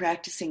midst of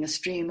practicing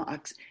extreme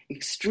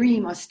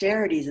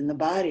austerities in the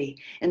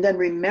body, and then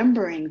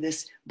remembering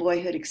this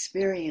boyhood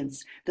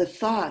experience, the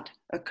thought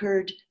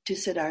occurred to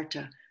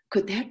Siddhartha,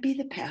 could that be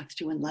the path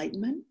to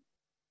enlightenment?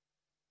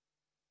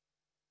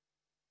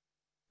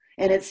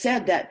 And it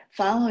said that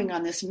following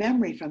on this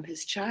memory from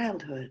his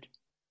childhood,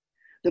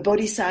 the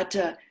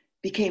Bodhisattva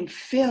became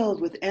filled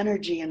with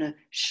energy and a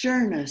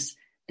sureness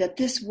that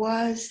this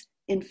was,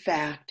 in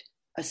fact,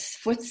 a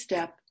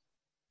footstep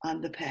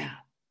on the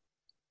path.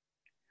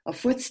 A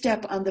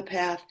footstep on the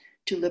path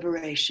to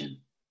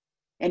liberation.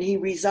 And he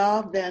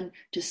resolved then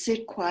to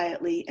sit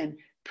quietly and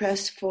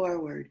press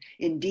forward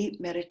in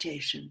deep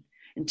meditation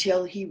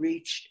until he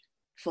reached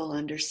full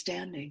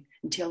understanding,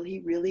 until he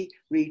really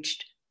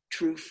reached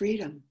true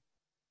freedom.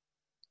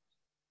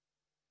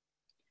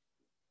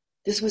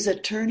 This was a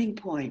turning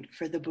point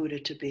for the Buddha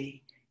to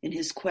be in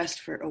his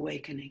quest for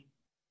awakening.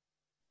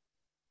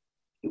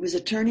 It was a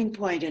turning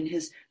point in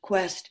his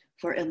quest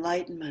for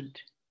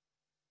enlightenment.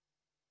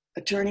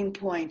 A turning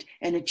point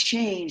and a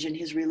change in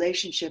his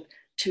relationship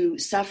to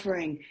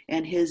suffering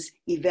and his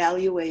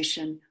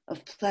evaluation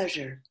of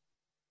pleasure.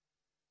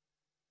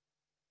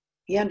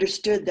 He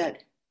understood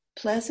that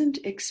pleasant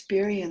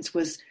experience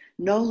was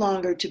no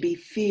longer to be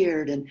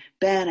feared and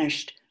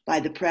banished by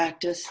the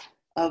practice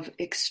of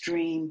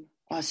extreme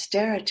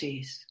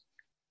austerities.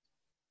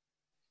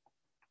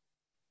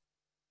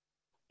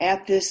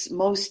 At this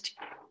most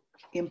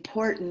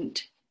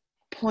important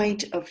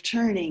point of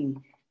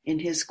turning in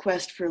his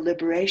quest for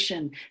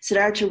liberation,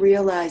 Siddhartha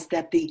realized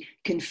that the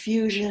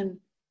confusion,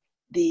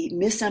 the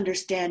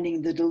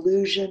misunderstanding, the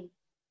delusion,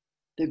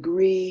 the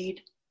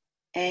greed,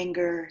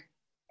 anger,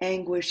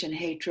 anguish, and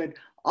hatred,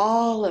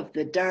 all of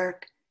the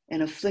dark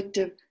and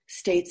afflictive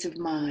states of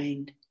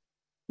mind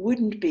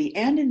wouldn't be,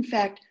 and in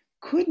fact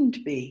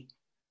couldn't be,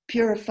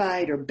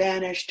 purified or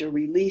banished or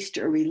released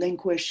or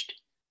relinquished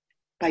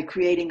by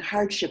creating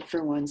hardship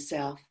for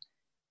oneself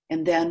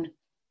and then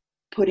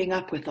putting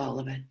up with all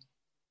of it.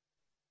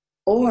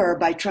 or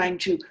by trying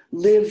to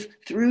live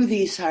through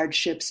these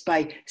hardships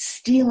by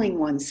steeling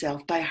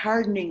oneself, by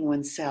hardening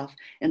oneself,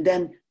 and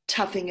then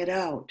toughing it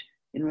out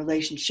in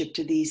relationship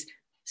to these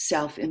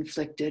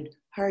self-inflicted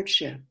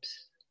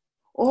hardships.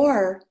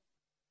 Or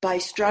by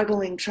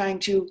struggling,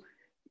 trying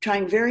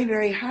very,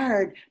 very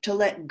hard to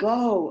let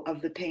go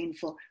of the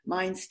painful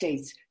mind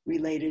states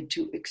related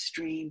to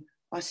extreme,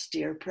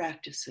 austere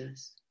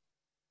practices.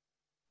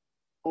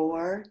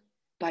 Or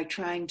by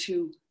trying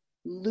to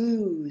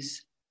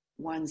lose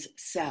one's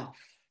self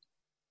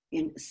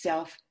in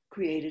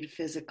self-created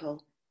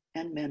physical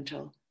and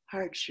mental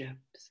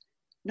hardships.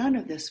 None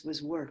of this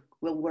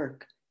will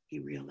work, he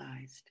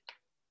realized.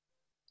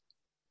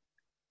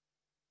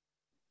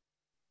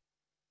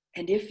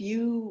 And if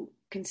you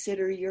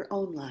consider your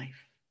own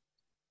life,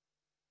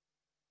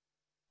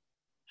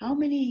 how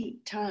many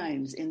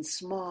times in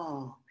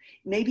small,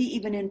 maybe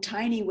even in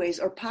tiny ways,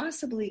 or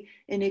possibly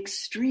in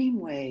extreme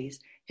ways,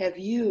 have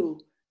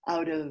you,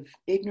 out of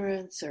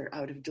ignorance or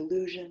out of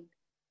delusion,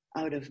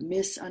 out of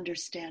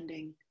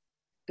misunderstanding,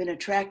 been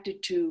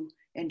attracted to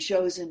and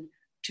chosen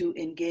to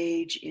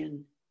engage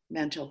in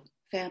mental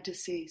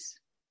fantasies,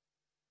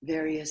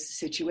 various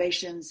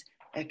situations,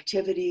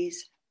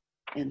 activities,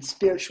 and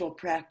spiritual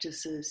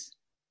practices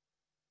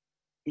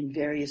in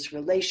various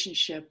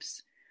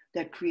relationships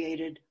that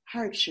created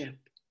hardship,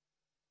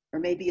 or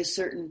maybe a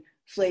certain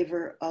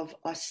flavor of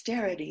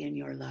austerity in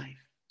your life,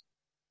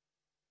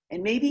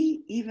 and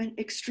maybe even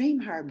extreme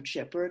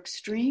hardship or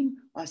extreme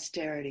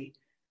austerity.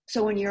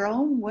 So in your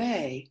own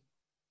way,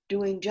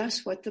 doing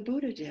just what the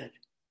Buddha did,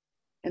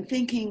 and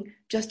thinking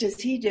just as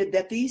he did,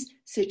 that these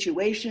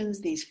situations,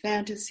 these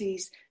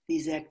fantasies,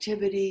 these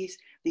activities,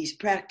 these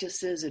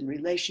practices and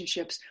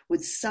relationships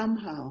would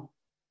somehow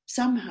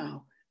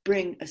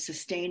bring a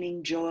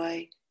sustaining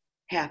joy,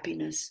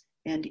 happiness,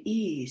 and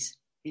ease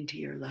into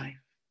your life.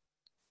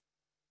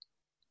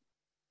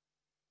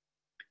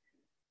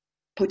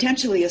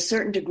 Potentially a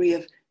certain degree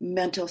of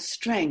mental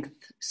strength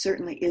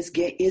certainly is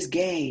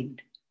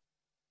gained.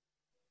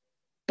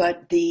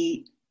 But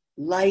the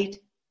light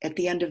at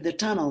the end of the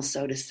tunnel,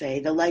 so to say,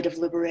 the light of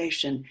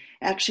liberation,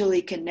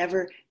 actually can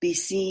never be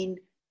seen,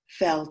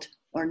 felt,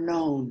 or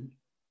known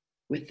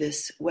with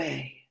this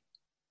way.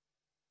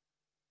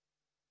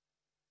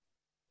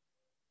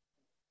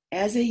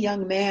 As a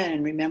young man,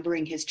 and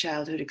remembering his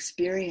childhood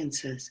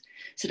experiences,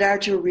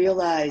 Siddhartha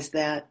realized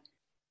that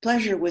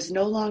pleasure was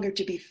no longer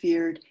to be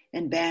feared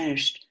and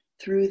banished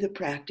through the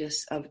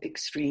practice of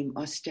extreme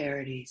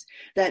austerities,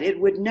 that it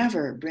would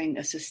never bring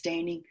a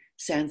sustaining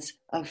sense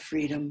of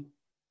freedom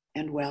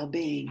and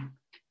well-being.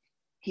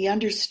 He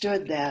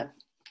understood that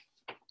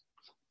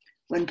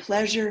when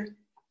pleasure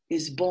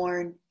is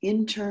born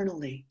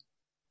internally,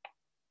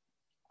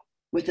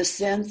 with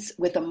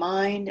a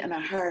mind and a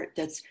heart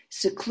that's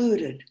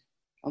secluded,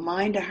 a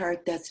mind, a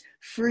heart that's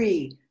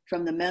free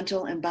from the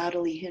mental and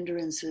bodily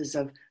hindrances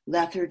of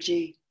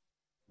lethargy,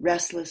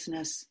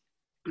 restlessness,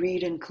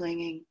 greed and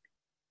clinging,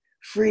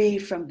 free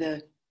from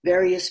the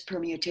various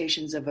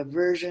permutations of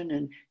aversion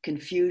and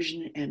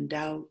confusion and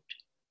doubt.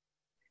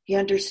 He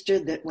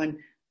understood that when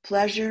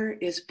pleasure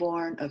is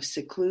born of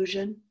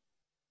seclusion,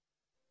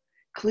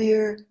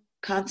 clear,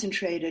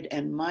 concentrated,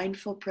 and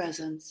mindful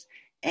presence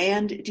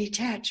and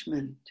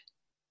detachment,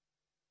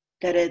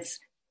 that it's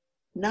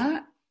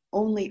not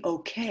only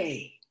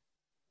okay,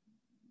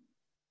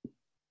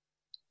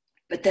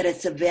 but that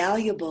it's a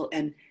valuable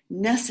and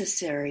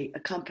necessary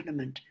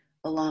accompaniment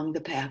along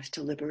the path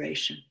to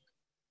liberation.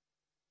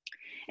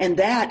 And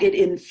that it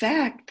in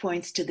fact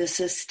points to the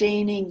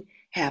sustaining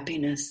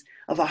happiness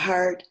of a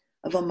heart,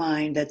 of a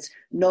mind that's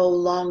no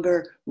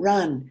longer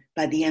run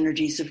by the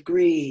energies of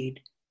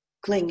greed,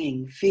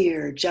 clinging,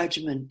 fear,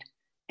 judgment,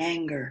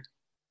 anger,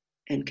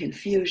 and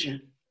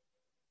confusion.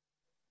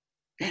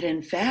 That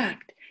in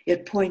fact,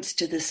 it points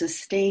to the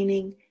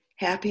sustaining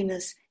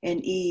happiness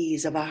and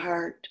ease of a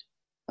heart,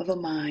 of a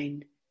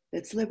mind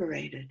that's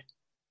liberated,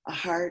 a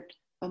heart,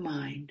 a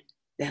mind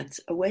that's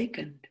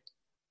awakened.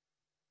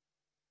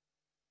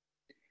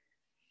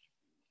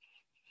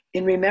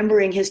 In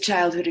remembering his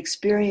childhood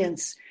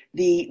experience,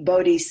 the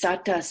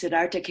Bodhisattva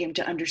Siddhartha came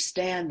to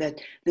understand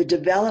that the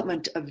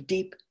development of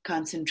deep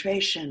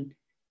concentration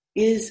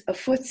is a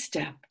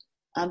footstep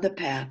on the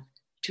path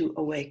to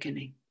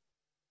awakening,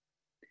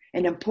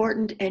 an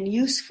important and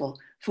useful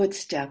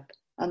footstep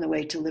on the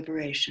way to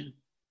liberation.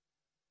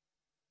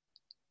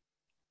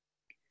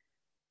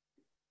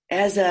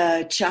 As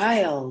a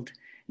child,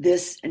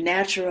 this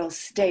natural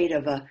state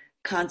of a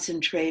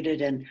concentrated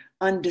and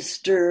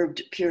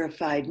undisturbed,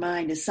 purified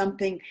mind is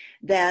something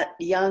that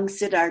young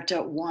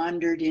Siddhartha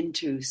wandered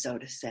into, so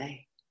to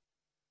say.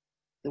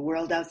 The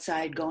world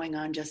outside going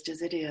on just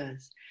as it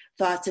is,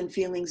 thoughts and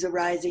feelings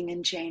arising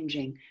and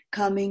changing,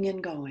 coming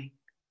and going.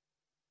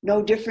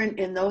 No different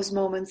in those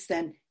moments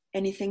than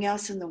anything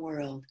else in the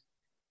world.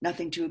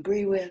 Nothing to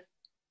agree with,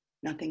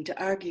 nothing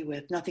to argue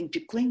with, nothing to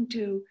cling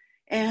to,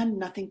 and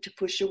nothing to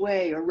push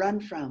away or run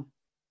from.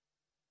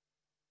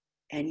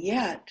 And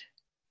yet,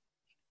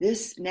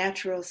 this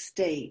natural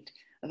state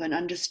of an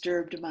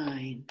undisturbed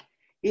mind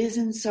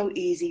isn't so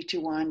easy to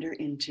wander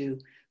into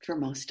for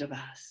most of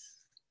us.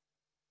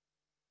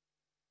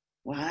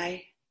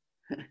 Why?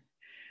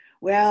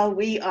 Well,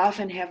 we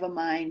often have a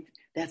mind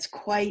that's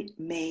quite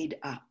made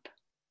up,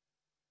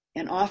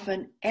 and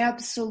often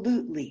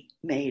absolutely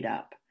made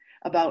up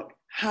about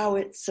how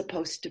it's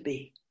supposed to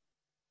be,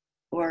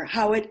 or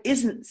how it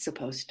isn't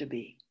supposed to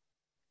be,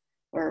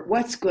 or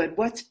what's good,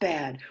 what's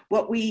bad,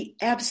 what we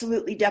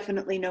absolutely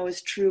definitely know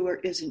is true or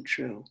isn't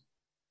true.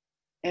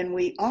 And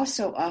we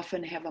also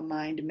often have a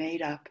mind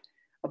made up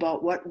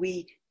about what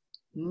we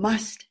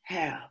must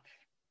have,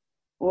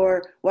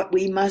 or what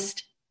we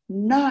must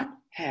not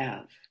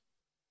have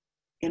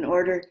in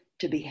order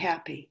to be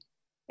happy,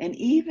 and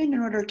even in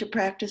order to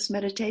practice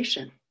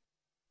meditation.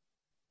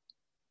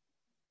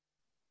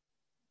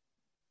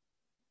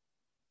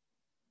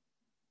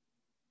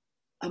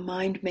 A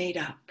mind made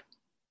up.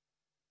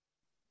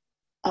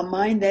 A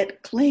mind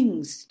that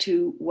clings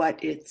to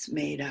what it's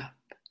made up.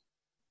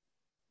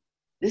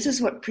 This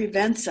is what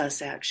prevents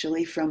us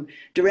actually from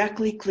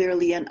directly,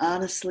 clearly, and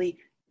honestly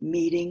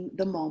meeting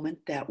the moment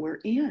that we're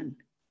in.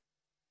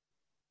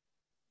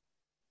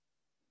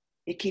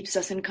 It keeps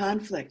us in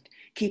conflict,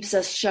 keeps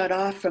us shut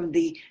off from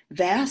the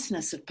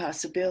vastness of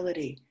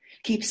possibility,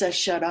 keeps us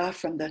shut off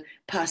from the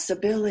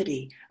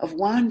possibility of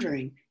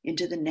wandering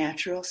into the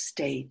natural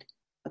state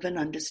of an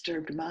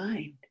undisturbed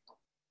mind.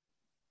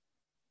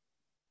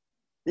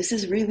 This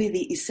is really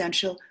the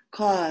essential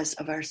cause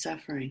of our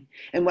suffering,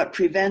 and what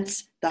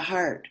prevents the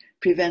heart,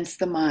 prevents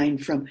the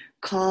mind from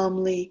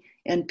calmly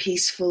and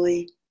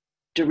peacefully,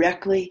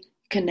 directly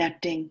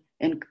connecting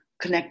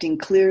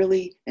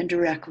clearly and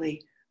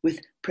directly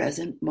with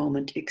present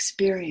moment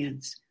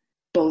experience,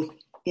 both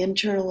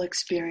internal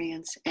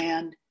experience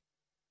and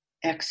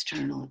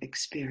external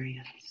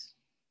experience.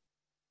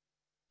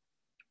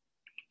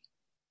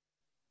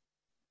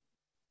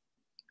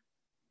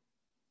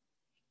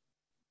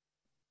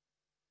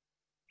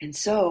 And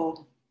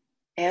so,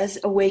 as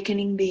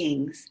awakening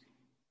beings,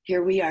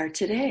 here we are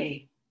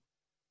today,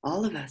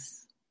 all of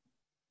us.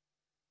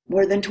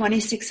 More than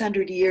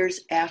 2,600 years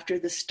after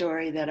the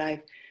story that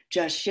I've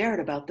just shared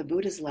about the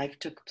Buddha's life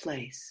took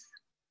place.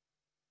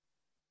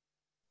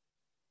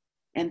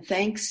 And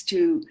thanks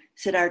to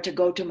Siddhartha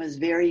Gautama's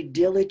very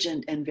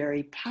diligent and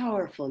very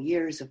powerful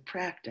years of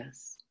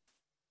practice,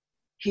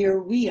 here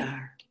we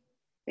are,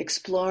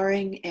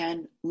 exploring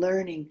and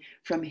learning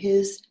from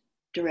his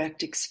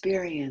direct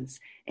experience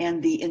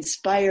and the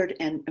inspired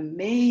and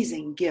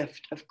amazing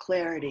gift of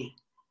clarity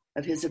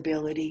of his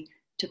ability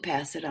to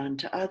pass it on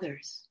to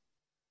others.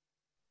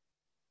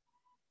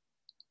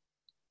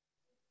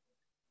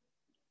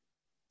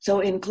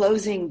 So in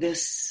closing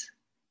this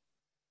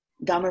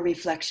Dhamma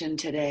reflection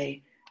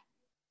today,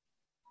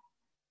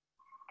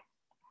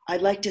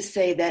 I'd like to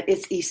say that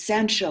it's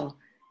essential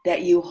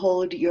that you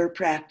hold your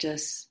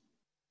practice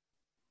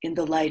in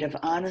the light of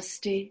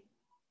honesty,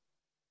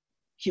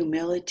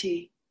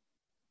 humility,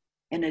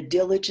 and a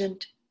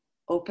diligent,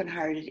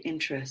 open-hearted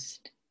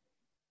interest,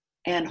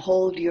 and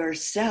hold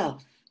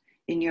yourself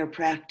in your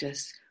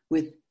practice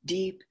with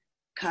deep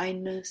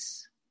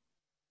kindness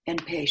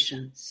and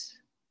patience.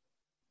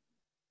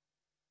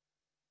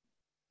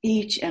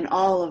 Each and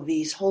all of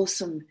these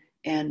wholesome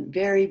and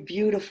very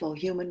beautiful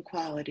human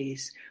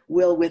qualities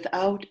will,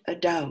 without a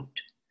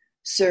doubt,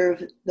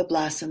 serve the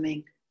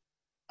blossoming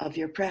of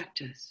your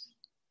practice.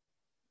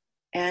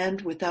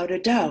 And without a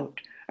doubt,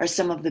 are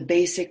some of the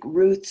basic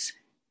roots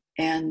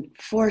and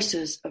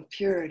forces of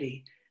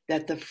purity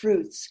that the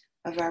fruits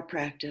of our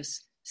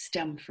practice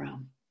stem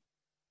from.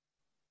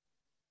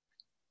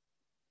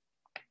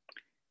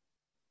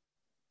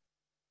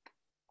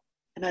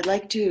 And I'd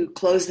like to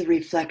close the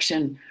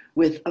reflection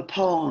with a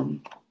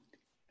poem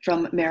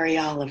from Mary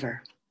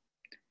Oliver.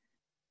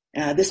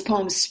 This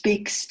poem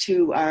speaks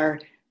to our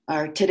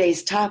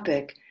today's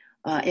topic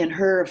in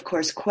her, of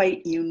course,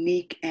 quite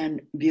unique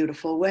and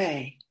beautiful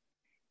way.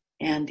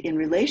 And in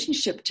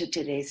relationship to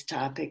today's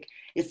topic,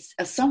 it's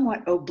a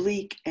somewhat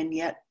oblique and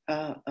yet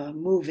quite a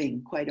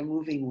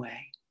moving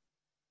way.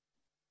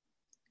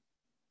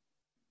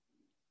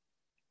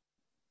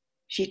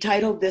 She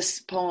titled this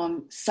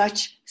poem,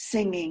 "Such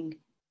Singing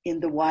in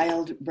the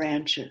Wild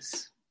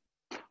Branches."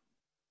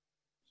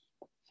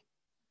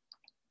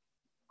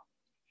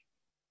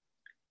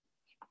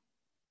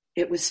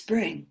 It was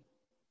spring,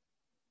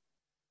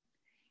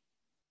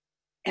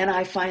 and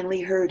I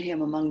finally heard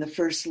him among the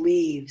first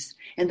leaves,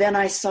 and then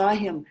I saw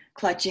him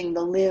clutching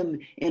the limb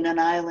in an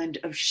island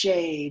of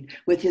shade,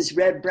 with his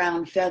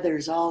red-brown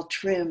feathers all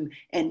trim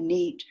and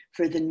neat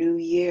for the new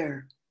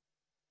year.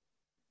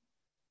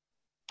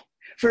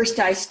 First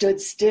I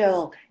stood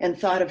still and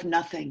thought of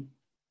nothing,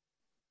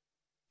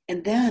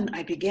 and then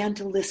I began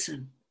to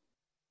listen.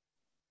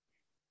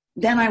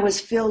 Then I was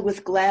filled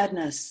with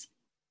gladness,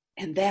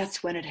 and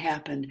that's when it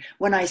happened,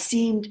 when I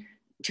seemed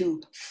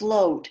to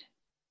float,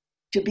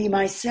 to be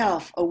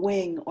myself a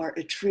wing or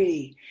a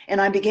tree, and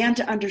I began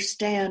to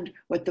understand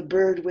what the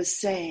bird was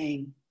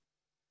saying,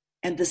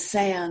 and the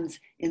sands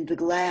in the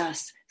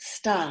glass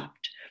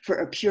stopped, for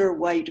a pure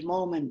white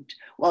moment,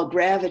 while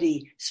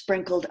gravity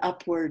sprinkled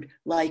upward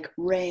like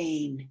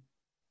rain,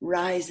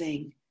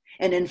 rising.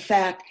 And in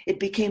fact, it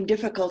became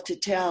difficult to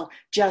tell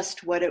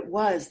just what it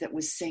was that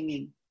was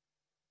singing.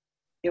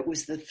 It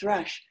was the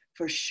thrush,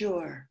 for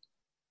sure.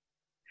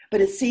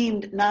 But it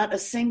seemed not a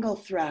single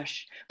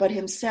thrush, but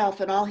himself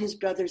and all his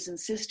brothers and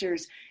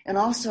sisters, and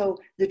also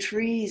the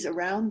trees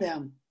around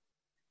them,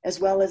 as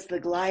well as the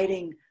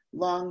gliding,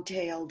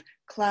 long-tailed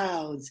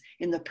clouds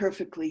in the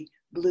perfectly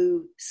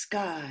blue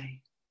sky.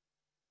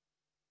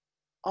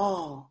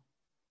 All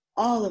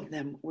of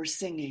them were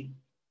singing.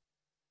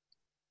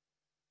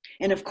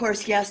 And of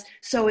course, yes,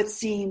 so it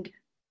seemed,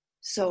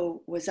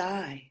 so was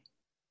I.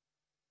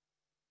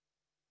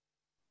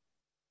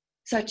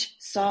 Such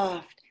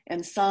soft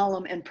and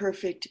solemn and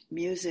perfect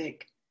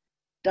music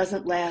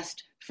doesn't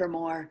last for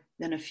more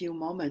than a few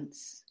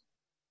moments.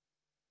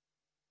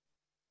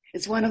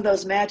 It's one of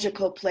those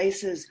magical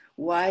places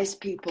wise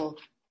people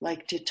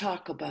like to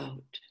talk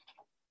about.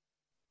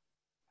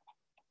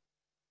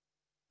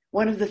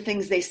 One of the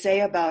things they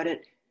say about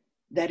it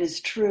that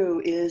is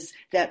true is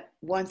that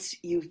once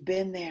you've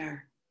been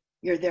there,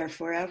 you're there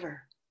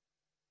forever.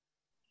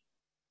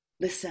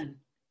 Listen,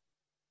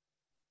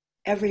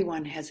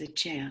 everyone has a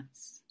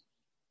chance.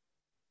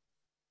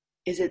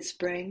 Is it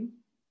spring?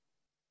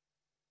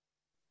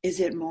 Is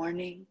it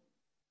morning?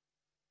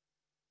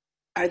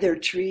 Are there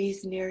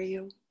trees near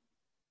you?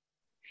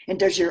 And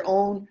does your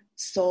own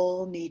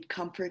soul need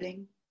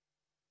comforting?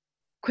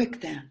 Quick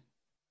then,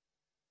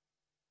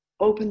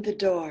 open the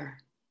door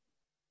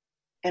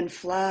and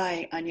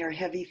fly on your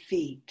heavy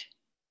feet.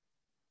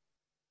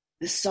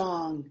 The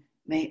song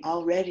may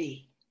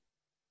already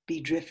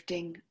be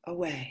drifting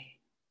away.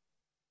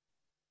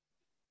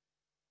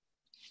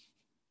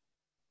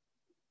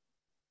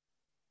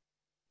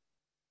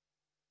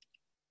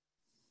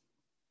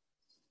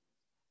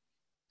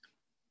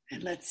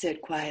 And let's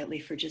sit quietly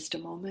for just a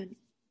moment.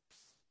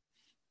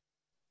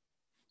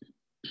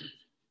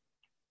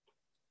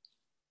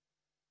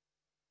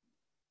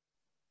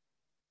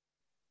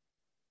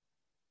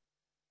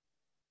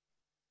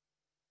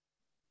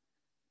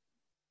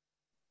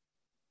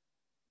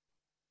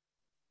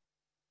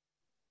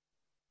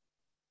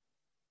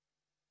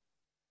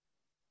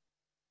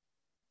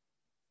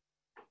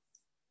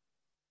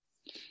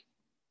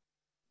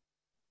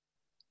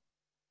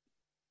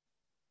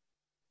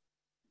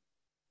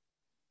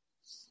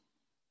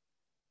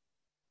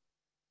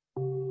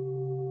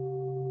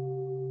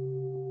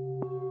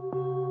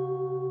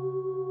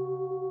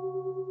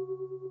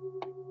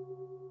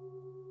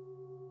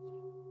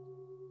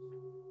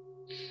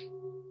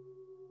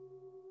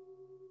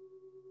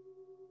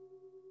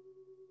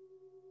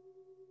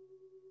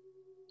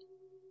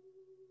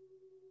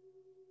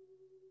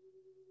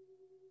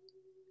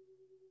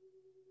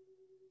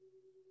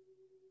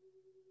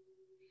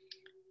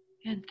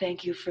 And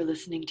thank you for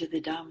listening to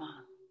the Dhamma.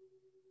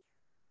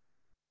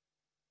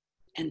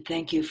 And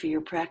thank you for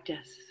your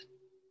practice.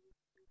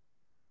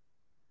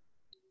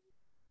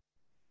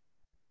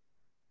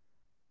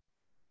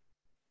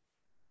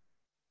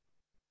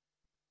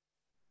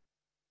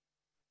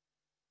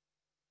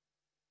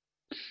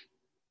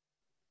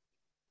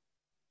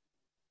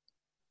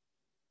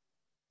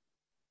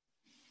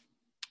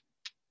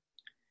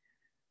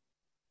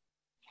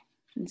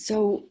 And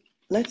so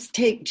let's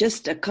take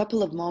just a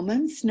couple of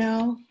moments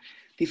now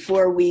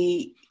before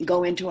we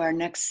go into our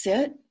next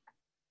sit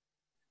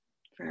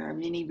for our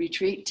mini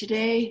retreat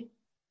today.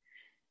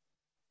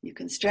 You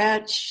can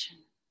stretch,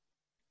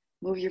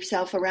 move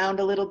yourself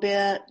around a little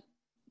bit,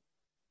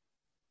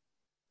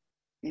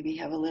 maybe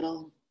have a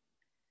little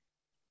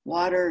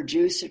water or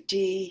juice or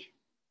tea.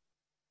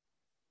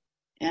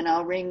 And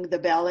I'll ring the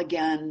bell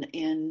again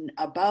in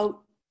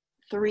about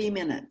 3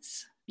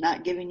 minutes,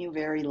 not giving you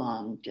very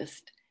long,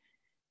 just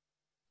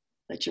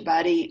let your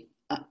body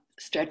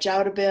stretch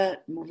out a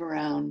bit, move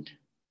around,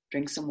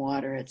 drink some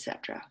water,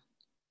 etc.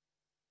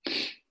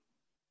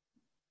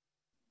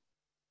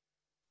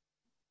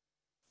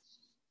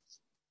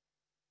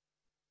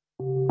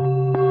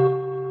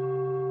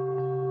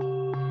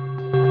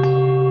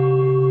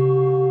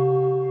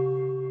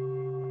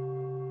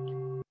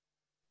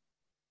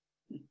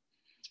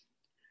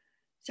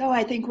 So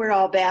I think we're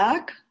all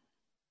back.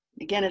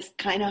 Again, it's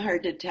kind of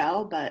hard to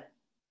tell, but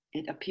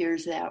it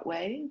appears that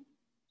way.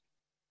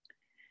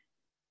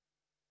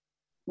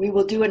 We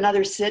will do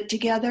another sit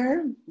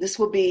together. This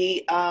will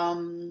be a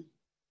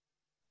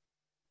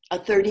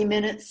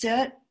 30-minute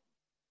sit.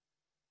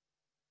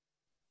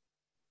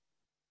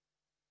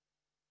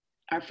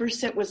 Our first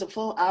sit was a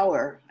full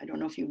hour. I don't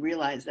know if you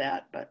realize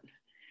that, but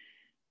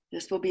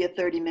this will be a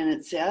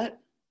 30-minute sit.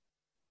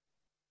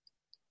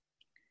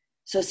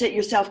 So sit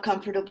yourself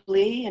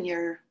comfortably in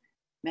your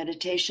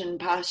meditation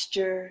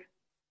posture,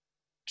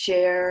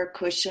 chair,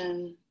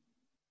 cushion,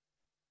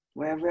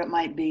 wherever it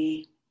might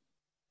be.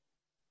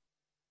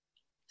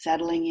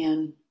 Settling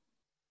in.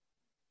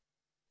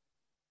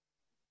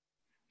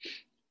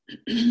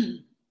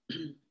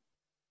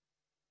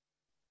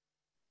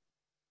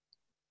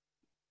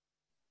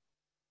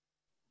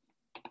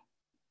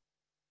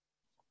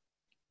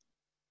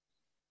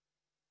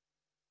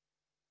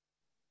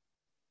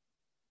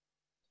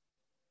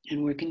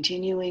 And we're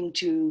continuing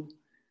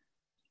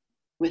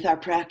with our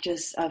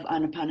practice of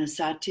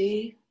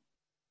Anapanasati,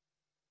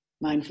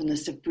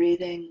 mindfulness of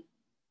breathing,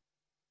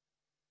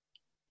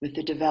 with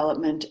the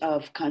development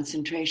of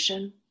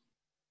concentration.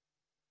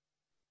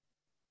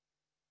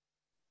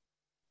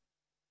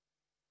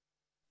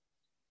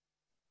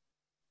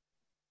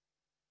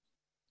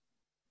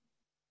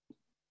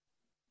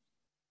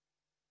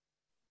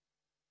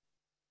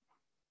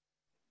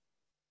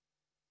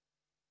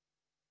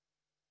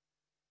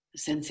 The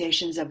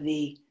sensations of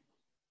the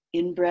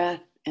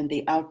in-breath and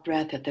the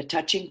out-breath at the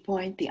touching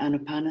point, the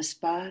Anapana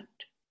spot.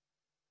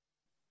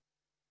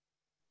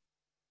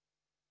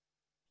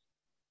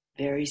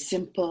 Very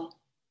simple,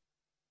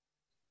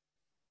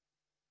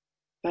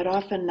 but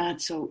often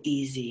not so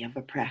easy of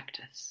a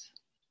practice.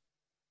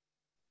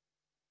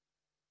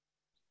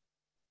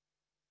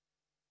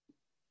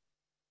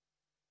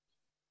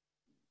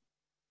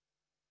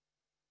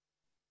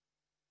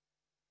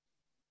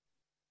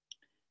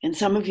 And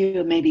some of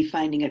you may be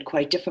finding it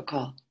quite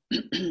difficult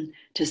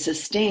to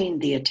sustain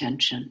the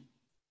attention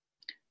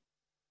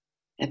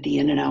at the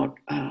in and out,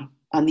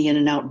 on the in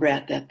and out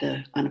breath at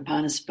the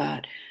Anapana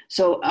spot.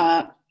 So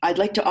I'd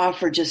like to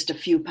offer just a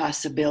few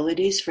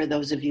possibilities for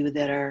those of you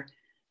that are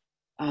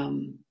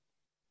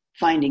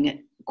finding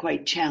it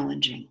quite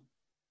challenging.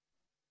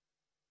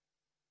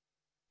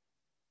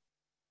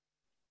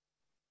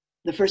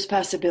 The first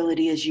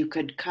possibility is you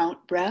could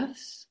count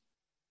breaths.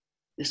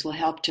 This will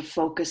help to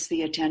focus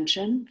the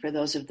attention for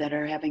those that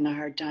are having a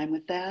hard time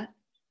with that.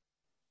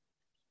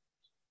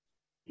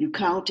 You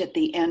count at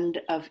the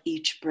end of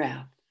each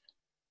breath.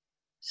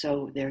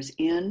 So there's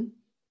in,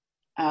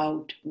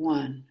 out,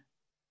 1,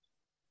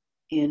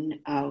 in,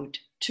 out,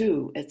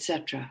 2,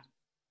 etc.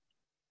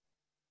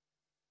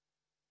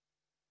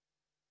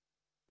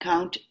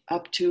 Count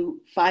up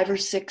to 5 or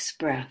 6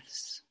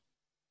 breaths.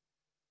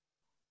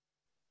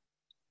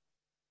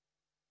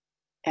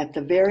 At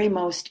the very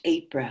most,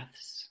 8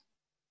 breaths.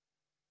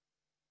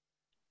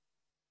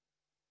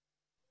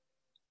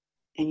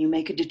 And you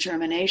make a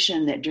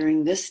determination that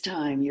during this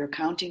time, your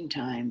counting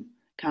time,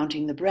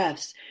 counting the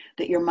breaths,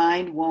 that your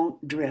mind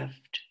won't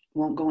drift,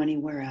 won't go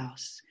anywhere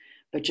else,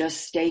 but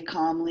just stay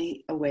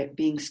calmly aware,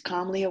 being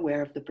calmly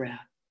aware of the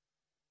breath.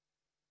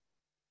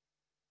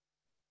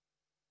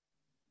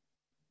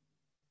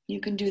 You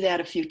can do that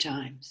a few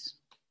times.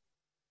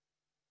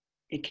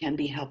 It can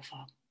be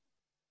helpful.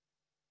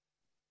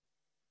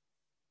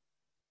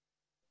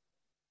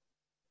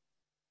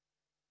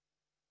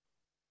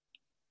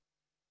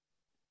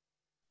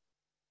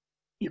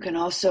 You can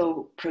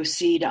also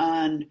proceed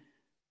on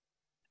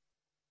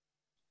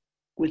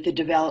with the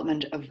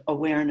development of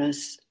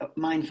awareness,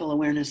 mindful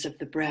awareness of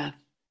the breath,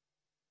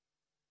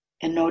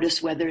 and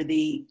notice whether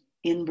the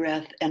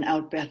in-breath and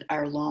out-breath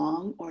are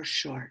long or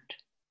short.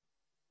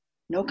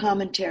 No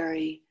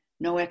commentary,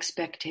 no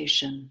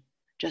expectation,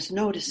 just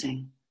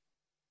noticing.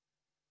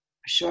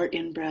 A short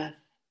in-breath,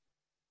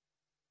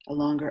 a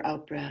longer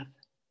out-breath,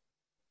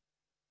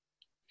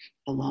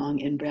 a long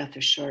in-breath,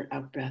 a short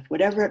out-breath.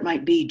 Whatever it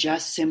might be,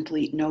 just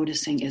simply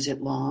noticing, is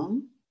it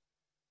long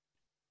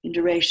in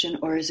duration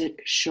or is it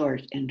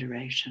short in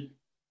duration?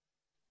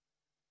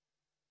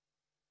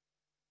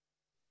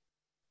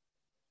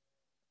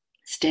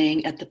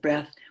 Staying at the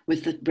breath,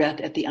 with the breath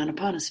at the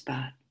Anapana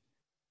spot.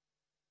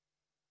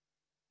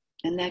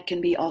 And that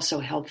can be also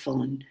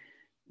helpful in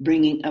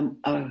bringing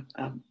a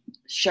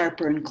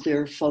sharper and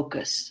clearer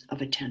focus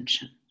of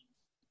attention.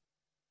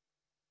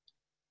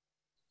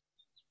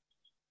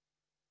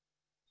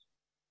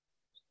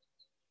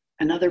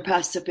 Another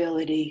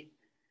possibility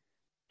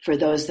for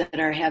those that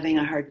are having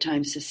a hard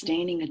time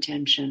sustaining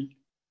attention,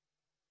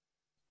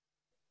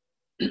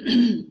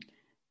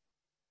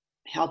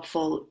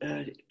 helpful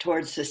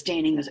towards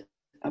sustaining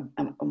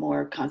a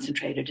more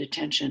concentrated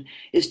attention,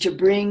 is to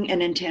bring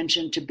an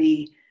intention to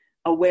be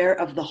aware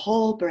of the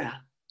whole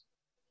breath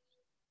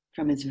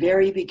from its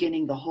very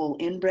beginning, the whole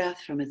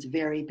in-breath from its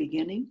very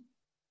beginning,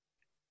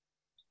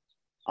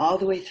 all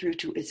the way through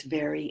to its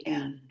very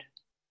end.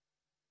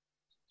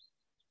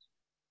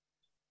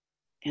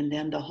 And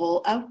then the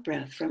whole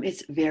out-breath from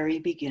its very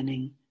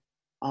beginning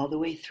all the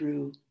way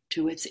through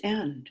to its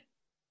end.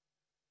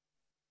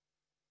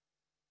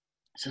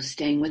 So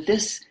staying with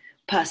this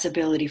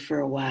possibility for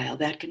a while,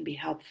 that can be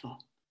helpful.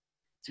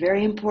 It's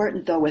very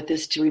important, though, with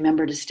this to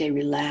remember to stay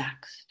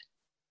relaxed.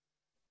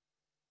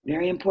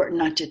 Very important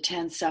not to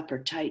tense up or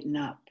tighten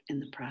up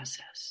in the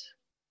process.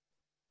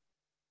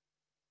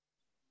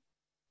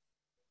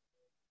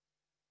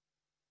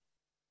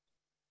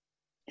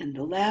 And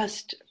the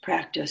last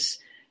practice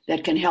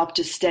that can help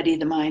to steady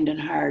the mind and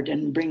heart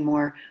and bring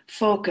more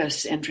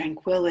focus and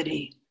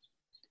tranquility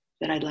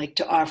that I'd like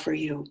to offer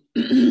you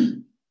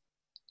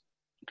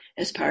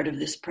as part of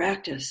this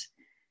practice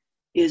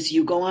is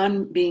you go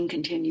on being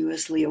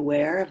continuously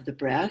aware of the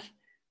breath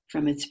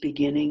from its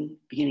beginning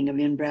of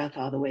in-breath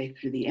all the way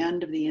through the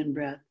end of the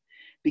in-breath,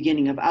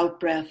 beginning of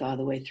out-breath all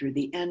the way through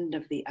the end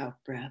of the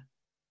out-breath.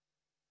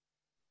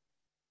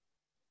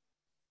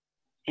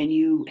 And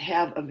you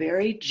have a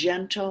very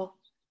gentle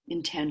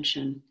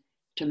intention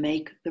to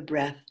make the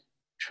breath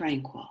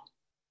tranquil.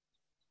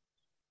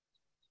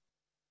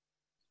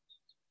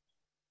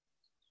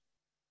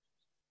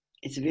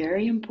 It's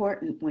very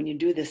important when you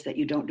do this that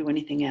you don't do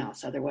anything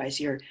else. Otherwise,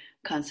 your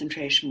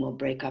concentration will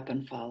break up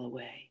and fall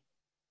away.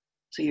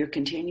 So you're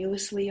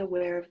continuously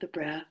aware of the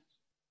breath,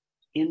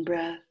 in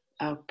breath,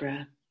 out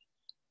breath.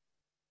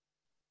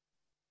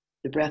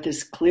 The breath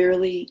is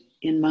clearly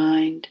in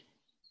mind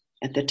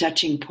at the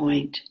touching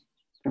point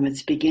from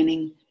its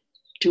beginning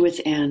to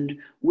its end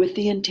with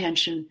the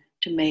intention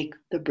to make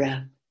the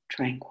breath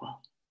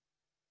tranquil.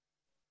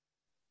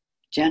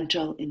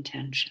 Gentle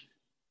intention.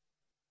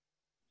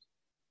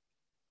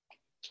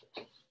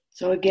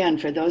 So again,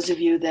 for those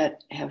of you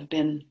that have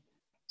been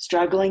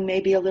struggling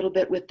maybe a little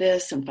bit with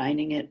this and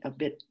finding it a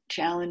bit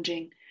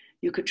challenging,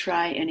 you could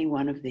try any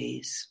one of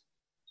these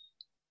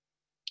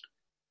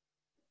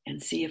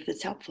and see if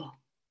it's helpful.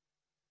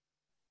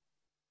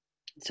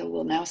 So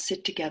we'll now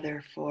sit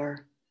together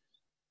for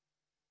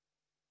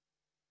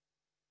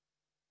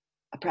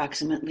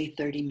approximately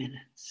 30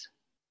 minutes.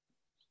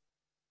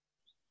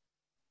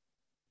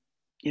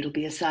 It'll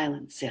be a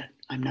silent sit.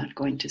 I'm not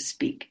going to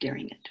speak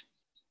during it.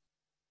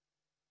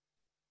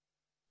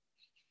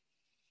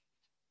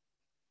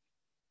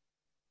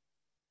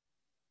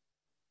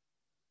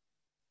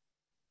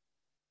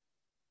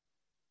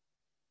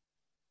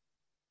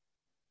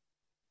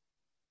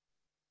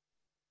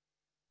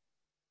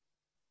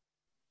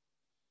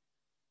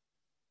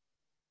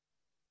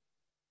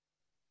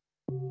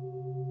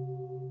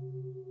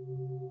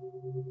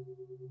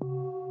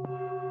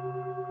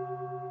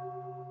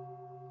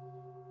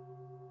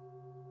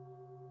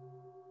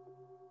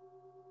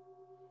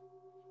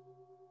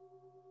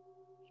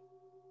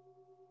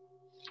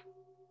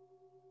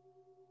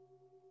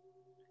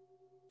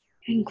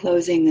 And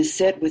closing the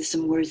sit with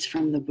some words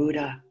from the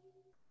Buddha.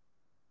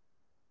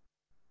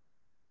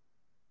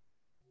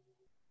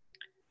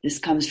 This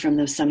comes from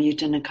the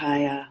Samyutta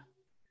Nikaya,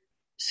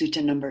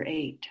 Sutta number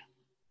 8.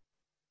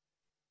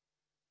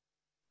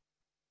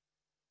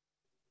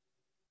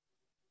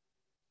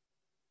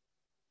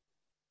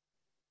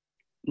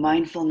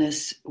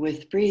 Mindfulness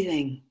with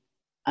breathing,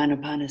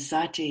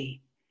 Anapanasati,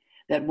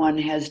 that one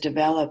has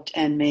developed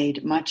and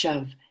made much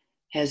of,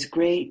 has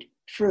great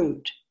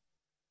fruit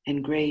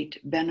and great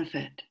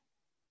benefit.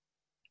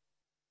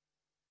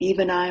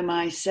 Even I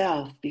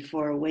myself,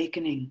 before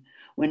awakening,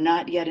 when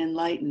not yet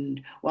enlightened,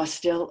 while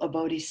still a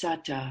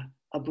bodhisattva,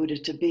 a Buddha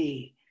to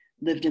be,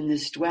 lived in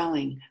this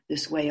dwelling,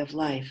 this way of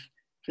life,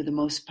 for the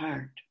most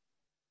part.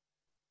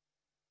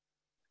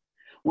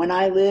 When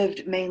I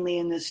lived mainly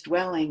in this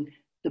dwelling,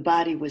 the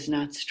body was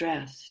not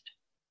stressed.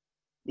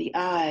 The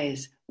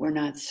eyes were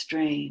not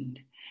strained,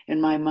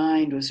 and my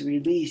mind was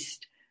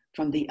released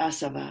from the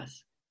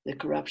asavas, the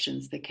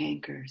corruptions, the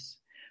cankers,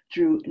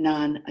 through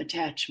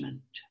non-attachment.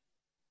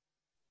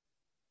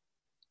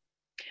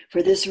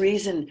 For this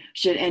reason,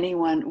 should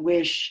anyone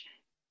wish,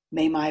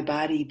 may my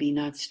body be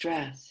not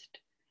stressed,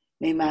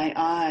 may my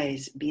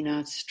eyes be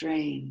not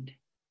strained,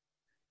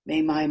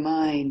 may my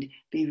mind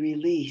be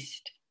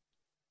released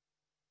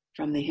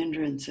from the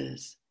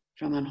hindrances,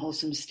 from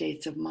unwholesome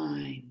states of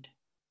mind,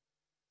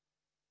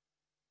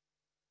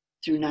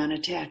 through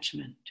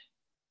non-attachment,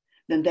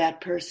 then that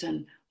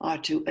person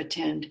ought to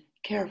attend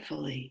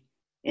carefully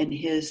in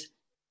his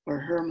or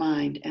her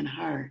mind and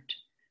heart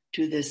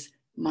to this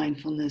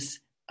mindfulness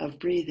of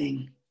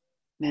breathing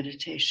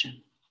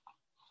meditation.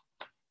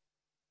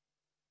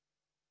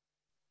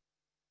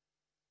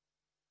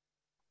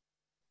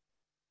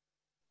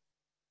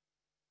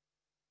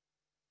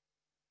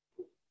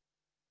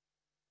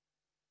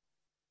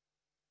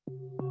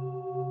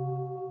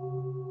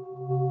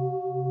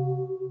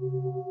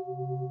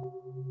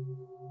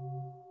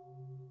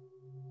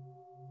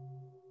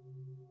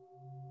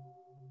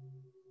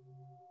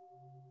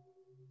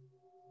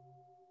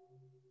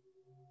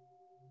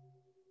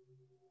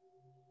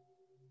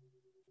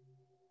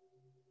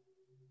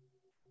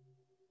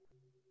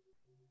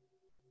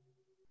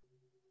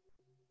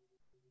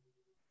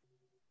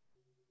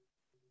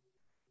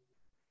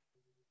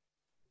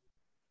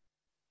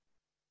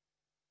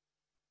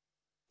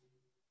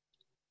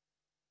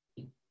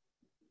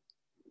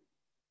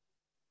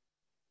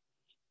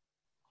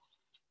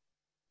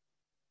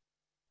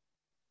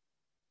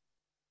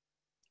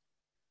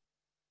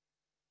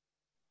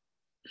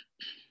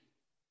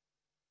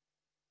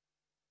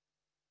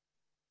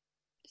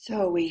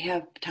 So we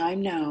have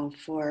time now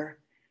for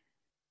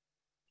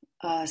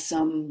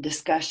some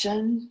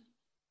discussion,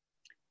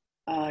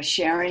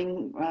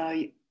 sharing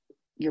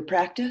your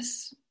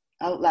practice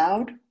out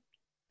loud,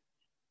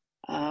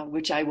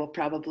 which I will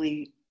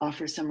probably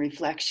offer some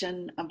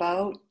reflection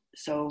about.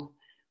 So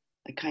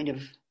a kind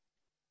of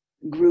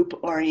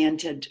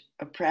group-oriented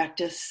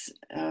practice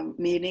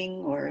meeting,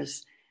 or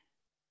as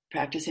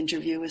practice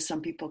interview, as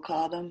some people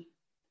call them,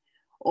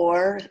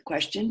 or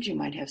questions. You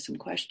might have some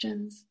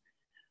questions,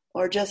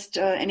 or just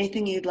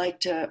anything you'd like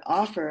to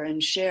offer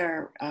and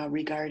share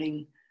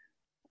regarding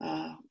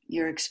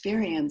your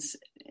experience,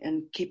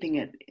 and keeping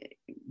it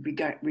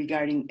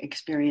regarding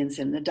experience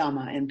in the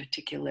Dhamma, and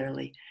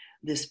particularly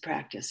this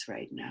practice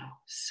right now.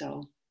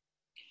 So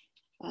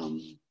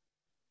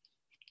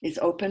it's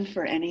open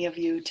for any of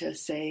you to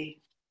say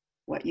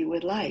what you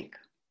would like.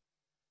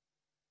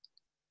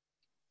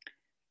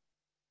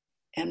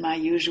 And my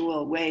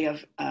usual way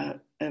of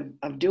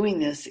doing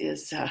this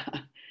is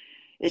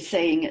it's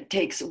saying it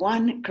takes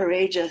one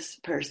courageous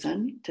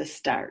person to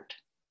start.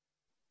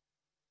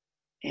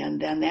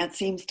 And then that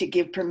seems to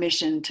give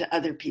permission to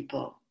other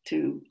people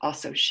to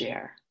also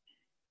share.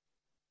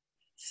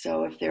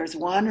 So if there's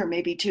one or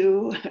maybe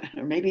two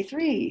or maybe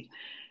three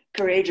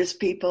courageous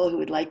people who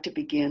would like to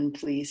begin,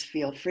 please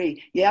feel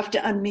free. You have to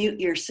unmute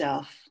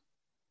yourself.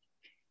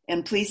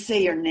 And please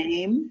say your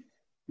name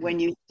when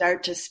you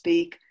start to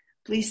speak.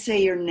 Please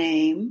say your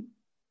name.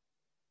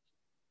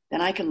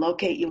 Then I can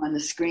locate you on the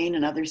screen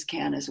and others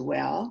can as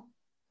well.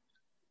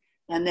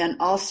 And then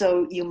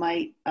also you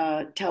might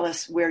tell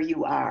us where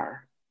you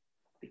are,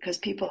 because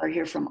people are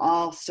here from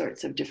all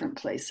sorts of different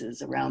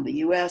places around the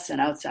US and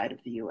outside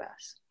of the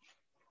US.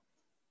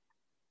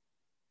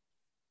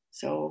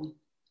 So.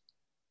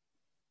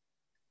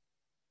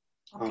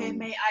 Okay,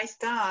 may I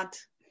start?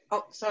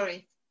 Oh,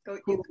 sorry.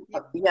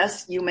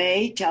 Yes, you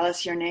may. Tell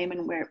us your name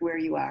and where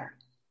you are.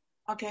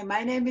 Okay,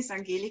 my name is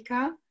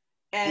Angelika,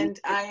 and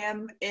I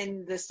am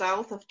in the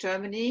south of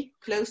Germany,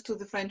 close to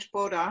the French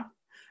border,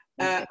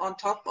 on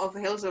top of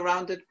hills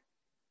surrounded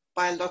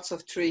by lots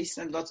of trees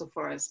and lots of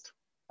forest.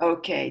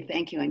 Okay,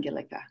 thank you,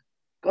 Angelika.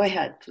 Go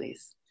ahead,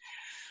 please.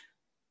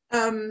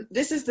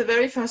 This is the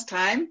very first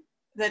time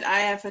that I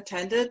have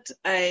attended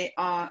a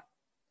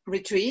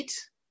retreat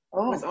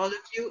with all of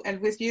you and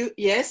with you.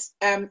 Yes,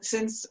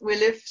 since we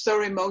live so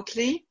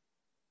remotely,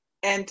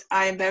 and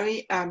I'm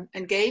very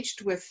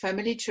engaged with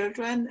family,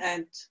 children,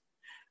 and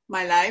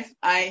my life.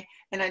 I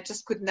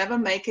just could never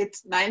make it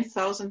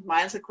 9,000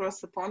 miles across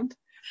the pond.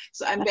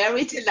 So I'm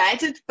very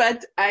delighted.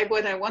 But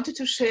what I wanted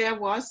to share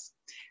was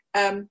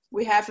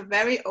we have a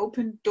very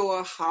open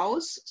door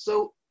house.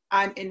 So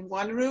I'm in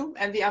one room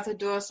and the other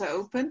doors are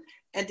open.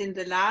 And in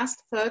the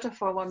last third of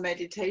our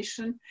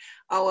meditation,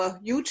 our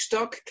huge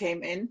dog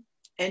came in.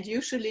 And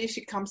usually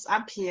she comes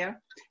up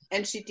here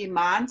and she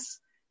demands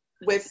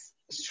with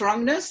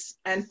strongness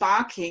and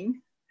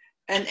barking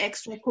an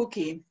extra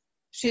cookie.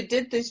 She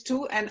did this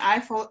too, and I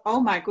thought,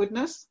 oh my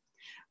goodness,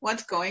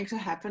 what's going to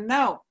happen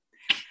now?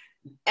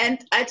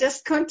 And I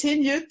just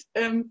continued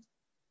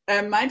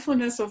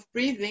mindfulness of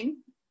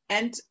breathing,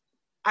 and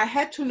I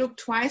had to look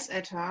twice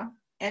at her,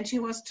 and she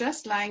was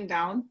just lying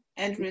down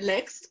and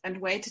relaxed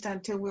and waited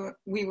until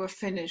we were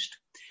finished.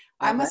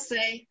 Okay. I must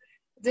say,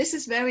 this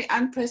is very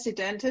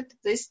unprecedented.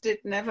 This did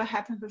never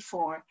happen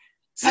before.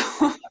 So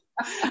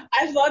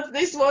I thought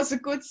this was a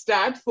good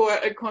start for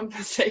a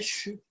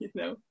conversation,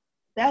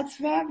 That's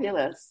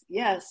fabulous.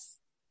 Yes.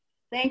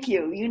 Thank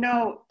you.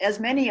 As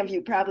many of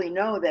you probably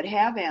know that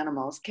have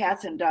animals,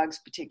 cats and dogs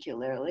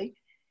particularly,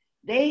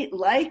 they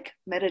like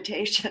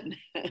meditation.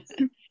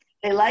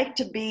 They like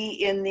to be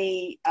in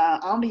the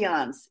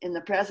ambiance, in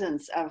the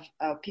presence of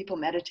people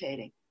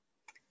meditating.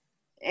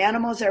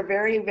 Animals are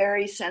very,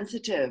 very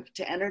sensitive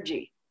to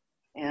energy.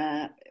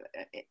 In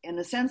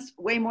a sense,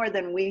 way more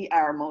than we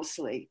are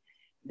mostly.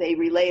 They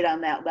relate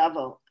on that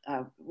level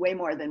way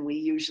more than we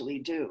usually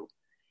do.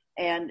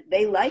 And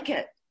they like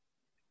it.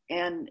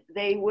 And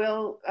they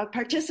will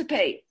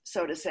participate,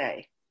 so to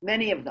say.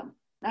 Many of them,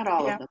 not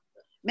all of them.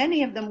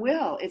 Many of them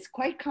will. It's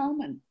quite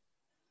common.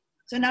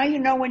 So now you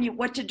know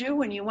what to do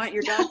when you want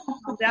your dog to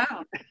calm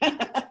down.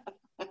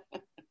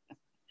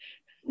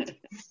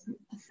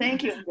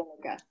 Thank you,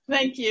 Angelica.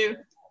 Thank you.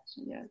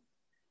 Yeah.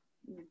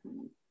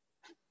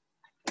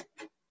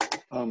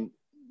 Mm-hmm.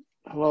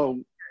 Hello,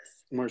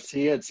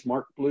 Marcia. It's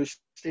Mark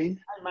Bluestein.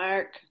 Hi,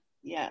 Mark.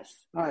 Yes.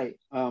 Hi.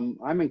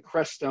 I'm in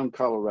Crestone,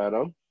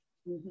 Colorado.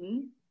 Mm-hmm.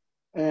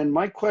 And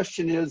my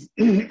question is,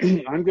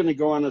 I'm going to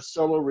go on a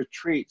solo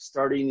retreat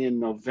starting in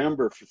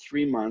November for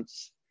 3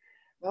 months.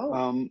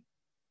 Oh.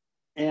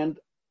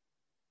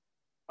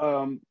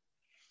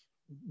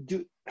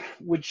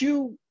 Would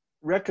you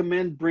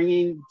recommend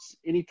bringing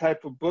any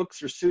type of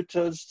books or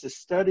suttas to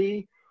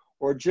study,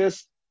 or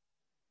just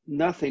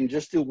nothing,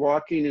 just do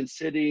walking and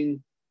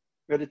sitting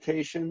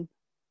meditation?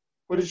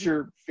 What is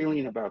your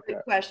feeling about that?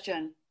 Good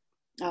question.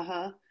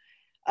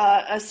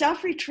 A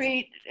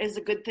self-retreat is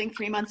a good thing.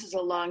 3 months is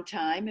a long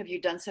time. Have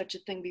you done such a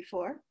thing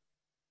before?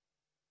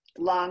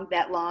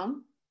 That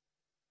long?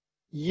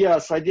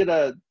 Yes, I did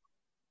a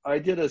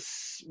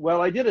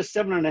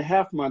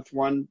 7.5 month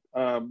one,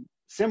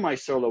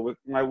 semi-solo. With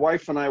my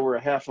wife and I were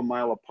a half a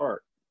mile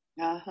apart.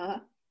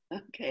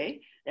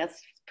 Okay,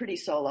 that's pretty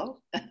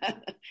solo.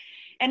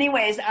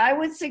 Anyways, I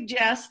would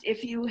suggest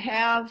if you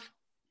have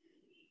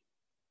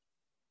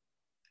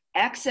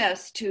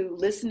access to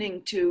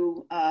listening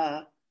to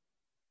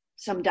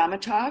some Dhamma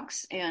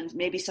talks and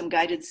maybe some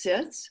guided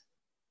sits,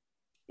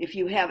 if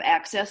you have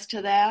access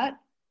to that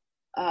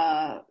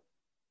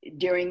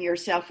during your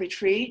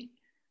self-retreat,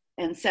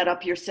 and set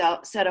up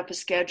a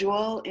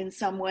schedule in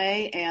some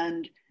way,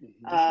 and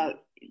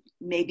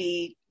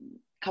maybe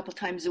a couple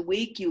times a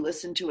week you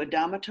listen to a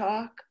Dhamma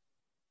talk.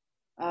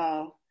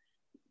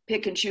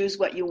 pick and choose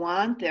what you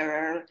want. There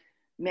are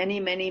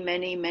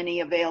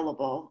many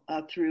available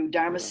through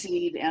Dharma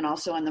Seed and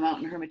also on the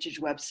Mountain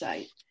Hermitage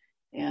website.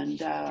 And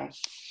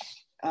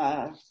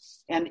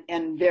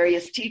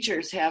various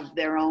teachers have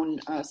their own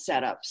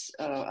setups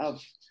of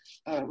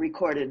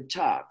recorded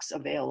talks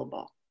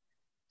available.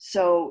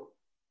 So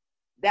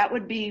that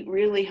would be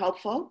really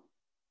helpful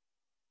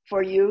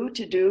for you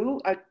to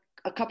do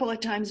a couple of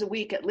times a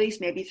week, at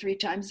least maybe 3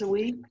 times a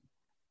week.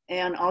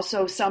 And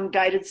also some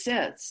guided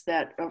sits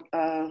that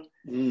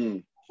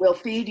will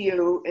feed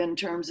you in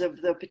terms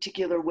of the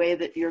particular way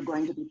that you're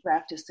going to be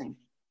practicing.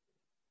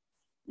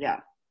 Yeah,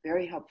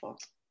 very helpful.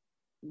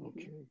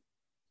 Okay.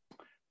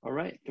 All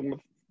right.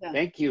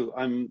 Thank you.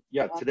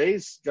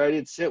 Today's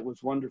guided sit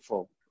was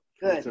wonderful.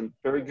 Good. It's a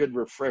very good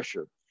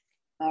refresher.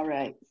 All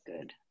right,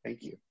 good.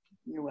 Thank you.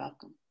 You're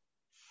welcome.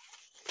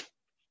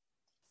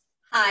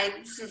 Hi,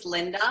 this is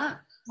Linda.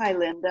 Hi,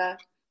 Linda.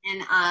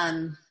 And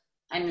I'm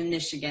in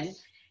Michigan.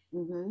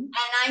 Mm-hmm. And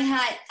I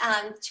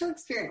had 2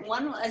 experiences.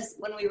 One was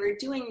when we were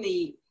doing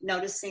the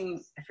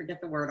noticing, I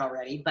forget the word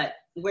already, but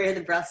where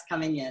the breath's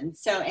coming in,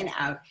 so and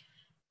out.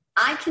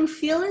 I can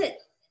feel it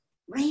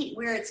right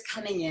where it's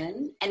coming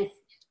in, and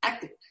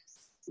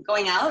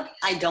going out,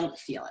 I don't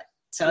feel it.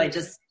 So I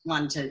just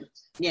wanted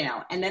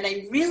to, and then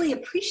I really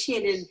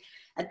appreciated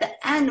at the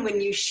end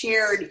when you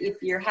shared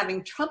if you're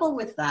having trouble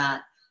with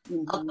that.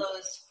 Of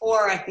those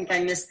 4, I think I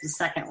missed the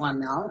second one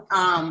though.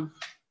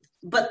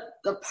 But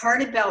the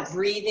part about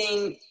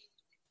breathing,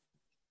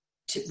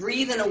 to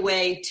breathe in a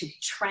way to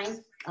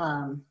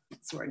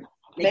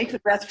make the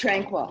breath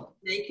tranquil.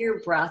 Make your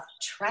breath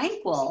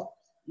tranquil.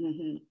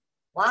 Mm-hmm.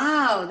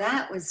 Wow,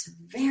 that was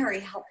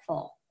very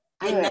helpful.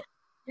 Good. I never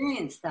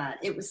experienced that.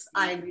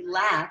 I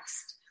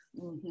relaxed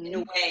in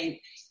a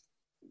way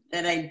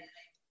that I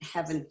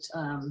haven't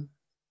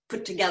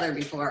put together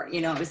before.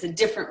 It was a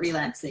different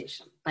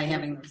relaxation by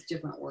having those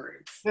different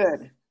words.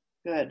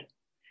 Good.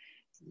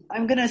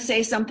 I'm going to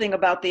say something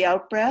about the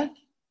out-breath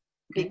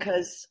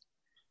because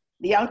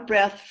the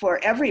out-breath for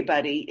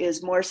everybody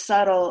is more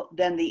subtle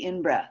than the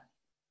in-breath,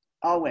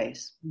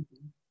 always.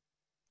 Mm-hmm.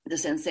 The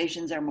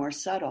sensations are more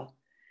subtle.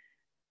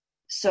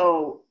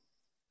 So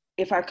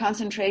if our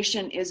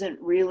concentration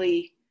isn't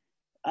really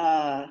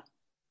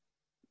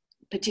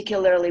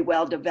particularly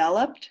well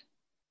developed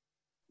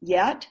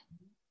yet,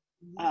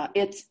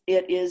 it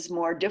is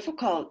more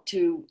difficult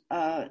to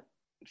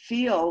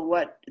feel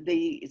what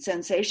the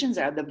sensations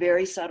are, the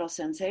very subtle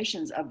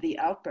sensations of the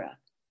out-breath.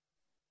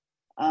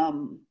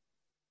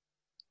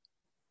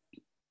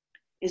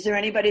 Is there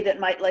anybody that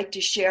might like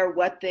to share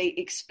what they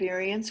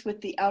experience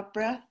with the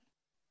out-breath?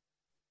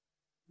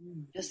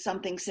 Just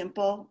something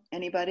simple.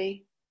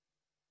 Anybody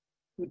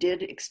who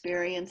did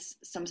experience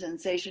some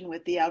sensation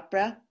with the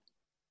out-breath?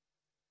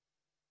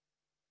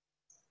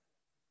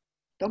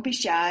 Don't be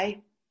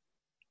shy.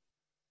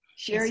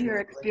 Share your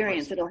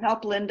experience. It'll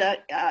help Linda.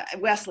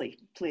 Wesley,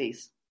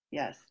 please.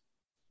 Yes.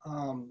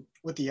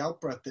 With the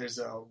out-breath, there's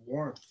a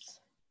warmth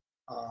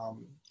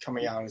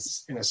coming out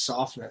in a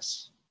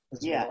softness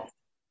as well.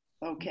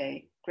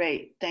 Okay,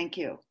 great. Thank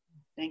you.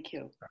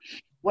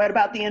 What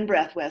about the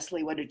in-breath,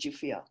 Wesley? What did you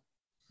feel?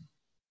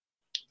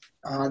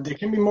 There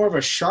can be more of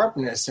a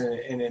sharpness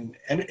and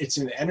it's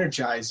an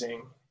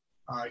energizing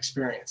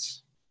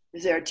experience.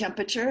 Is there a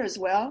temperature as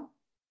well?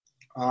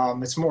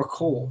 It's more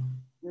cool.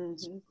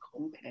 Mm-hmm.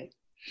 Okay.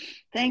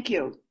 Thank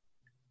you.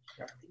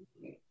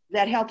 Is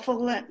that helpful,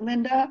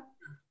 Linda?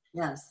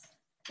 Yes.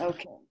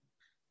 Okay.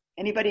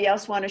 Anybody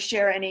else want to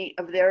share any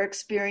of their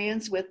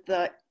experience with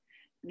the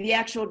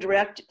actual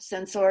direct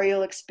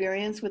sensorial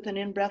experience with an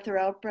in-breath or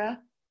out-breath?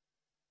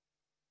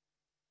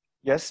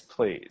 Yes,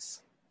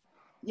 please.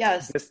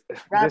 Yes.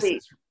 Ravi.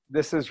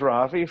 This is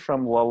Ravi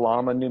from La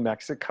Lama, New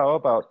Mexico,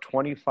 about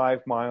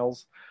 25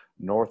 miles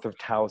north of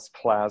Taos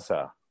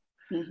Plaza.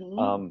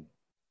 Mm-hmm.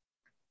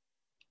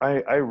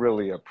 I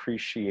really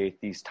appreciate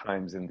these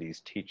times and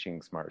these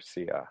teachings,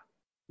 Marcia.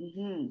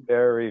 Mm-hmm.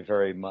 Very,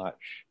 very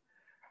much.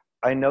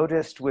 I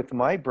noticed with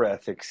my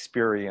breath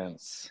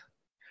experience,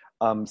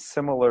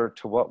 similar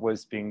to what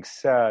was being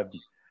said,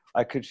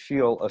 I could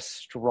feel a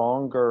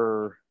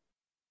stronger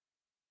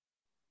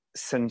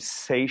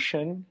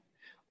sensation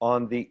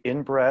on the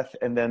in-breath,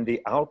 and then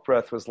the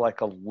out-breath was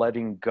like a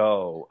letting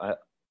go,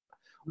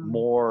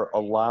 more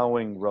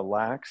allowing,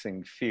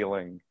 relaxing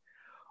feeling.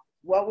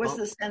 What was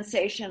the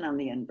sensation on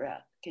the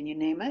in-breath? Can you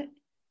name it?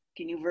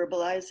 Can you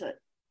verbalize it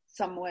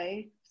some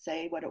way?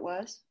 Say what it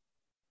was?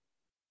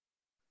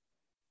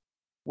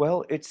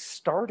 Well, it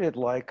started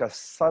like a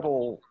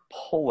subtle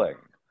pulling,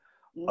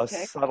 a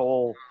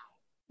subtle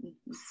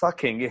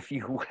sucking, if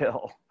you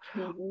will.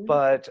 Mm-hmm.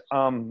 But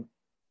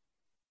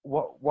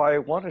why I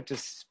wanted to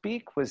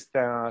speak was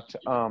that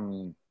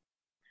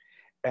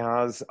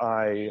as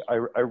I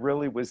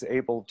really was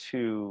able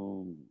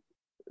to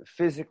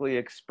physically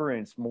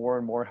experience more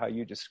and more how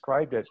you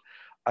described it,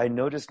 I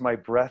noticed my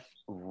breath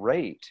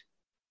rate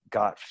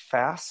got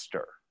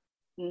faster.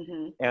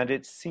 Mm-hmm. And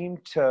it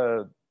seemed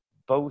to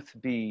both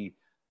be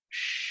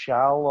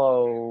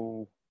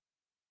shallow,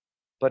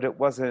 but it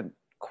wasn't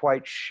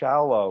quite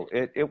shallow.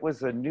 It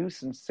was a new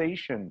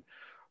sensation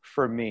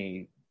for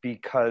me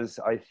because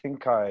I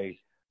think I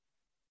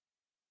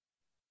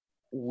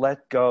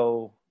let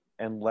go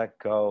and let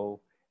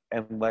go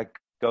and let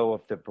go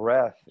of the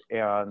breath,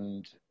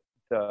 and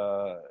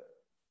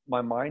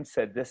my mind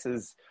said, this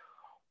is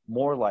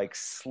more like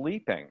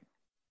sleeping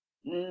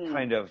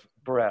kind of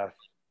breath,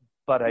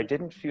 but I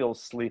didn't feel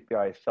sleepy.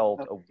 I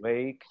felt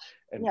awake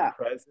and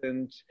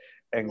present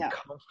and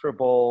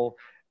comfortable.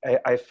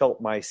 I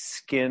felt my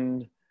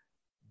skin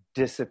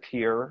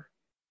disappear.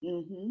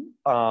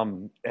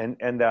 And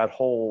that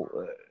whole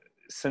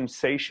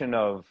sensation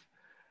of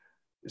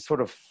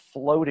sort of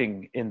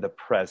floating in the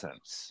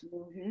presence.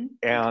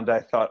 And I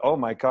thought, oh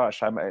my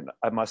gosh,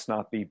 I must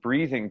not be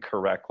breathing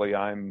correctly.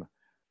 I'm,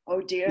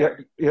 oh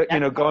dear,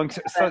 going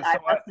to, I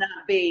must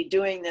not be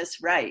doing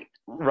this right.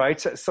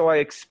 Right. So I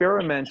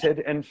experimented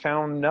and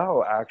found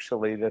no,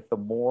 actually, that the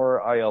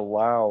more I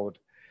allowed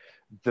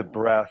the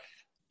breath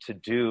to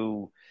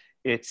do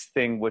its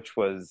thing, which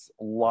was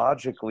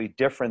logically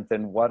different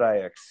than what I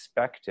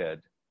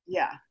expected.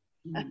 Yeah.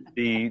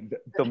 the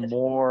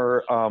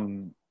more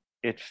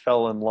it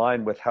fell in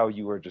line with how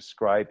you were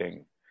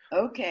describing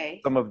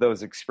some of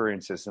those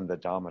experiences in the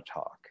Dhamma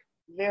talk.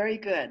 Very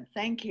good.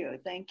 Thank you.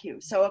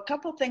 So a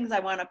couple things I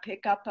want to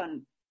pick up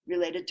on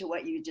related to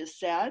what you just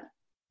said.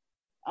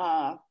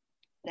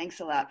 Thanks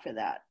a lot for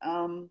that.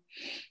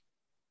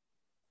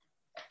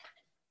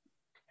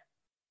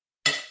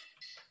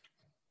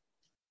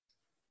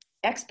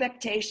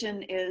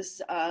 Expectation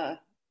is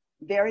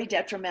very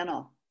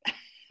detrimental.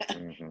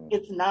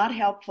 It's not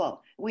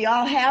helpful. We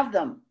all have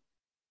them.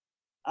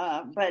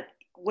 But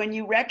when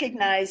you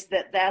recognize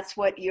that that's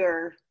what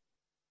you're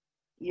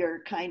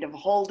kind of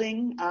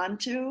holding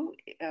onto,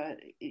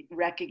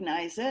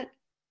 recognize it.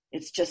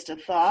 It's just a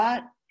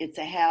thought. It's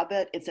a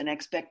habit. It's an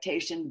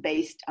expectation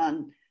based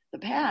on the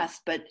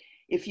past. But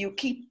if you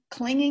keep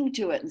clinging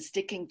to it and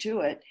sticking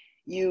to it,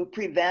 you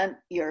prevent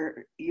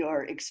your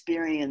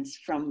experience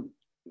from,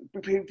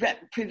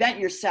 prevent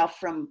yourself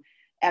from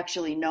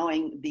actually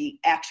knowing the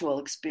actual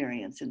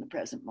experience in the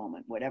present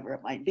moment, whatever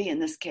it might be. In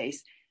this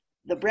case,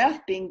 the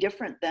breath being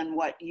different than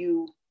what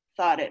you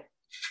thought it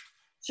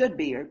should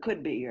be or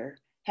could be or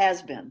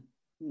has been.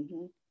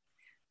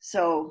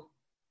 So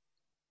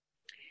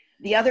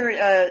the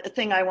other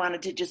thing I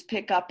wanted to just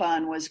pick up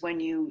on was when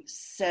you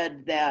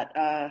said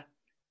that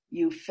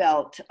you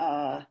felt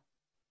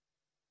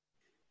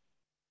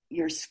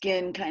your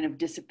skin kind of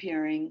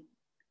disappearing,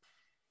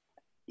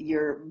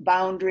 your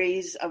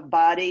boundaries of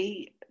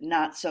body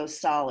not so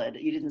solid.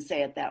 You didn't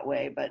say it that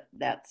way, but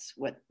that's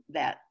what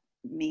that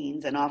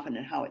means, and often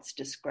in how it's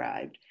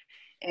described.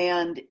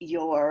 And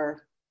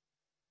your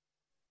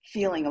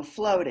feeling of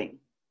floating.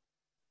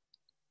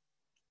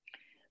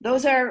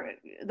 Those are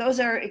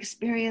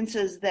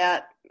experiences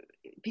that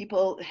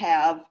people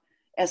have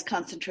as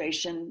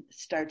concentration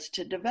starts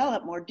to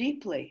develop more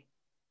deeply.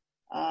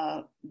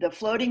 The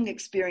floating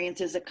experience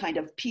is a kind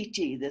of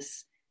PT,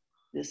 this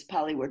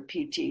Pali word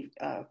PT.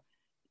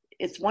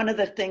 It's one of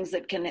the things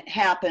that can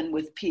happen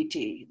with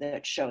PT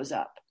that shows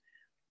up.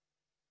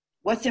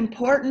 What's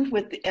important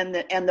with and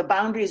the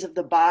boundaries of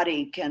the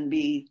body can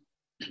be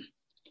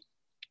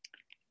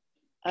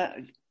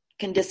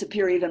can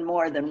disappear even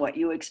more than what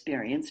you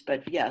experience.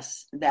 But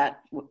yes,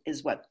 that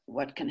is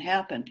what can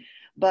happen.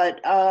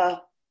 But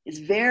it's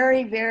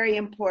very, very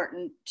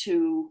important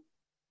to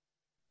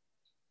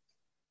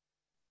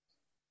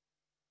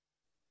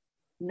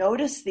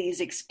notice these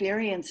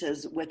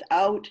experiences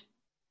without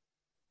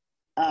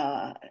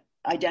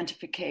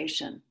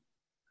identification.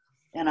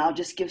 And I'll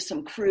just give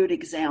some crude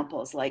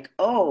examples like,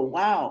 oh,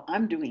 wow,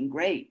 I'm doing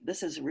great.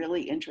 This is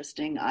really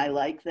interesting. I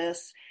like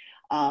this.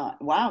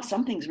 Wow,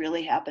 something's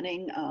really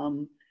happening.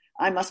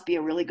 I must be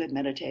a really good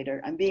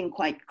meditator. I'm being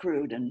quite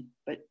crude,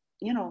 but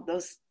you know,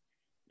 those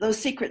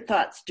secret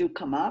thoughts do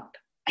come up.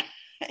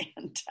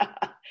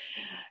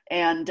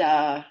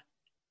 and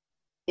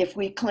if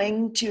we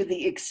cling to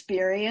the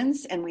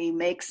experience and we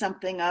make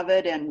something of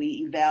it and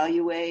we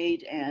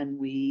evaluate and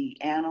we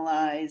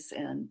analyze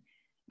and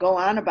go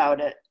on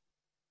about it,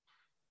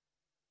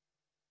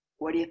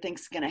 what do you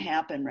think's going to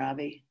happen,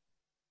 Ravi?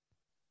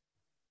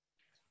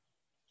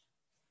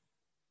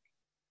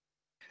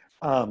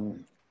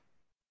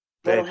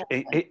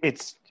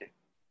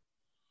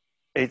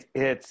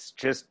 It's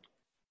just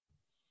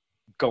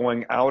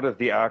going out of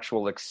the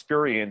actual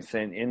experience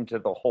and into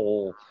the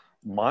whole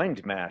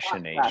mind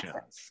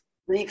machinations.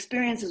 The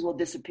experiences will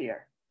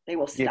disappear. They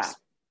will stop.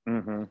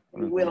 They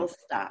will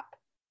stop.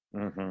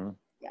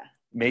 Yeah.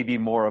 Maybe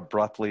more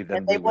abruptly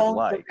than we would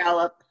like.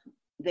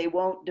 They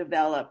won't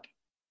develop.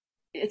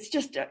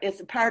 It's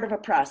a part of a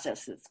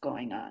process that's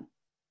going on.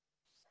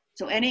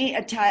 So any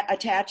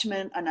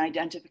attachment and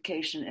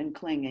identification and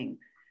clinging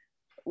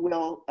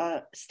will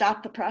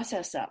stop the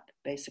process up,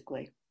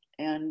 basically.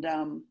 And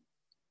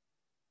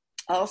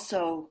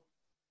also,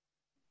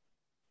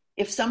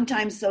 if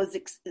sometimes those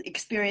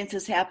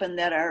experiences happen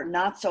that are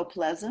not so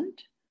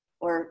pleasant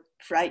or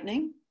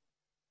frightening,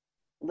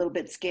 a little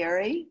bit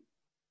scary,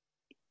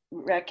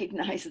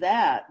 recognize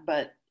that,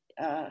 but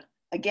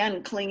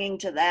again, clinging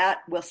to that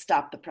will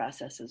stop the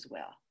process as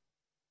well.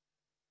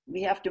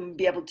 We have to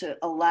be able to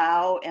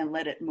allow and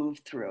let it move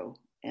through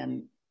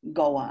and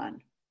go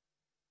on.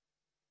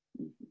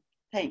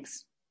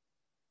 Thanks.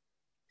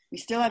 We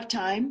still have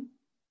time.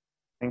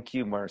 Thank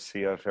you,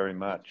 Marcia, very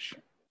much.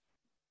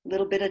 A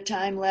little bit of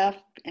time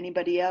left.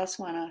 Anybody else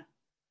want to?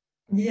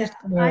 Yeah,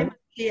 I'm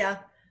here.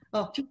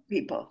 Oh. Two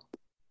people.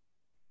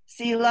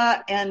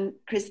 Sila and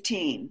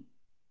Christine.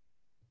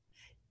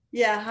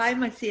 Yeah, hi,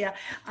 Marcia.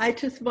 I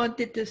just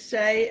wanted to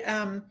say,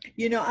 I'm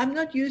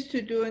not used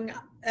to doing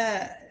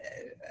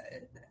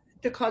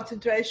the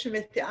concentration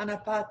with the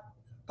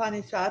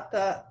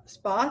Anapanasati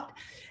spot.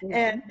 Mm-hmm.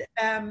 And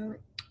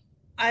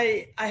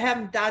I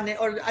haven't done it,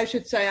 or I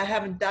should say I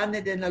haven't done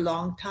it in a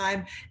long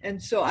time.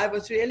 And so I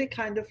was really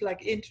kind of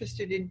like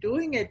interested in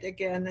doing it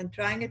again and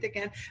trying it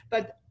again.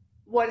 But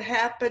what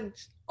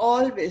happens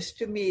always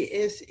to me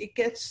is it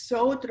gets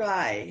so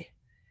dry,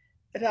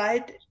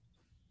 right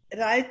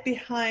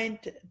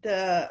behind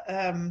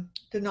the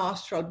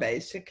nostril,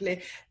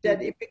 basically,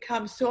 that it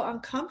becomes so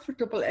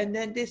uncomfortable, and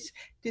then this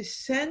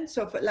sense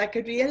of like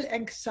a real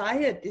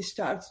anxiety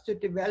starts to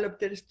develop.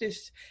 There's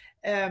this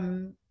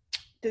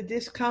the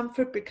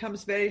discomfort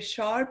becomes very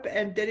sharp,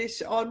 and there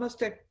is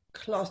almost a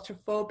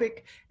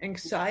claustrophobic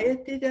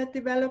anxiety that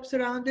develops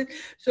around it.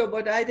 So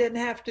what I then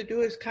have to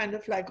do is kind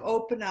of like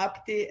open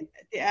up the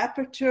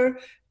aperture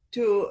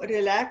to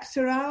relax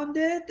around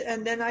it,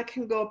 and then I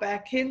can go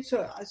back in.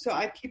 So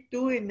I keep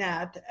doing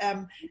that.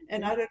 And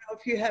I don't know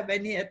if you have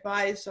any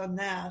advice on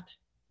that.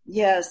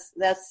 Yes,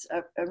 that's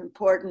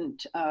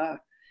important.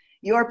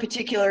 Your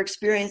particular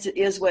experience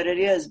is what it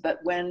is, but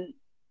when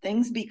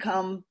things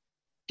become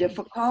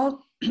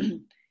difficult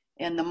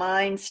and the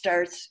mind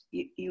starts,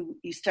 you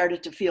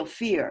started to feel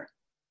fear.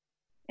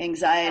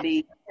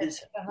 Anxiety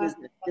is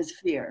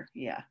fear,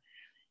 yeah.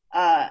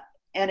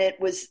 And it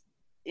was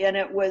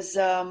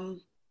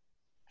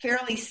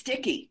fairly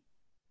sticky,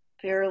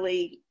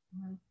 it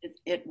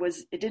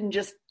didn't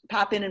just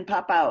pop in and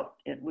pop out.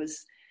 It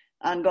was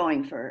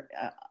ongoing for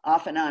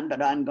off and on,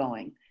 but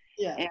ongoing.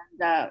 Yeah.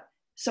 And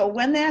so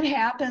when that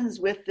happens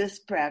with this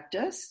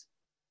practice,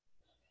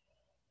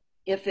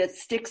 if it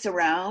sticks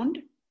around,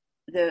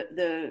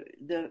 the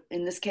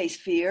in this case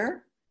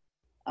fear,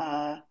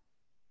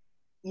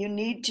 you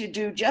need to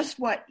do just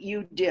what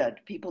you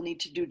did. People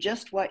need to do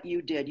just what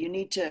you did. You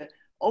need to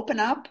open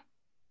up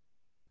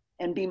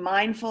and be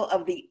mindful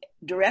of the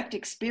direct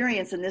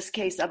experience, in this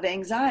case, of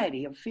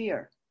anxiety, of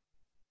fear,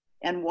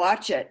 and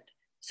watch it.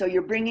 So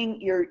you're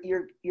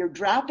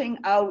dropping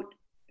out,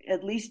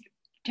 at least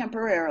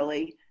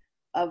temporarily,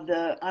 of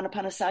the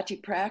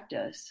Anapanasati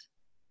practice,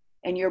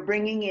 and you're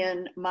bringing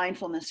in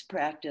mindfulness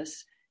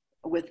practice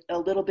with a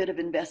little bit of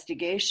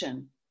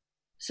investigation.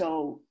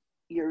 So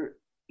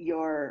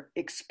you're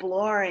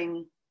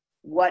exploring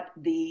what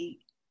the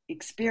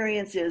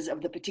experience is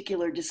of the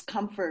particular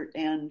discomfort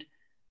and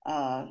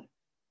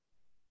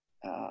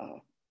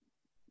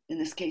in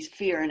this case,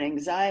 fear and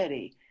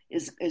anxiety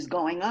is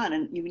going on,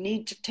 and you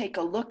need to take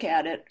a look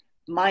at it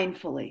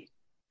mindfully.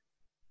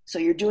 So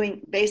you're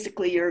going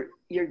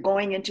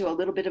into a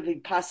little bit of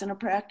vipassana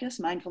practice,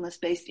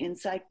 mindfulness-based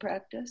insight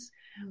practice,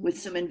 with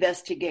some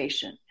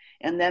investigation.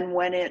 And then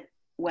when it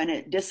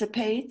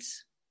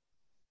dissipates,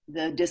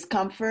 the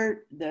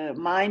discomfort, the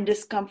mind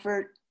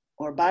discomfort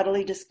or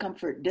bodily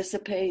discomfort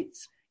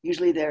dissipates.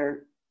 Usually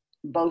they're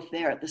both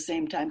there at the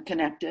same time,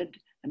 connected.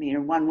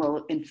 One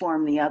will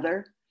inform the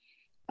other.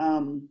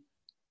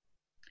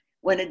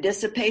 When it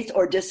dissipates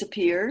or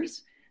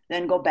disappears,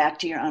 then go back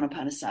to your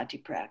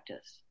Anapanasati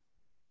practice.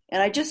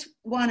 And I just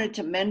wanted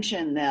to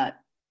mention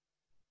that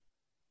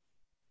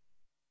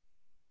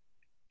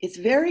it's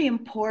very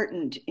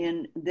important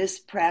in this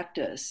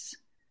practice,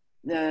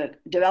 the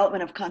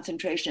development of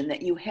concentration,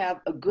 that you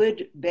have a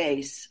good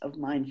base of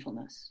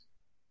mindfulness.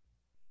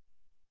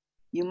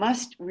 You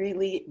must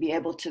really be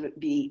able to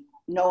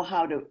know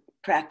how to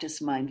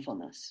practice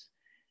mindfulness.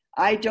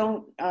 I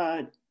don't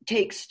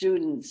take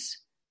students,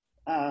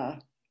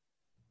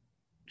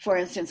 for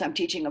instance, I'm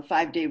teaching a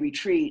 5-day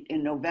retreat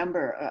in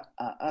November,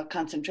 a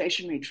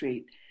concentration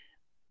retreat.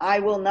 I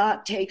will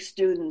not take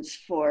students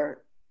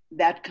for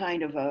that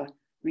kind of a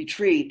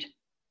retreat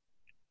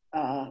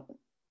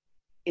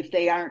if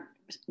they aren't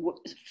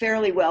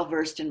fairly well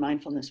versed in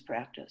mindfulness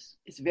practice.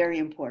 It's very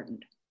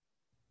important.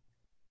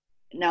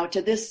 Now,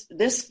 to this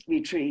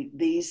retreat,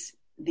 these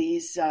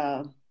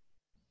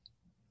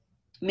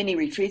mini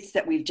retreats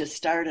that we've just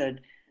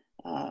started,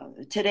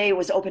 today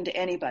was open to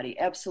anybody,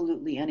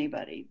 absolutely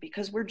anybody,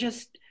 because we're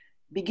just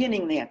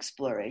beginning the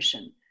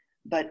exploration.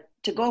 But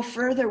to go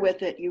further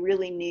with it, you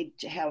really need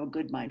to have a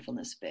good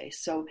mindfulness base.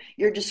 So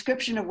your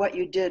description of what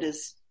you did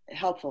is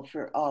helpful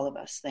for all of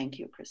us. Thank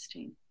you,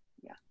 Christine.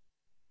 Yeah.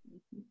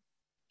 Mm-hmm.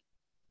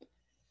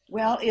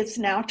 Well, it's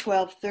now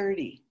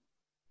 12:30.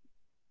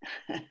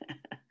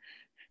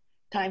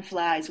 Time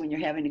flies when you're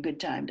having a good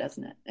time,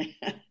 doesn't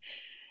it?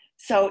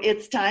 So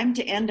it's time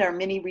to end our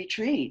mini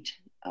retreat.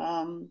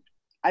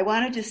 I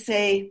wanted to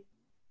say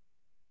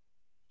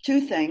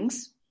two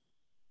things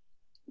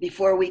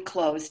before we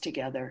close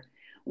together.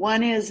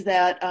 One is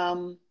that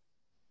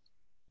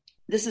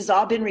this has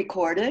all been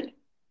recorded,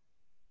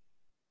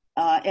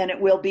 and it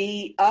will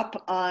be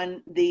up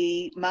on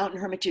the Mountain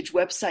Hermitage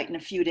website in a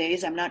few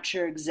days. I'm not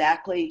sure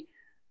exactly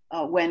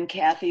when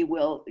Kathy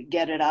will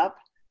get it up.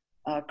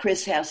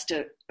 Chris has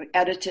to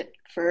edit it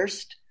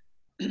first,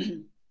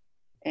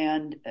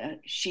 and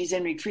she's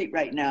in retreat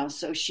right now,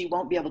 so she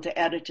won't be able to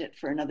edit it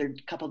for another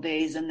couple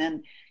days, and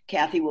then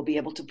Kathy will be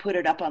able to put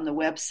it up on the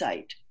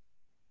website.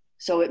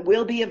 So it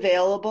will be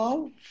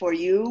available for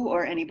you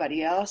or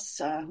anybody else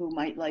who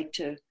might like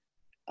to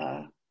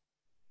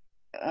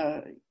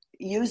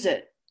use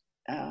it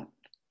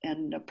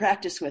and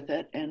practice with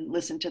it and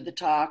listen to the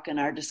talk and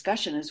our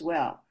discussion as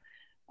well.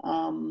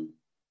 And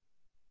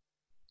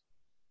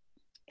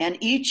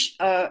each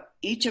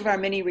of our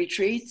mini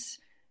retreats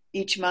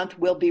each month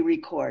will be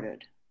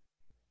recorded,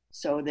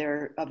 so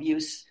they're of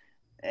use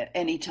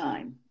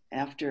anytime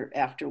after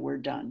we're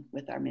done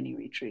with our mini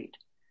retreat.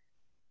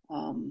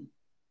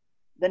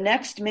 The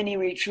next mini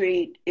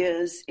retreat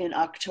is in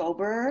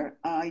October.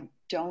 I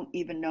don't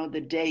even know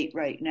the date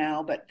right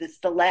now, but it's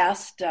the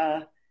last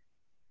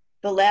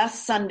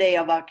Sunday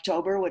of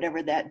October,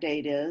 whatever that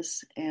date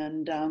is,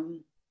 and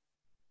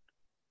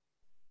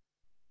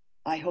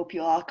I hope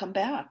you'll all come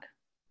back.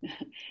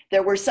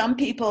 There were some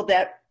people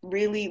that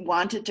really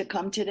wanted to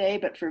come today,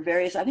 but for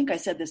various, I think I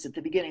said this at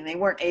the beginning, they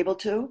weren't able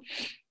to.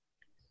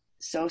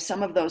 So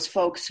some of those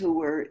folks who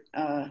were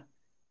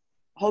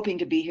hoping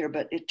to be here,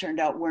 but it turned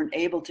out weren't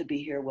able to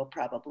be here, will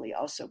probably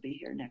also be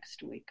here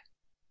next week.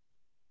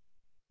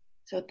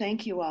 So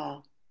thank you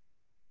all.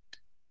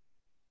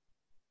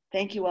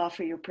 Thank you all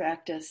for your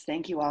practice.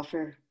 Thank you all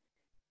for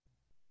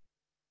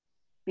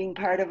being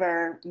part of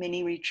our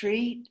mini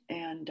retreat.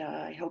 And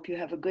I hope you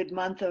have a good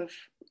month of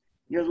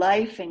your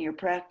life and your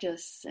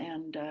practice,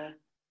 and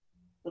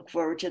look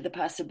forward to the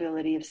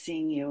possibility of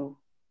seeing you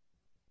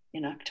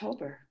in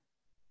October.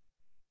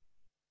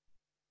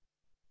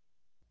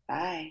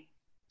 Bye.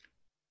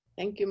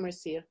 Thank you,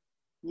 Marcia.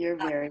 You're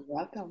very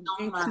welcome.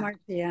 Thanks,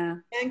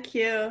 Marcia. Thank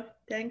you.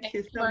 Thank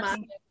you so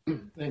much.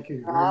 Thank you.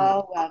 You're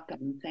all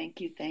welcome.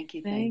 Thank you. Thank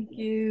you. Thank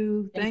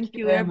you. Thank Thank you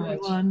you, very much.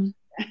 everyone.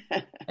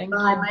 Thank Bye,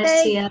 you.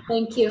 Marcia.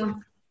 Thank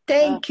you.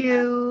 Thank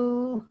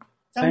you.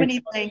 So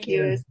many thank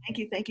yous. Thank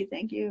you. Thank you.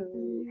 Thank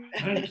you.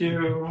 Thank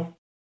you.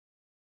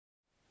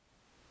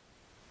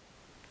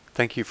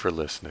 Thank you for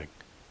listening.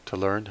 To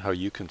learn how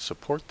you can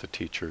support the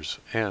teachers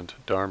and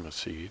Dharma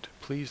Seed,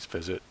 please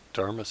visit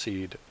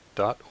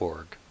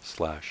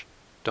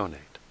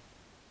dharmaseed.org/donate.